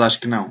certeza, mas acho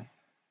que não.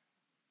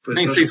 Pois,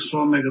 Nem acho sei que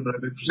só a Mega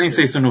Drive é que Nem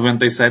sei se o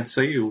 97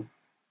 saiu.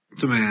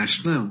 Também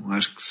acho que não.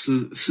 Acho que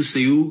se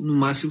saiu, no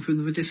máximo foi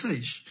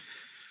 96.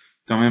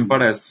 Também me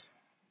parece.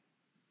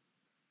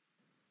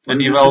 A Olha,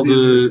 nível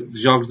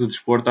de jogos de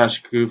desporto,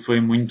 acho que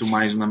foi muito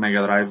mais na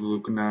Mega Drive do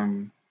que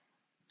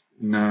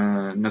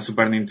na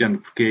Super Nintendo,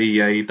 porque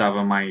a EA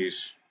estava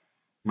mais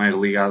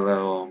ligada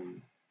ao...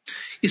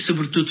 E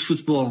sobretudo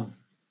futebol.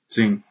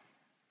 Sim.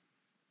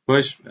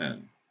 Pois,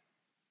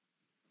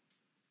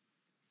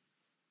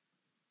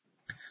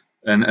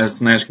 a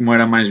SNES, como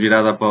era mais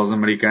virada para os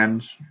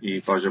americanos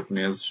e para os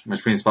japoneses,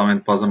 mas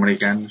principalmente para os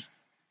americanos,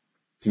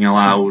 tinha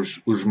lá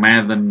os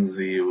Maddens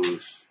e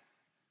os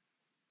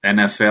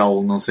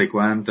NFL não sei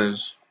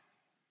quantas.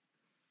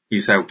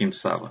 Isso é o que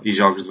interessava. E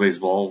jogos de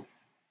beisebol.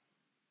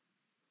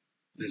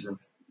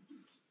 Exato.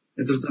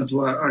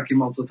 Entretanto, há aqui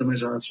malta também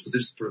já a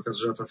despedir-se, por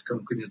acaso já está a ficar um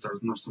bocadinho tarde,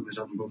 nós também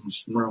já não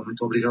vamos demorar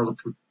muito. Obrigado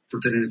por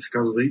terem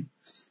ficado daí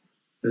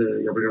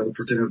e obrigado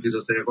por terem ouvido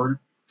até agora.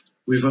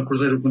 O Ivan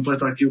Cordeiro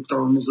completa aqui o que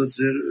estávamos a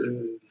dizer.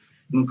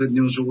 Nunca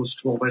nenhum jogo de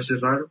futebol vai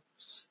ser raro.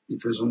 E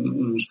depois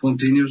uns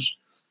pontinhos.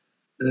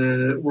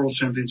 World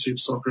Championship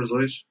Soccer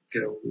 2, que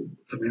é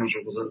também é um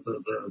jogo da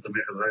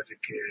Mega Drive,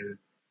 que é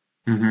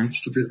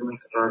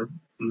estupidamente raro.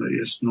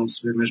 Este não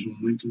se vê mesmo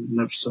muito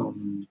na versão...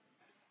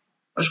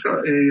 Acho que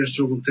é este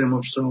jogo que tem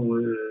uma versão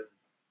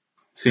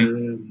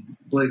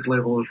Black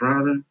Label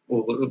rara,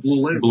 ou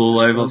Blue Label. Blue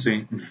Label,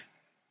 sim.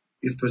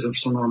 E depois a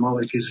versão normal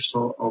é que existe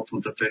ao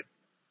pontapé.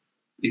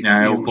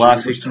 É o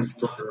clássico.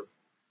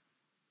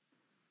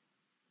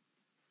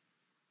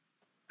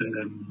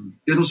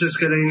 Eu não sei se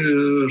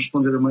querem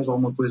responder a mais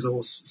alguma coisa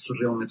ou se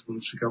realmente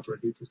vamos ficar por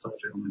aqui, porque está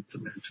realmente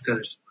também a ficar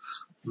isto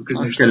um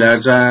bocadinho. Se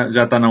calhar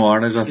já está na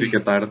hora, já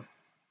fica tarde.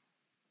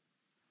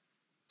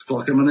 De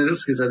qualquer maneira,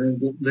 se quiserem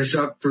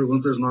deixar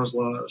perguntas, nós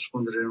lá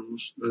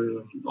responderemos,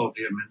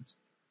 obviamente.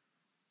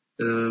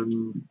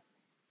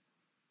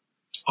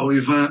 Ao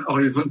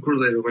Ivan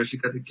Cordeiro vai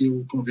ficar aqui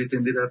o convite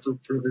em direto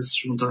para ver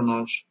se junta a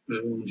nós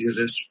um dia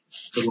destes,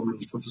 pelo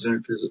menos para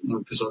fazer um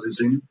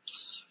episódiozinho.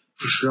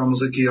 Porque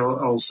chegámos aqui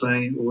ao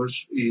 100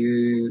 hoje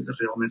e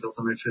realmente ele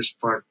também fez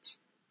parte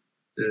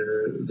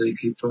da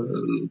equipa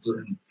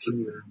durante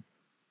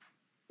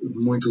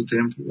muito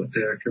tempo,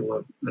 até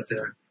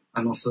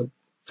à nossa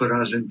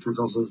paragem por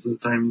causa de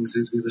timings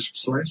e de vidas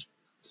pessoais.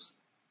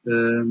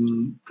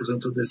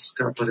 Portanto, a ver se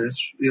cá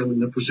apareces. Ele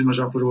ainda por cima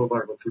já parou a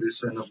barba, por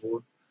isso é na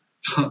boa.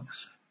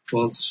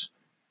 Podes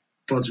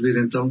vir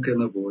então, que é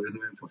na boa, eu não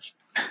me importo.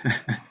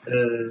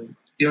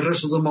 E ao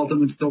resto da malta,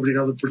 muito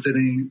obrigado por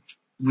terem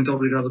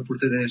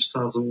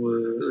estado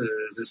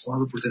desse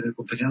lado, por terem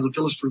acompanhado,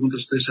 pelas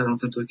perguntas que deixaram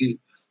tanto aqui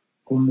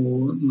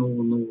como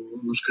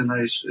nos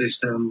canais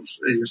externos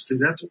a este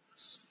direto.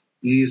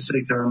 E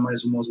sei que há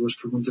mais uma ou duas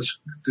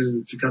perguntas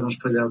que ficaram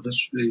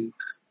espalhadas e que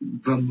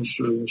vamos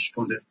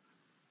responder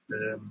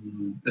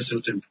a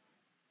seu tempo.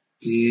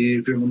 E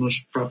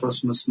vemo-nos para a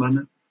próxima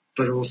semana,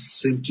 para o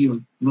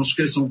 101. Não se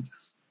esqueçam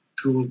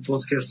que o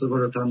podcast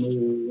agora está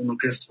no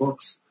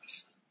Castbox.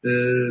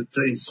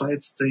 Tem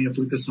site, tem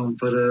aplicação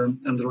para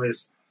Android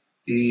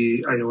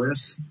e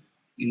iOS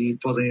e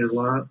podem ir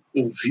lá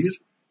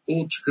ouvir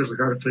ou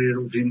descarregar para ir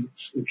ouvindo,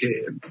 o que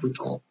é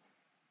brutal.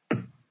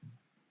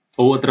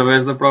 Ou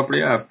através da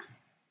própria app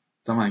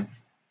também.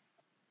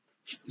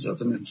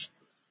 Exatamente.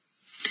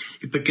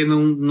 E para quem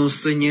não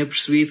se tenha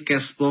percebido,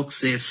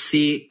 Castbox é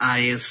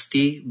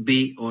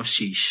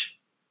CASTBOX.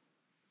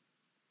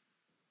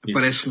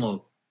 Aparece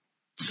logo.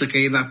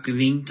 Saquei há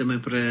bocadinho também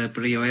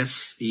para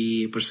iOS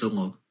e apareceu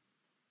logo.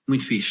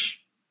 Muito fixe.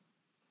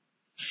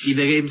 E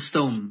da Games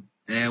Tome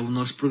é o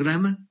nosso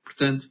programa,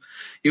 portanto,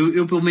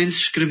 eu pelo menos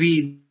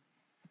escrevi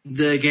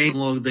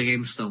logo da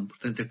Games Tome,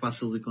 portanto é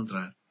fácil de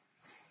encontrar.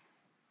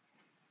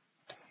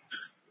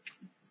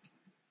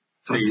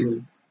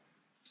 Fácil.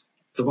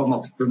 Então, bom,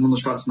 malta,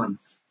 vemo-nos para a semana.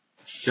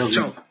 Tchau.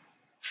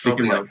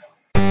 Fiquem bem.